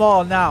 one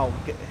more now.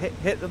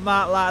 Hit the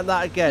mark like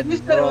that again. You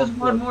said it was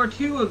one more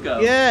two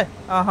ago. Yeah,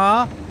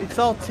 It's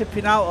all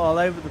tipping out all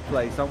over the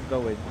place. I'm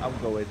going.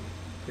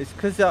 It's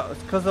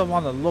because I'm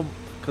on a lump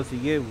because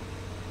of you.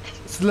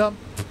 It's lump.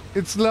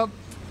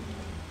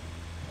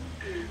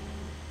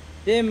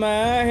 In my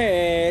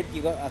head.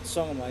 You got that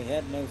song in my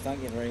head. No,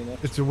 thank you very much.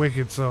 It's a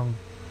wicked song.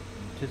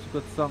 It's a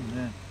good song,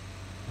 yeah.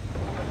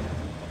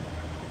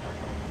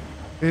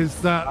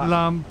 Is that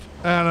lump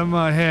out of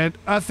my head?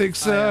 I think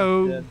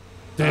so.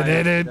 Sorry.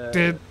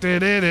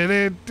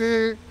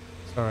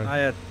 I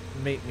had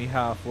Meet Me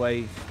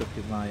Halfway stuck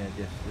in my head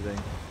yesterday.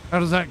 How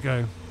does that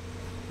go?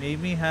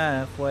 Meet Me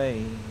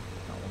Halfway.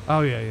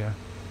 Oh, yeah.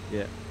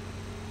 Yeah.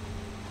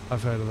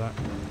 I've heard of that.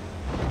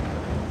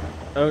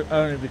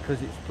 Only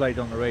because it's played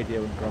on the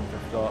radio in Grand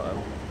Theft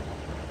Auto.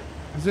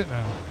 Is it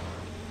now?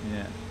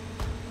 Yeah.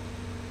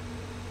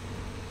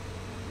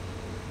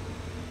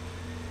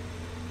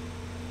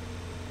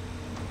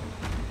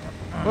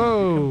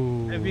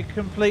 Whoa. Have you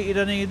completed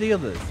any of the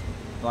others?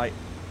 Like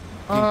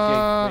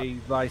GTA,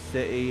 Vice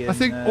City, and, I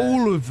think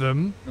all of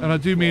them, and I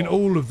do mean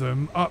all of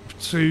them, up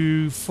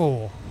to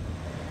 4.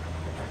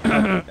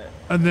 And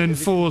then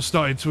 4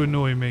 started to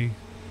annoy me.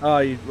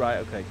 Oh, right,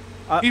 okay.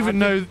 Even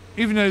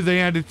though they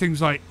added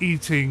things like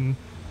eating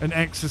and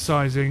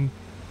exercising,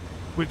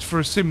 which for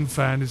a sim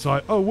fan is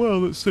like, oh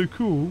well, that's so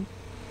cool.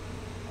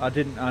 I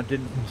wasn't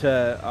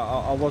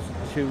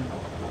too.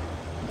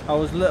 I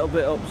was a little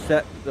bit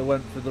upset that they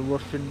went for the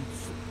Russian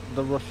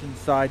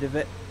side of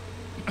it.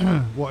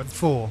 What,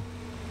 4?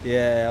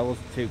 Yeah, I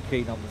wasn't too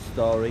keen on the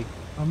story.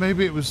 Or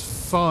maybe it was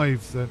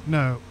 5 that.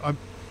 No, I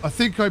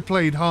think I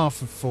played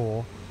half of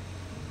 4,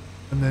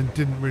 and then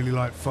didn't really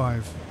like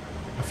 5.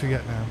 I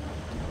forget now.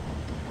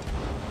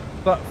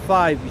 But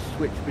 5, you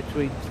switch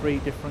between 3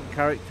 different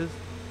characters.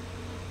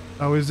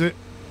 Oh, is it?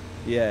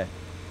 Yeah,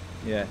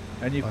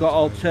 and you've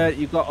got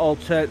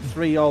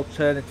 3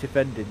 alternative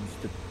endings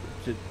to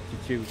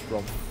choose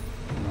from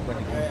when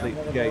you complete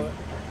the game.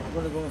 I'm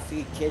gonna go and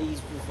feed kitties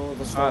before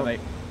the start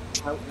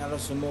shouting at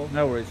us some more.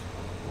 No worries.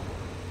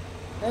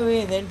 Come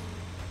in then.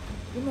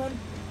 Come on.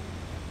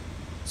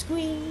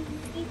 Squeeze.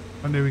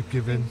 I knew he'd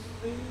give in.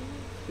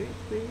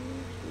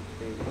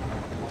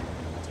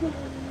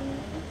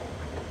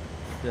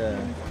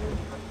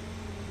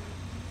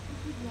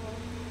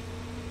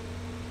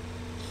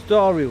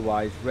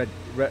 Story-wise,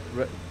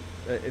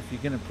 if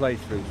you're going to play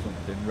through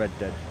something, Red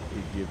Dead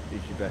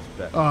is your best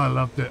bet. Oh, I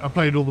loved it. I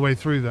played all the way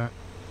through that.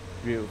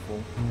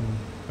 Beautiful.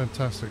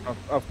 Fantastic.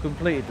 I've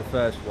completed the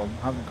first one.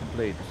 I haven't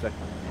completed the second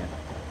one yet.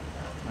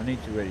 I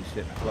need to really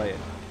sit and play it.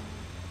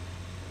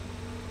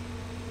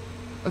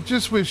 I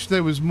just wish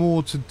there was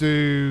more to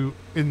do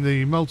in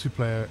the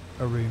multiplayer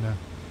arena.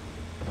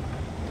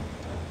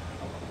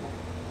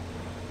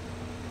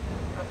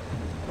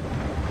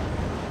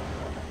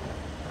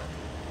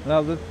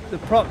 Now the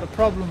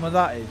problem with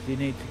that is you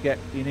need to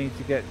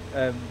get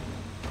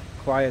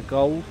acquire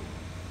gold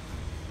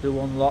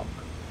to unlock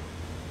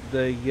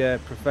the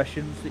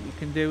professions that you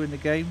can do in the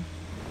game,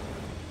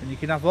 and you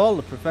can have all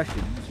the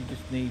professions. You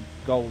just need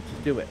gold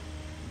to do it.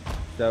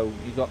 So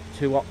you've got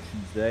 2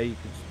 options there. You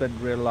can spend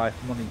real life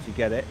money to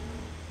get it,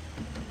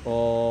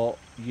 or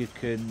you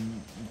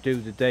can do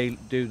the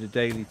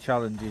daily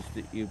challenges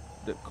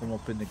that come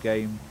up in the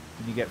game,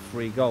 and you get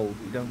free gold.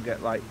 You don't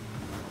get like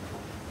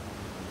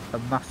a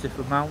massive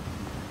amount,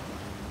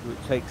 so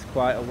it takes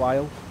quite a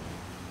while,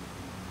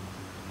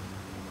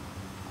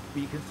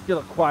 but you can still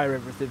acquire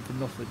everything for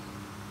nothing.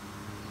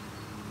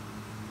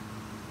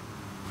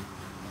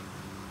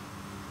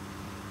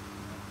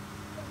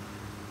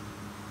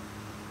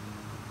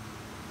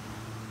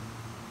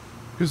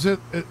 Because at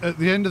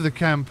the end of the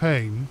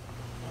campaign,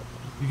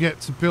 you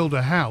get to build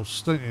a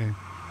house, don't you?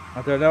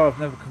 I don't know, I've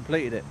never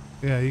completed it.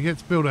 Yeah, you get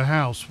to build a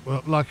house,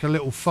 like a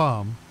little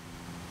farm.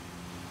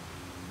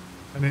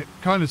 And it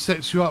kind of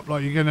sets you up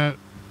like you're going to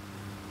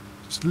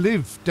just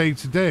live day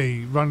to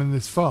day running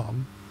this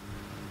farm.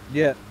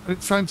 Yeah.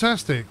 It's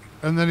fantastic.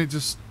 And then it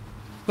just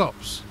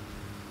stops.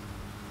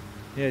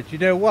 Yeah, do you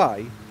know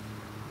why?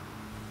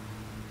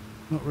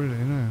 Not really,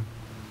 no.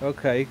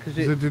 Okay, because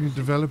it didn't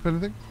develop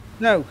anything?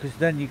 No, because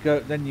then you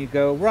go,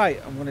 right,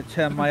 I'm going to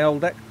turn my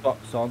old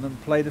Xbox on and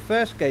play the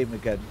first game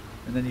again.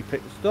 And then you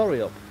pick the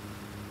story up.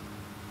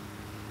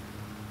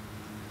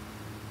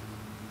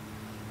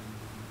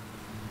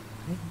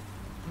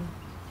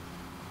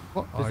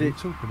 What are you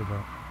talking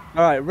about?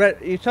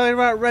 Alright, you're talking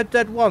about Red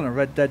Dead 1 or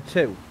Red Dead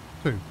 2?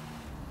 2.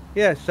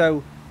 Yeah,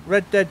 so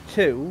Red Dead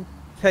 2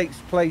 takes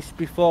place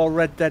before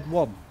Red Dead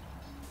 1.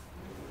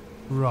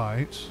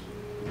 Right.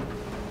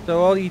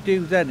 So all you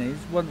do then is,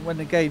 when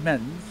the game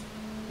ends,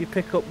 you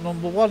pick up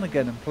number 1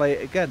 again and play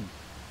it again.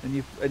 And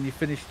you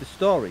finish the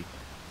story.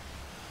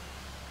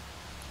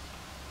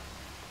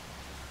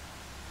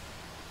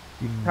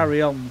 You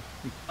carry on.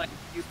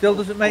 It still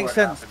doesn't make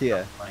sense to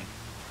you.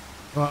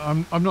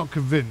 Well, I'm not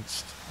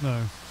convinced.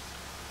 No.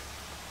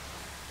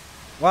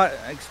 Why?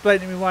 Explain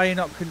to me why you're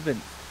not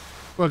convinced.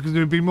 Well, because it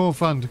would be more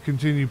fun to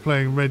continue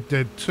playing Red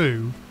Dead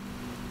 2.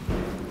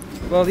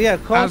 Well, yeah,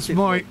 of course.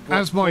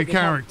 As my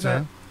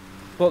character,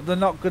 But they're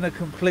not going to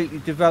completely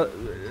develop,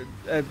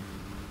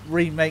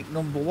 remake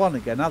 #1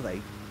 again, are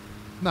they?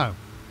 No.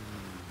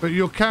 But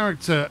your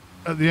character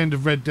at the end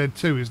of Red Dead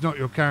 2 is not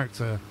your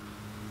character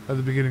at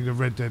the beginning of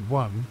Red Dead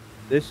 1.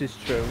 This is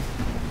true.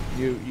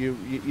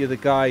 You're the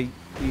guy.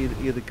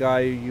 You're the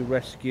guy who you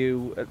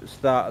rescue at the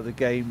start of the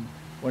game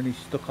when he's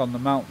stuck on the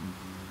mountain.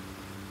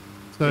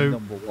 So in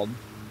 #1.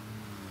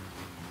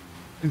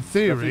 In I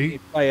theory, think you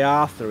play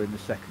Arthur in the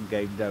second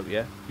game, don't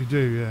you? you do,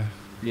 yeah.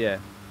 Yeah.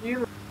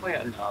 You're way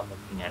up. No, I'm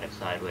looking at it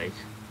sideways.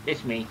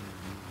 It's me.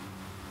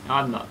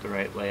 I'm not the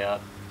right way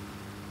up.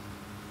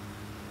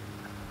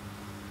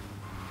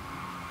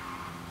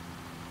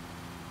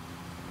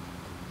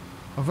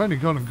 I've only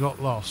gone and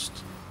got lost.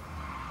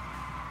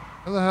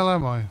 Where the hell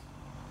am I?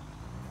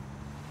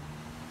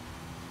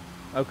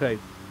 Okay.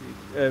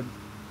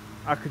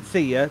 I can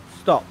see you.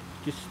 Stop.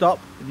 Just stop,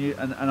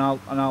 and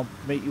I'll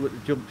meet you at the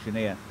junction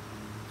here.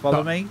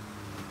 Follow me.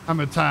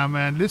 I'm a time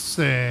man.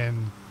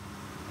 Listen.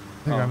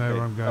 I think I know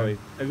where I'm going. Sorry.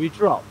 Have you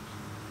dropped?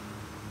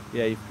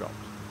 Yeah, you've dropped.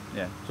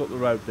 Yeah, it's up the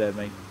road there,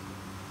 mate.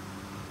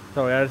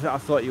 Sorry, I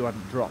thought you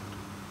hadn't dropped.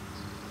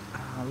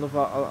 I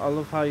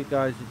love how you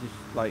guys are just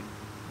like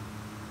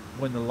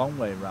going the long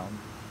way round.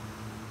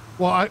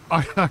 Well,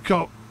 I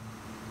got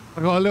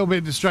a little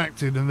bit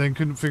distracted and then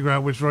couldn't figure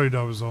out which road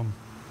I was on.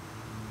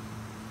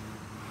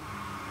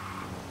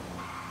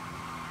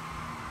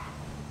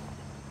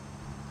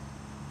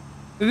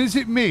 And is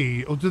it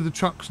me, or do the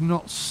trucks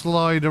not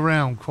slide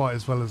around quite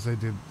as well as they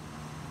did?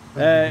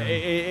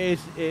 It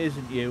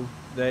isn't you.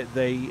 They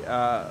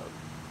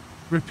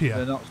Grippier.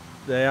 They're not.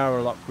 They are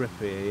a lot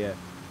grippier.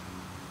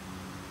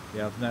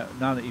 Yeah. Yeah.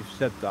 Now that you've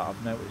said that,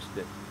 I've noticed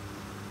it.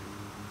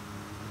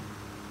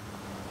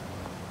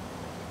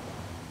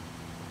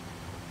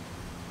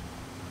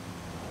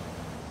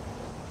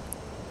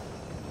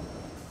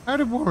 How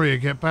did Warrior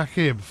get back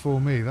here before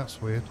me?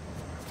 That's weird.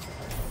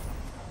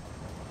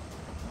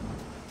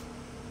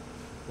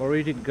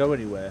 Warrior didn't go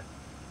anywhere.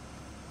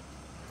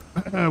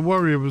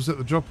 Warrior was at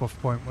the drop-off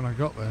point when I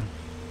got there.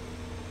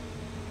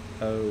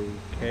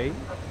 Okay.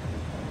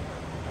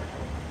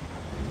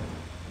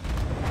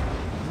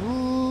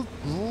 I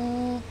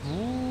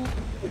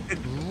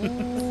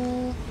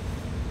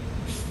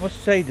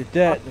must say the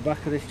dirt at the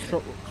back of this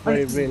truck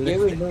looks very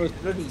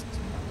realistic.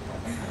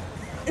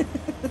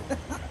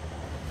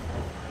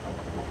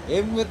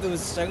 Even with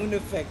those sound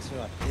effects,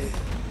 right?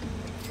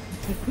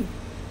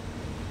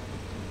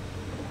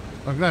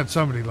 I'm glad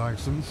somebody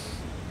likes them.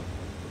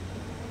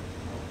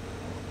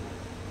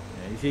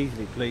 Yeah, he's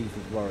easily pleased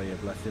with Warrior,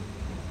 bless him.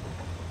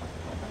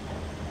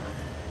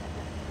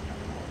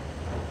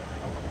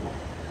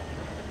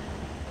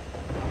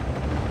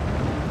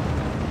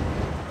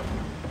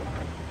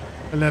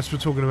 Unless we're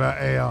talking about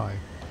AI.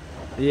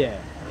 Yeah.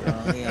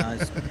 Yeah,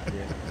 it's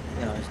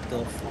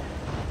tough.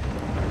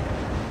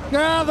 Get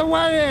out of the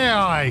way,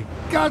 AI!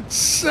 God's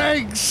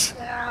sakes!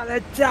 Out of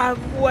the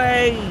damn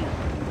way!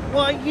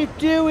 What are you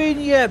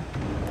doing, you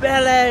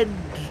bellend?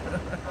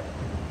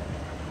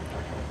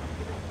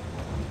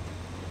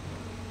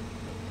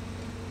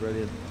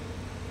 Brilliant.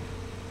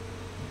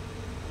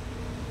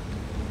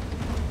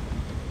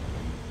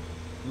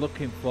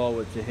 Looking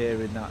forward to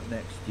hearing that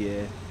next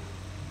year.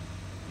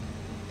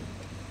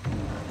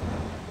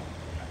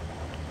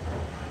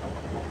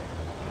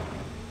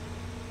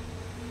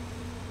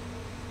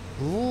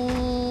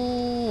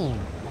 Ooh.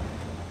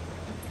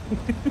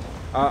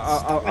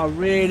 I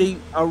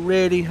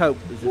really hope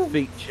there's a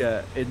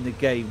feature in the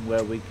game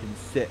where we can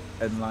sit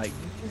and like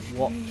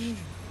watch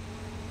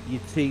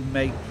your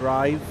teammate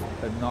drive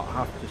and not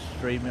have to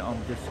stream it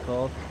on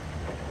Discord.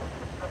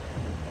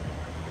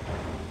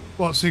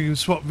 What, so you can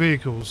swap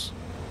vehicles?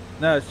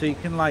 No, so you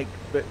can like,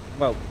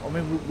 well, I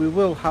mean, we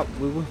will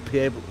be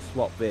able to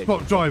swap vehicles.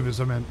 Swap drivers,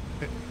 I meant.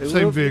 It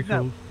Same will-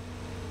 vehicle. no.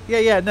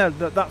 Yeah, no,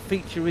 that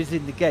feature is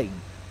in the game.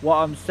 What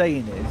I'm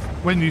saying is,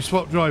 When you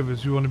swap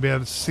drivers, you want to be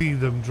able to see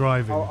them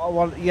driving. I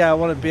want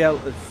to be able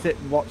to sit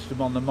and watch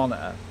them on the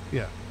monitor.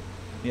 Yeah,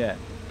 Yeah,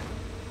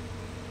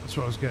 that's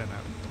what I was getting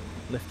at.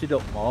 lift it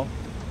up more.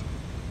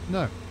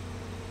 No,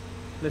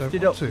 Lift Don't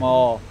it want up to.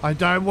 more. I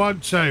don't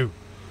want to.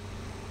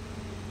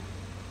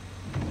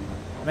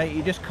 Mate,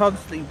 you're just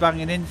constantly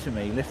banging into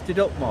me. Lift it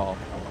up more.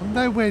 I'm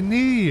nowhere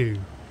near you.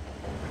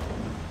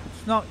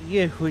 It's not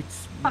you,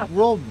 it's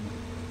Rum.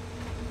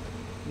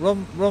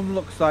 Rum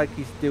looks like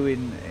he's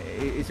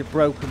a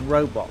broken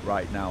robot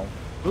right now.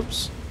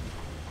 Oops.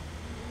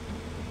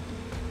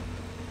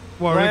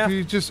 Warren, if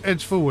you just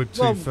edge forward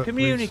 2 Rum, foot,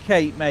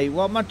 communicate, mate.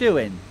 What am I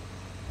doing?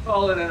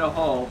 Falling in a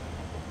hole.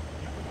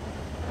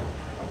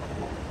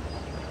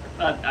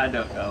 I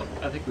don't know.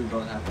 I think we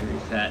both have to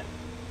reset.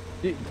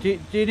 Do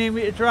you need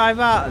me to drive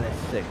out of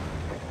this thing?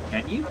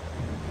 Can you?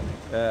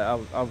 I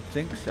would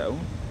think so.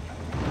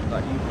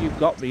 Like you've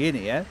got me in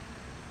here.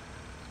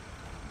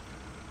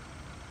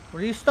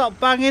 Will you stop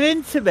banging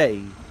into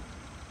me?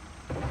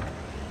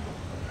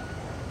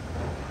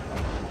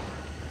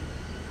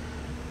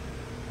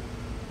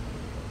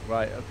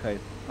 Right, okay.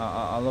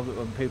 I love it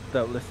when people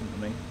don't listen to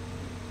me.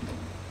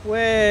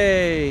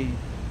 Way.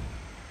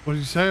 What did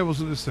you say? I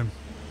wasn't listening.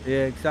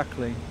 Yeah,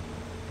 exactly.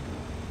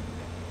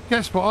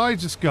 Guess what I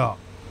just got?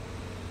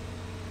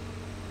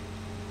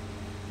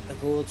 A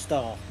gold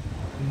star.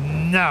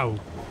 No.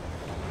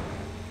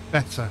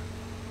 Better.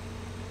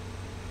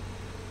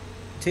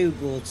 2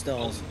 gold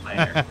stars.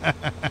 Player.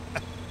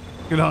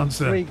 Good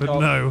answer, but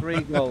no.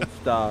 3 gold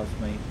stars,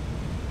 mate.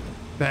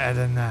 Better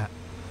than that.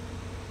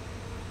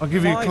 I'll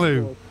give you a 5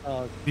 clue. gold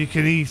stars. You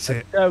can eat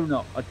it. A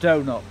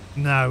donut.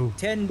 No.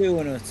 10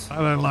 donuts. I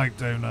don't like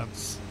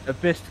donuts. A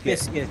biscuit.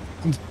 Biscuit.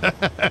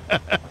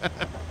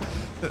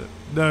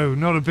 No,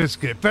 not a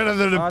biscuit. Better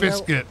than I a know-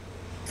 biscuit.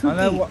 I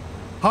know what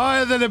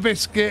Higher than a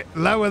biscuit,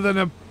 lower than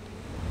a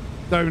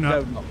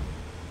donut. donut.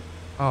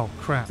 Oh,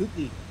 crap.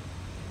 Cookie.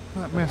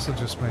 That mess I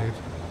just made.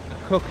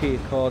 A cookie,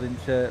 according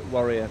to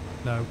Warrior.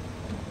 No.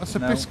 That's a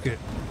No. biscuit,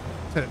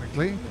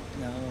 technically.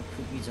 No,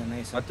 cookies are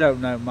nice. I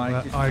don't know, mate.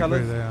 Well, Just I tell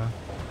agree us. they are.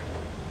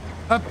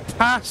 A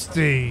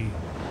pasty.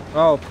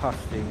 Oh,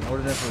 pasty. I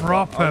would have never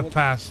Proper got,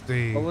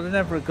 pasty. I would have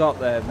never got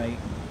there, mate.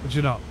 Would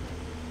you not?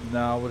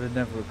 No, I would have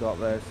never got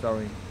there.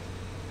 Sorry.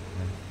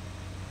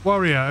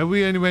 Warrior, are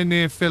we anywhere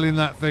near filling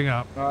that thing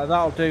up? Right,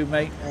 that'll do,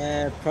 mate.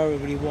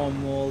 Probably one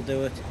more will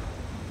do it.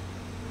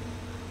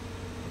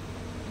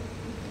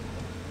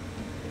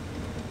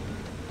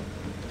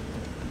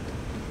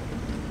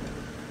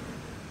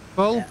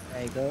 Full? Yeah,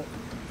 there you go.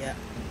 Yeah.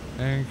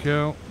 Thank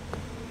you.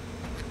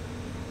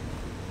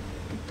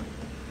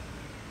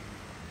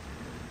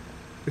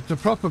 It's a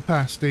proper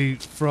pasty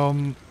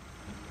from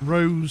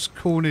Rose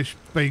Cornish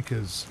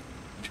Bakers.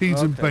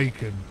 Cheese and Okay.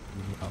 bacon.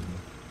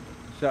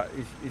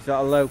 Is that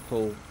a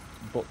local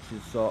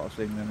butcher's sort of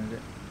thing then, is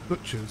it?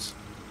 Butchers.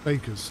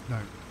 Bakers, no.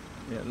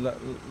 Yeah,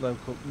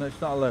 local. No, it's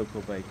not a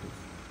local baker's.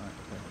 Right,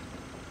 okay.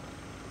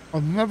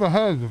 I've never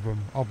heard of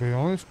them, I'll be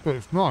honest, but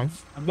it's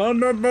nice.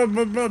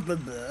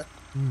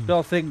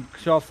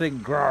 Sure thing,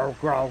 growl,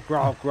 growl,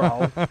 growl,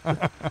 growl.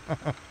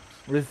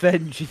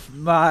 Revenge is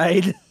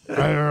mine.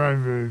 I'd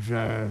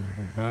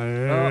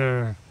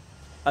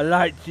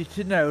like you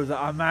to know that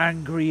I'm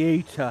angry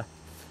eater.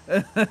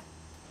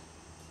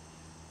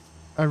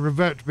 I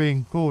revert to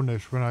being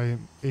Cornish when I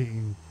am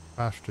eating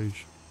pasties.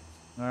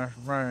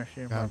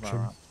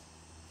 Gotcha.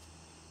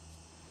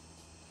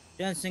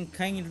 Jensen,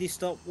 kindly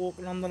stop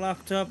walking on the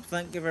laptop.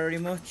 Thank you very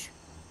much.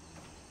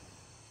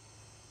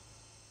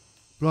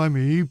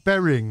 Blimey, are you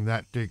burying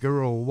that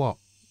digger or what?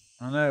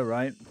 I know,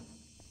 right?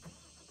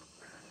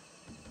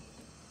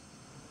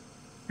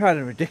 Kind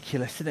of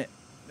ridiculous, isn't it?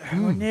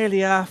 We're nearly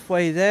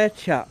halfway there,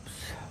 chaps.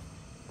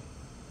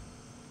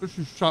 This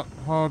is such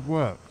hard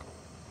work.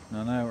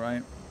 I know,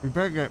 right? We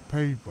better get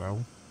paid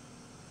well.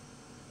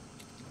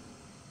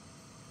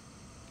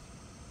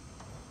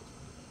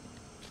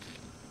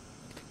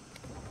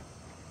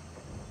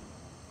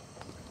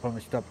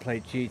 Promised I'd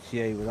play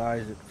GTA with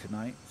Isaac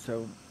tonight,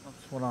 so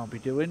that's what I'll be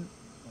doing.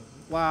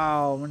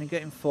 Wow, I'm only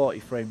getting 40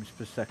 frames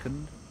per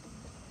second.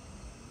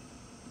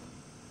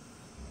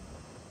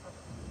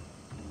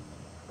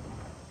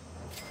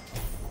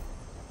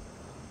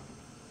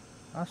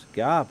 That's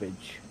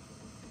garbage.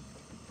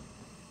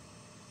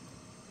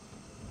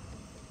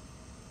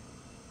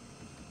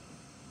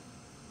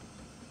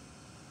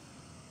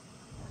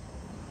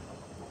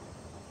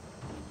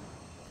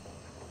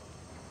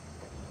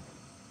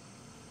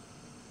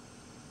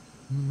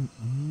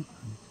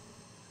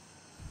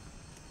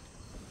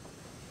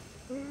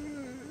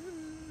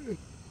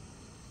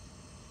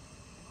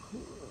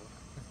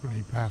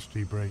 Really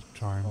pasty break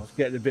time. I was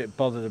getting a bit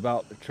bothered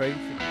about the train.